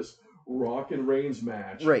get this Rock and Reigns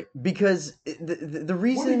match. Right, because the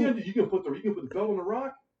reason What are you gonna do? You gonna put the belt on The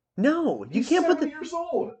Rock? No, you He's can't put 70 years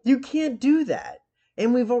old. You can't do that.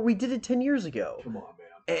 And we did it 10 years ago. Come on, man.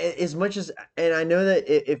 As much as, and I know that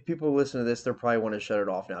if people listen to this, they'll probably want to shut it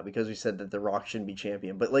off now because we said that The Rock shouldn't be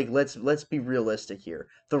champion. But like, let's be realistic here.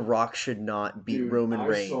 The Rock should not beat Roman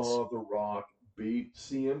Reigns. I saw The Rock beat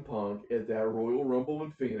CM Punk at that Royal Rumble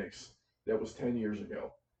in Phoenix. That was 10 years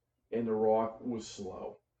ago, and The Rock was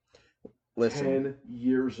slow. Listen, 10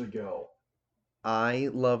 years ago. I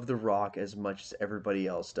love The Rock as much as everybody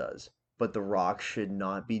else does, but The Rock should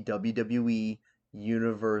not be WWE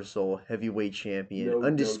Universal Heavyweight Champion,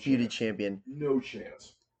 undisputed champion. No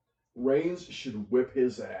chance. Reigns should whip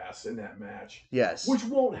his ass in that match. Yes. Which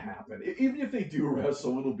won't happen. Even if they do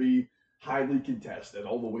wrestle, it'll be highly contested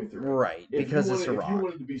all the way through. Right, because it's The Rock. If you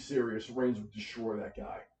wanted to be serious, Reigns would destroy that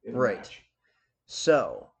guy in a match.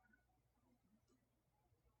 So,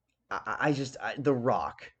 The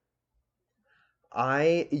Rock.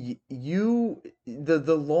 The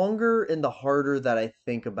longer and the harder that I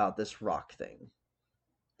think about this Rock thing,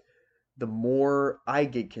 the more I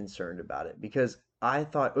get concerned about it, because I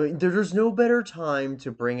thought there's no better time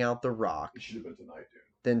to bring out The Rock. It should have been tonight, dude.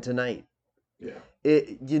 Than tonight. Yeah.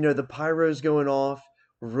 The pyro's going off.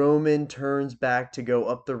 Roman turns back to go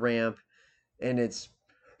up the ramp, and it's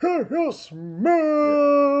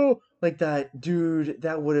smell like that, dude.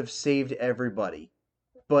 That would have saved everybody,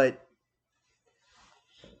 but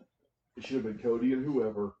it should have been Cody and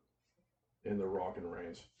whoever, and The Rock and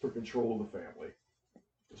Reigns for control of the family.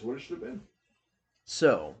 That's what it should have been.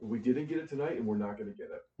 So we didn't get it tonight, and we're not going to get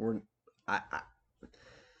it.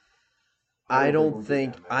 I don't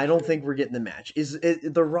think we're getting the match.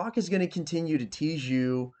 The Rock is going to continue to tease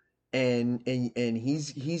you, and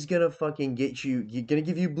he's going to fucking get you. He's going to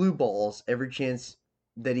give you blue balls every chance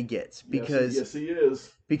that he gets, because yes he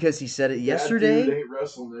is, because he said it yesterday. Dude ain't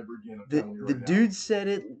wrestling ever again. The dude said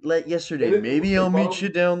it yesterday. Maybe I'll meet you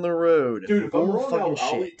down the road. Dude, if I'm wrong,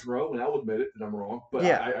 I'll eat crow, and I'll admit it that I'm wrong. But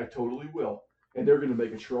yeah. I totally will. And they're going to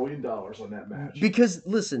make $1 trillion on that match. Because,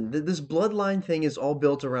 listen, this bloodline thing is all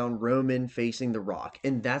built around Roman facing The Rock.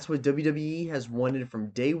 And that's what WWE has wanted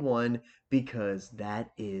from day one, because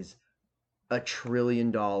that is $1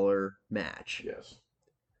 trillion match. Yes.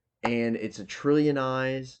 And it's $1 trillion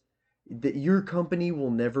eyes. that your company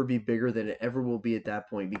will never be bigger than it ever will be at that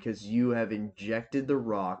point because you have injected The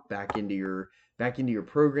Rock back into your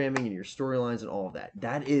programming and your storylines and all of that.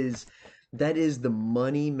 That is the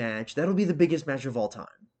money match. That'll be the biggest match of all time.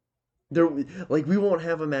 There, like we won't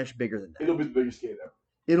have a match bigger than that. It'll be the biggest gate ever.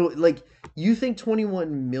 It'll like you think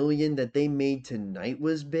 21 million that they made tonight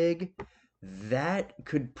was big? That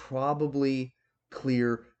could probably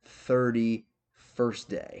clear 30 first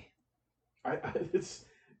day.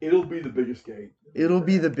 It'll be the biggest gate. It'll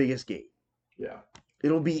be the biggest gate. Yeah.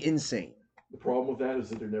 It'll be insane. The problem with that is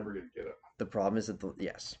that they're never going to get it. The problem is that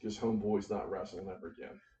yes, Because Homeboy's not wrestling ever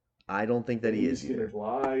again. I don't think that he is He's going to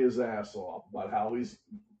lie his ass off about how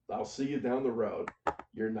I'll see you down the road.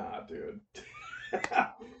 You're not, dude.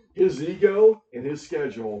 His ego and his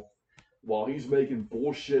schedule, while he's making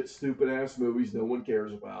bullshit, stupid ass movies no one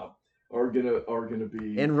cares about, are gonna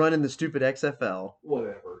be and running the stupid XFL.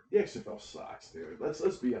 Whatever. The XFL sucks, dude. Let's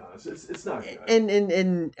be honest. It's not good.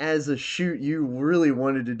 And as a shoot, you really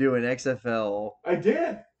wanted to do an XFL. I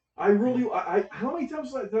did. I how many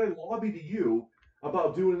times did I lobby to you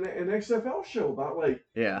about doing an XFL show about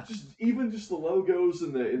just the logos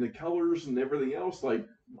and the colors and everything else? Like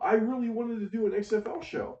I really wanted to do an XFL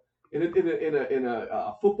show in a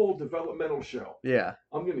football developmental show. Yeah.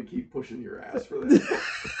 I'm gonna keep pushing your ass for that.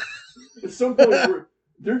 At some point,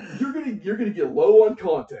 you're gonna get low on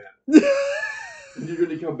content, and you're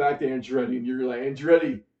gonna come back to Andretti, and you're like,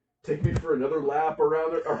 Andretti, take me for another lap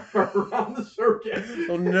around the circuit.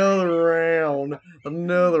 Another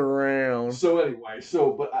round. So anyway, I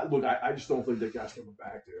just don't think that guy's coming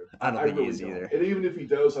back, dude. I don't think really he is either. And even if he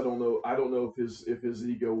does, I don't know if his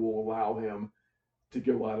ego will allow him to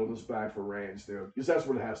go out on his back for Reigns, dude. Because that's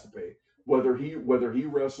what it has to be. Whether he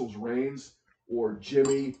wrestles Reigns or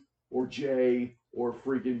Jimmy or Jay or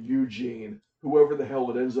freaking Eugene, whoever the hell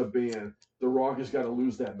it ends up being, The Rock has got to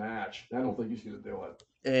lose that match. I don't think he's going to do it.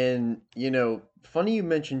 And, funny you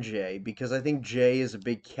mentioned Jay, because I think Jay is a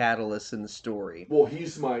big catalyst in the story. Well,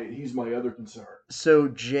 he's my other concern. So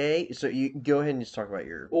you go ahead and just talk about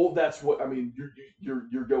your... Well, that's what, I mean,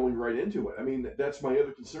 you're going right into it. I mean, that's my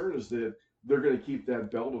other concern is that they're going to keep that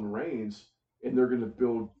belt on Reigns, and they're going to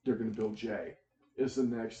build Jay as the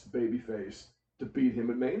next babyface to beat him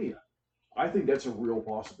at Mania. I think that's a real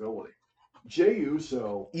possibility. Jay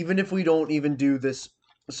Uso... Even if we don't even do this...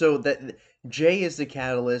 So that Jay is the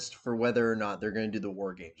catalyst for whether or not they're going to do the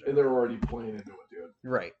War Games. And they're already playing into it, dude.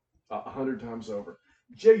 Right. 100 times over.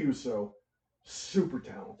 Jay Uso, super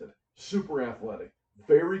talented, super athletic,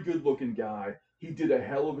 very good-looking guy. He did a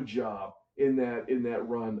hell of a job in that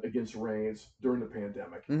run against Reigns during the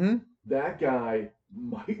pandemic. Mm-hmm. That guy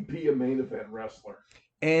might be a main event wrestler.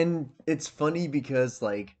 And it's funny because,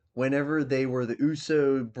 whenever they were the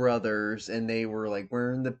Uso brothers and they were,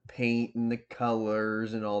 wearing the paint and the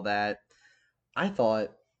colors and all that, I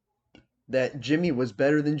thought that Jimmy was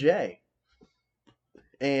better than Jay.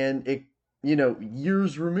 And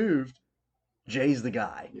years removed, Jay's the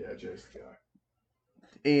guy. Yeah, Jay's the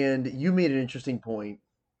guy. And you made an interesting point,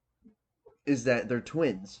 is that they're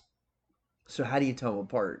twins. So how do you tell them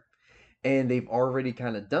apart? And they've already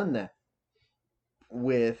kind of done that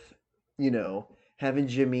with, having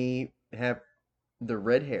Jimmy have the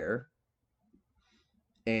red hair,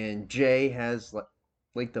 and Jay has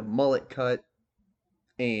the mullet cut,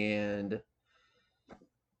 and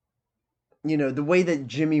the way that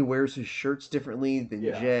Jimmy wears his shirts differently than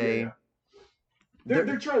Jay. Yeah.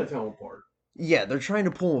 They're trying to tell them apart. Yeah, they're trying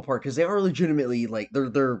to pull them apart because they are legitimately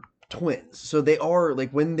they're twins. So they are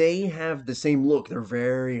when they have the same look, they're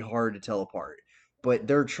very hard to tell apart. But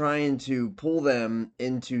they're trying to pull them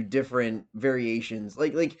into different variations.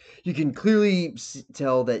 You can clearly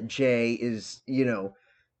tell that Jay is,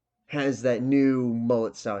 has that new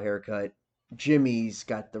mullet style haircut. Jimmy's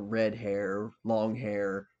got the red hair, long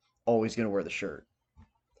hair, always going to wear the shirt.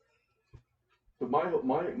 But my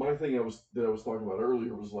thing I was talking about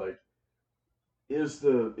earlier was is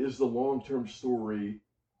the long-term story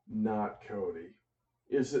not Cody?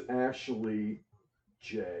 Is it actually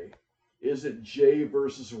Jay? Is it Jay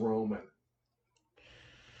versus Roman?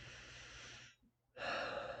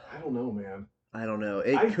 I don't know, man. I don't know.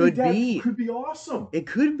 It could be. Could be awesome. It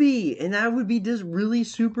could be, and I would be just really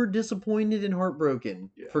super disappointed and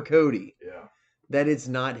heartbroken for Cody. Yeah. That it's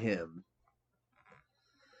not him.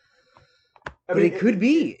 It could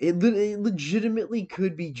be. It legitimately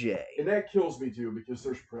could be Jay. And that kills me too because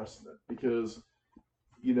there's precedent. Because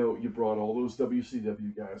you brought all those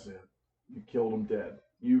WCW guys in. You killed them dead.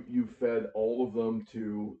 You fed all of them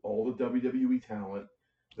to all the WWE talent.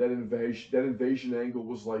 That invasion angle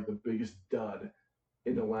was the biggest dud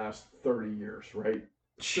in the last 30 years, right?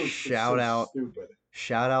 Shout so out, stupid.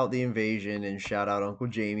 shout out the invasion, and shout out Uncle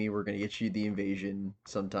Jamie. We're gonna get you the invasion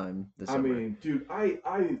sometime this I summer. mean, dude,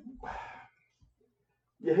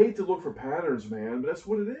 you hate to look for patterns, man, but that's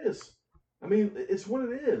what it is. I mean, it's what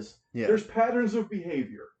it is. Yeah. There's patterns of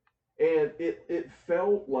behavior, and it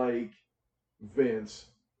felt like Vince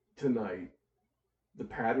tonight. The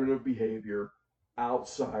pattern of behavior,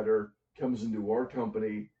 outsider comes into our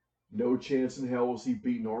company. No chance in hell is he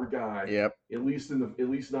beating our guy. Yep. At least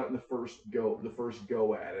not in the first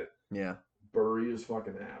go at it. Yeah. Bury his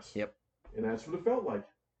fucking ass. Yep. And that's what it felt like.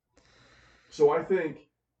 So I think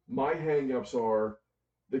my hangups are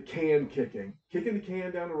the kicking the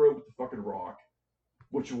can down the road with the fucking Rock,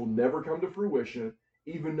 which will never come to fruition,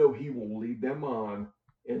 even though he will lead them on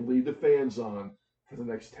and lead the fans on for the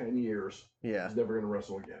next 10 years. Yeah. He's never going to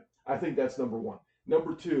wrestle again. I think that's number one.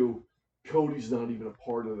 Number two, Cody's not even a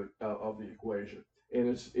part of the equation,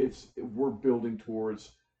 and we're building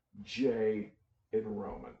towards Jay and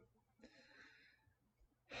Roman.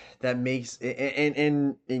 That makes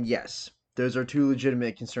and yes, those are two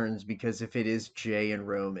legitimate concerns, because if it is Jay and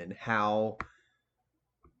Roman, how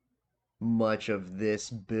much of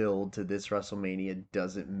this build to this WrestleMania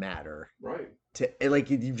doesn't matter? Right.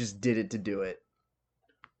 Like, you just did it to do it.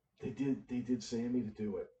 They did Sammy to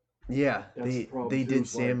do it. Yeah, That's the problem, they too. did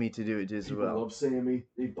It's like, Sammy to do it as People well. love Sammy.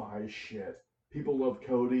 They buy his shit. People love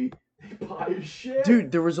Cody. They buy his shit.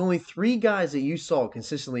 Dude, there was only 3 guys that you saw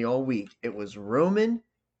consistently all week. It was Roman,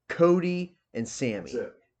 Cody, and Sammy. That's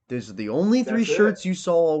it. Those are the only 3 That's it. shirts you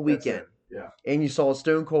saw all That's weekend. it. Yeah. And you saw a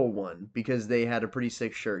Stone Cold one, because they had a pretty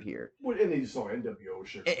sick shirt here. Well, and then you saw NWO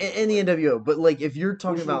shirts. And the NWO. But, like, if you're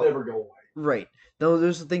talking which about... will never go away. Right. No,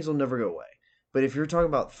 those things will never go away. But if you're talking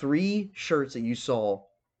about 3 shirts that you saw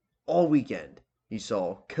all weekend, you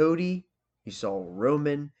saw Cody, you saw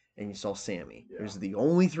Roman, and you saw Sammy. Yeah. Those are the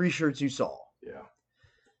only 3 shirts you saw. Yeah.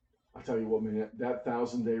 I tell you what, man, that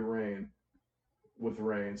 1,000-day reign with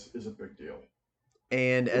Reigns is a big deal.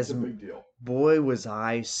 And It's a big deal. Boy, was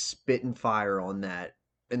I spitting fire on that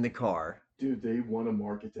in the car. Dude, they want to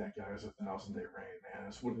market that guy as a 1,000-day reign, man.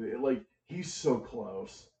 That's what it is. Like, he's so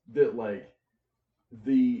close that, like,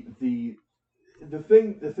 the thing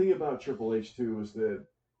about Triple H too is that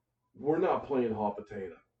we're not playing hot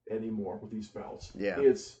potato anymore with these belts. Yeah.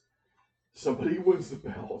 It's somebody wins the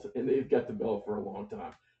belt and they've got the belt for a long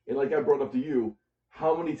time. And like I brought up to you,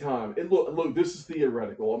 how many times? And look, this is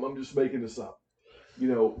theoretical. I'm just making this up. You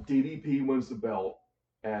know, DDP wins the belt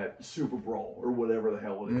at Super Brawl or whatever the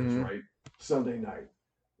hell it is, right? Sunday night.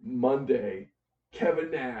 Monday,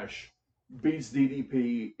 Kevin Nash beats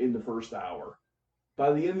DDP in the first hour.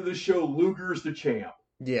 By the end of the show, Luger's the champ.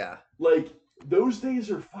 Yeah. Like, those days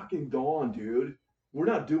are fucking gone, dude. We're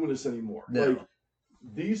not doing this anymore. No. Like,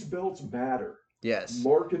 these belts matter. Yes.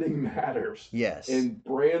 Marketing matters. Yes. And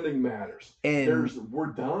branding matters. And we're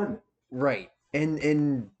done. right.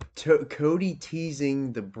 And Cody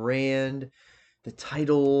teasing the brand, the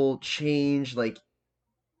title change, like,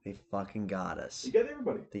 they fucking got us. You got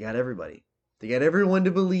everybody. They got everybody. They got everyone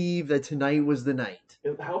to believe that tonight was the night.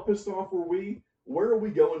 And how pissed off were we? Where are we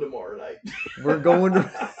going tomorrow night? We're going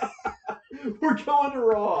to... We're going to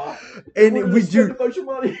Raw. And we're we spend do... a bunch of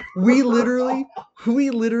money. we literally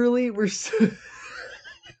were...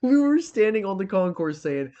 we were standing on the concourse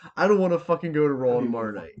saying, I don't want to fucking go to Raw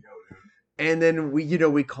tomorrow night. And then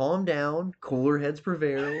we calmed down, cooler heads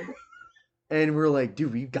prevailed, and we're like,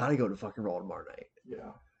 dude, we gotta go to fucking Raw tomorrow night.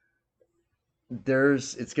 Yeah.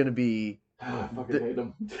 It's gonna be... I fucking hate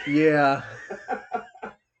them. Yeah.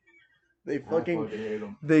 They I fucking hate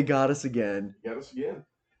them. They got us again. Got us again.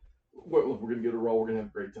 Well, look, we're going to go to Raw. We're going to have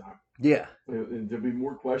a great time. Yeah. And there'll be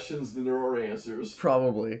more questions than there are answers.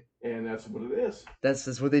 Probably. And that's what it is.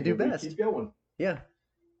 That's what they do And we best. keep going. Yeah.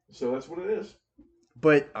 So that's what it is.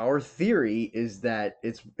 But our theory is that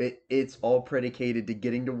it's all predicated to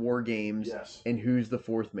getting to War Games. Yes. And who's the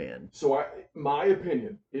 4th man. So my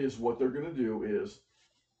opinion is what they're going to do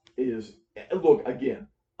is look, again,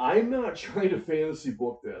 I'm not trying to fantasy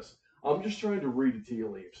book this. I'm just trying to read the tea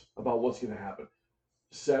leaves about what's going to happen.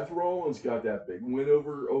 Seth Rollins got that big win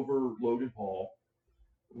over Logan Paul.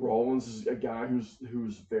 Rollins is a guy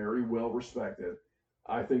who's very well respected.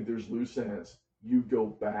 I think there's loose ends. You go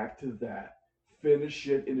back to that. Finish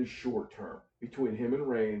it in the short term between him and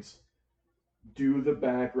Reigns. Do the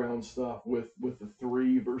background stuff with the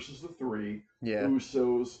 3 versus the 3. Yeah.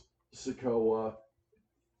 Usos, Sikoa,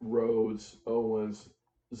 Rhodes, Owens,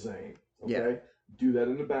 Zayn. Okay? Yeah. Do that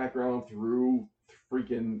in the background through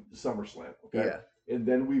freaking SummerSlam. Okay? Yeah. And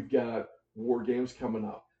then we've got War Games coming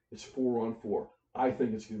up. It's 4-on-4. I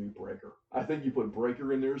think it's going to be Breaker. I think you put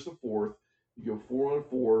Breaker in there as the 4th. You go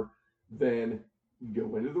 4-on-4. Then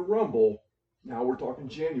Go into the Rumble. Now we're talking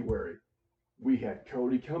January. We had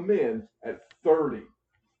Cody come in at 30.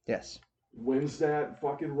 Yes. Wins that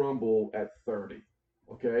fucking Rumble at 30.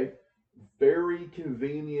 Okay? Very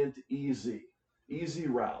convenient, easy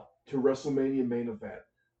route to WrestleMania main event.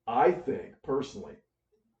 I think, personally,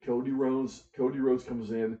 Cody Rhodes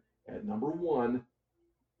comes in at number 1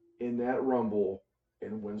 in that Rumble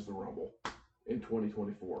and wins the Rumble in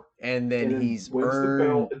 2024. And then wins the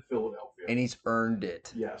belt in Philadelphia. And he's earned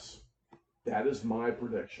it. Yes. That is my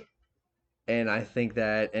prediction. And I think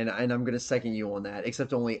that, and I'm going to second you on that,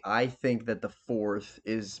 except only I think that the 4th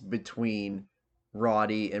is between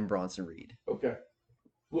Roddy and Bronson Reed. Okay.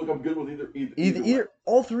 Look, I'm good with either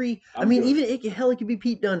all three. I mean, hell, it could be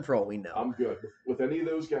Pete Dunne for all we know. I'm good with any of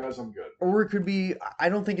those guys. I'm good. Or it could be. I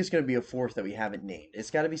don't think it's going to be a 4th that we haven't named. It's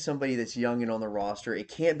got to be somebody that's young and on the roster. It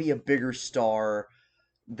can't be a bigger star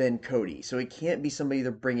than Cody. So it can't be somebody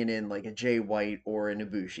they're bringing in like a Jay White or an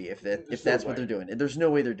Ibushi if that's what they're doing. There's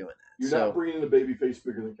no way they're doing that. You're not bringing in a babyface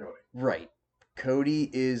bigger than Cody. Right. Cody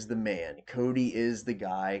is the man. Cody is the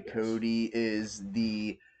guy. Yes. Cody is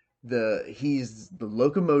he's the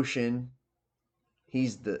locomotion.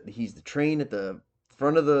 He's the train at the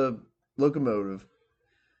front of the locomotive,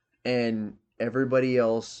 and everybody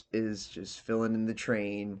else is just filling in the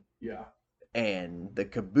train. Yeah. And the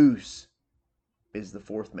caboose is the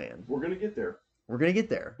 4th man. We're gonna get there. We're gonna get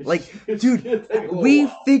there. It's Dude,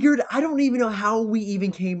 we figured. I don't even know how we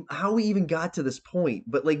even got to this point.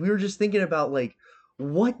 But we were just thinking about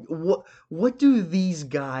what do these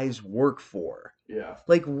guys work for? Yeah.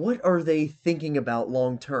 What are they thinking about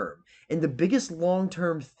long term? And the biggest long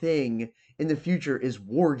term thing in the future is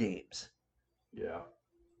War Games. Yeah.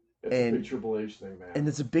 It's a big Triple H thing, man. And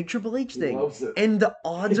it's a big Triple H thing. He loves it. And the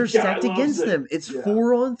odds are stacked against them. It's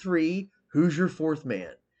 4-on-3. Who's your 4th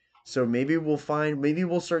man? So maybe we'll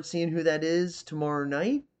start seeing who that is tomorrow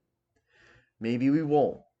night. Maybe we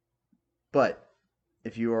won't. But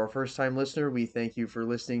if you are a first-time listener, we thank you for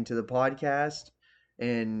listening to the podcast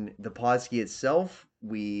and the Podski itself.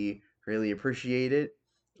 We really appreciate it.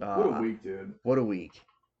 What a week, dude. What a week.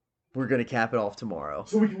 We're going to cap it off tomorrow.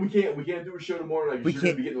 So we can't do a show tomorrow night because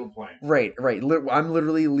you're going to be getting on a plane. Right. I'm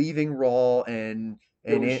literally leaving Raw and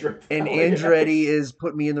Andretti is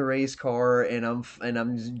putting me in the race car, and I'm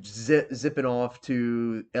zipping off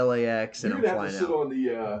to LAX, and I'm flying out. You're gonna have to sit on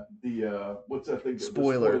the what's that thing?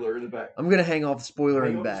 Spoiler. The spoiler in the back. I'm gonna hang off the spoiler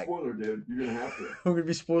in the back. Spoiler, dude. You're gonna have to. I'm gonna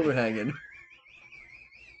be spoiler hanging.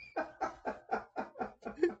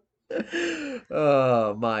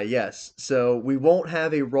 Oh my, yes. So we won't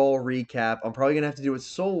have a Raw recap. I'm probably gonna have to do it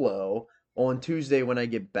solo on Tuesday when I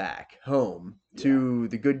get back home to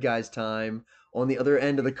the Good Guys time on the other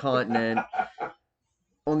end of the continent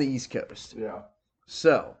on the East Coast. Yeah.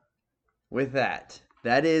 So, with that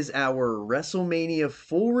is our WrestleMania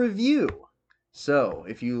full review. So,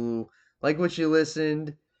 if you like what you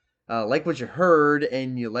listened, like what you heard,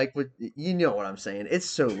 and you like what you know what I'm saying. It's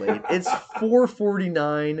so late. It's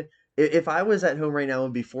 4:49. If I was at home right now, it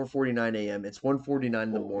would be 4:49 a.m. It's 1:49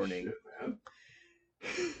 in the morning. Shit, man.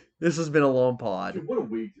 This has been a long pod. Dude, what a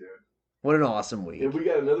week, dude. What an awesome week. And we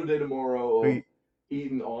got another day tomorrow of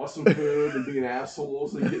eating awesome food and being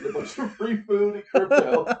assholes and getting a bunch of free food and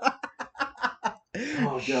crypto.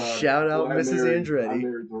 Oh, God. Shout out Mrs. Andretti. I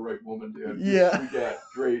married the right woman, dude. Yeah. We got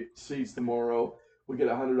great seats tomorrow. We get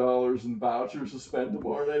 $100 in vouchers to spend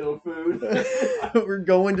tomorrow night on food. We're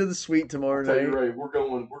going to the suite tomorrow night. You're right. We're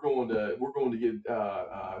going to get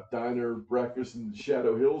diner breakfast in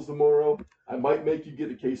Shadow Hills tomorrow. I might make you get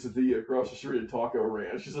a quesadilla across the street at Taco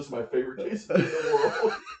Ranch because that's my favorite quesadilla in the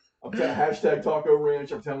world. Hashtag Taco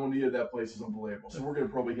Ranch. I'm telling you, that place is unbelievable. So we're gonna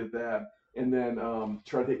probably hit that, and then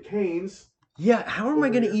try to hit Cane's. Yeah. How am I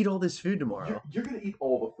gonna eat all this food tomorrow? You're gonna eat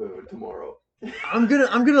all the food tomorrow. I'm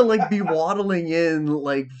gonna be waddling in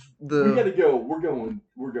We gotta go. We're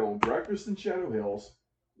going breakfast in Shadow Hills.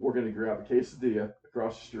 We're gonna grab a quesadilla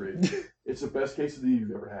across the street. It's the best quesadilla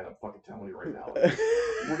you've ever had. I'm fucking telling you right now.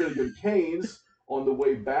 We're gonna go to Cane's on the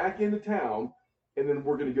way back into town, and then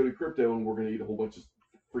we're gonna go to Crypto and we're gonna eat a whole bunch of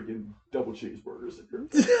freaking double cheeseburgers at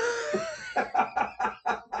Crypto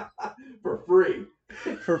for free.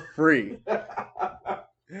 For free.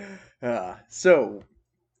 So.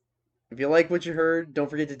 If you like what you heard, don't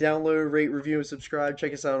forget to download, rate, review, and subscribe.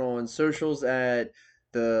 Check us out on socials at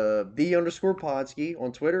the_Podski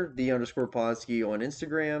on Twitter, the_Podski on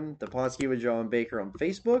Instagram, the Podski with John Baker on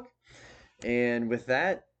Facebook. And with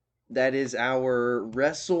that is our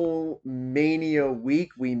WrestleMania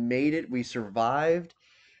week. We made it. We survived.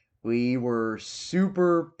 We were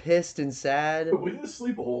super pissed and sad. We didn't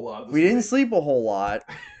sleep a whole lot. We didn't sleep a whole lot.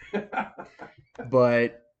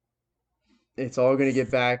 But it's all going to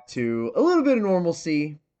get back to a little bit of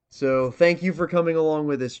normalcy. So thank you for coming along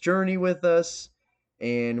with this journey with us,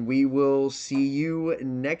 and we will see you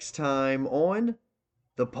next time on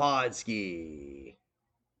the Podski.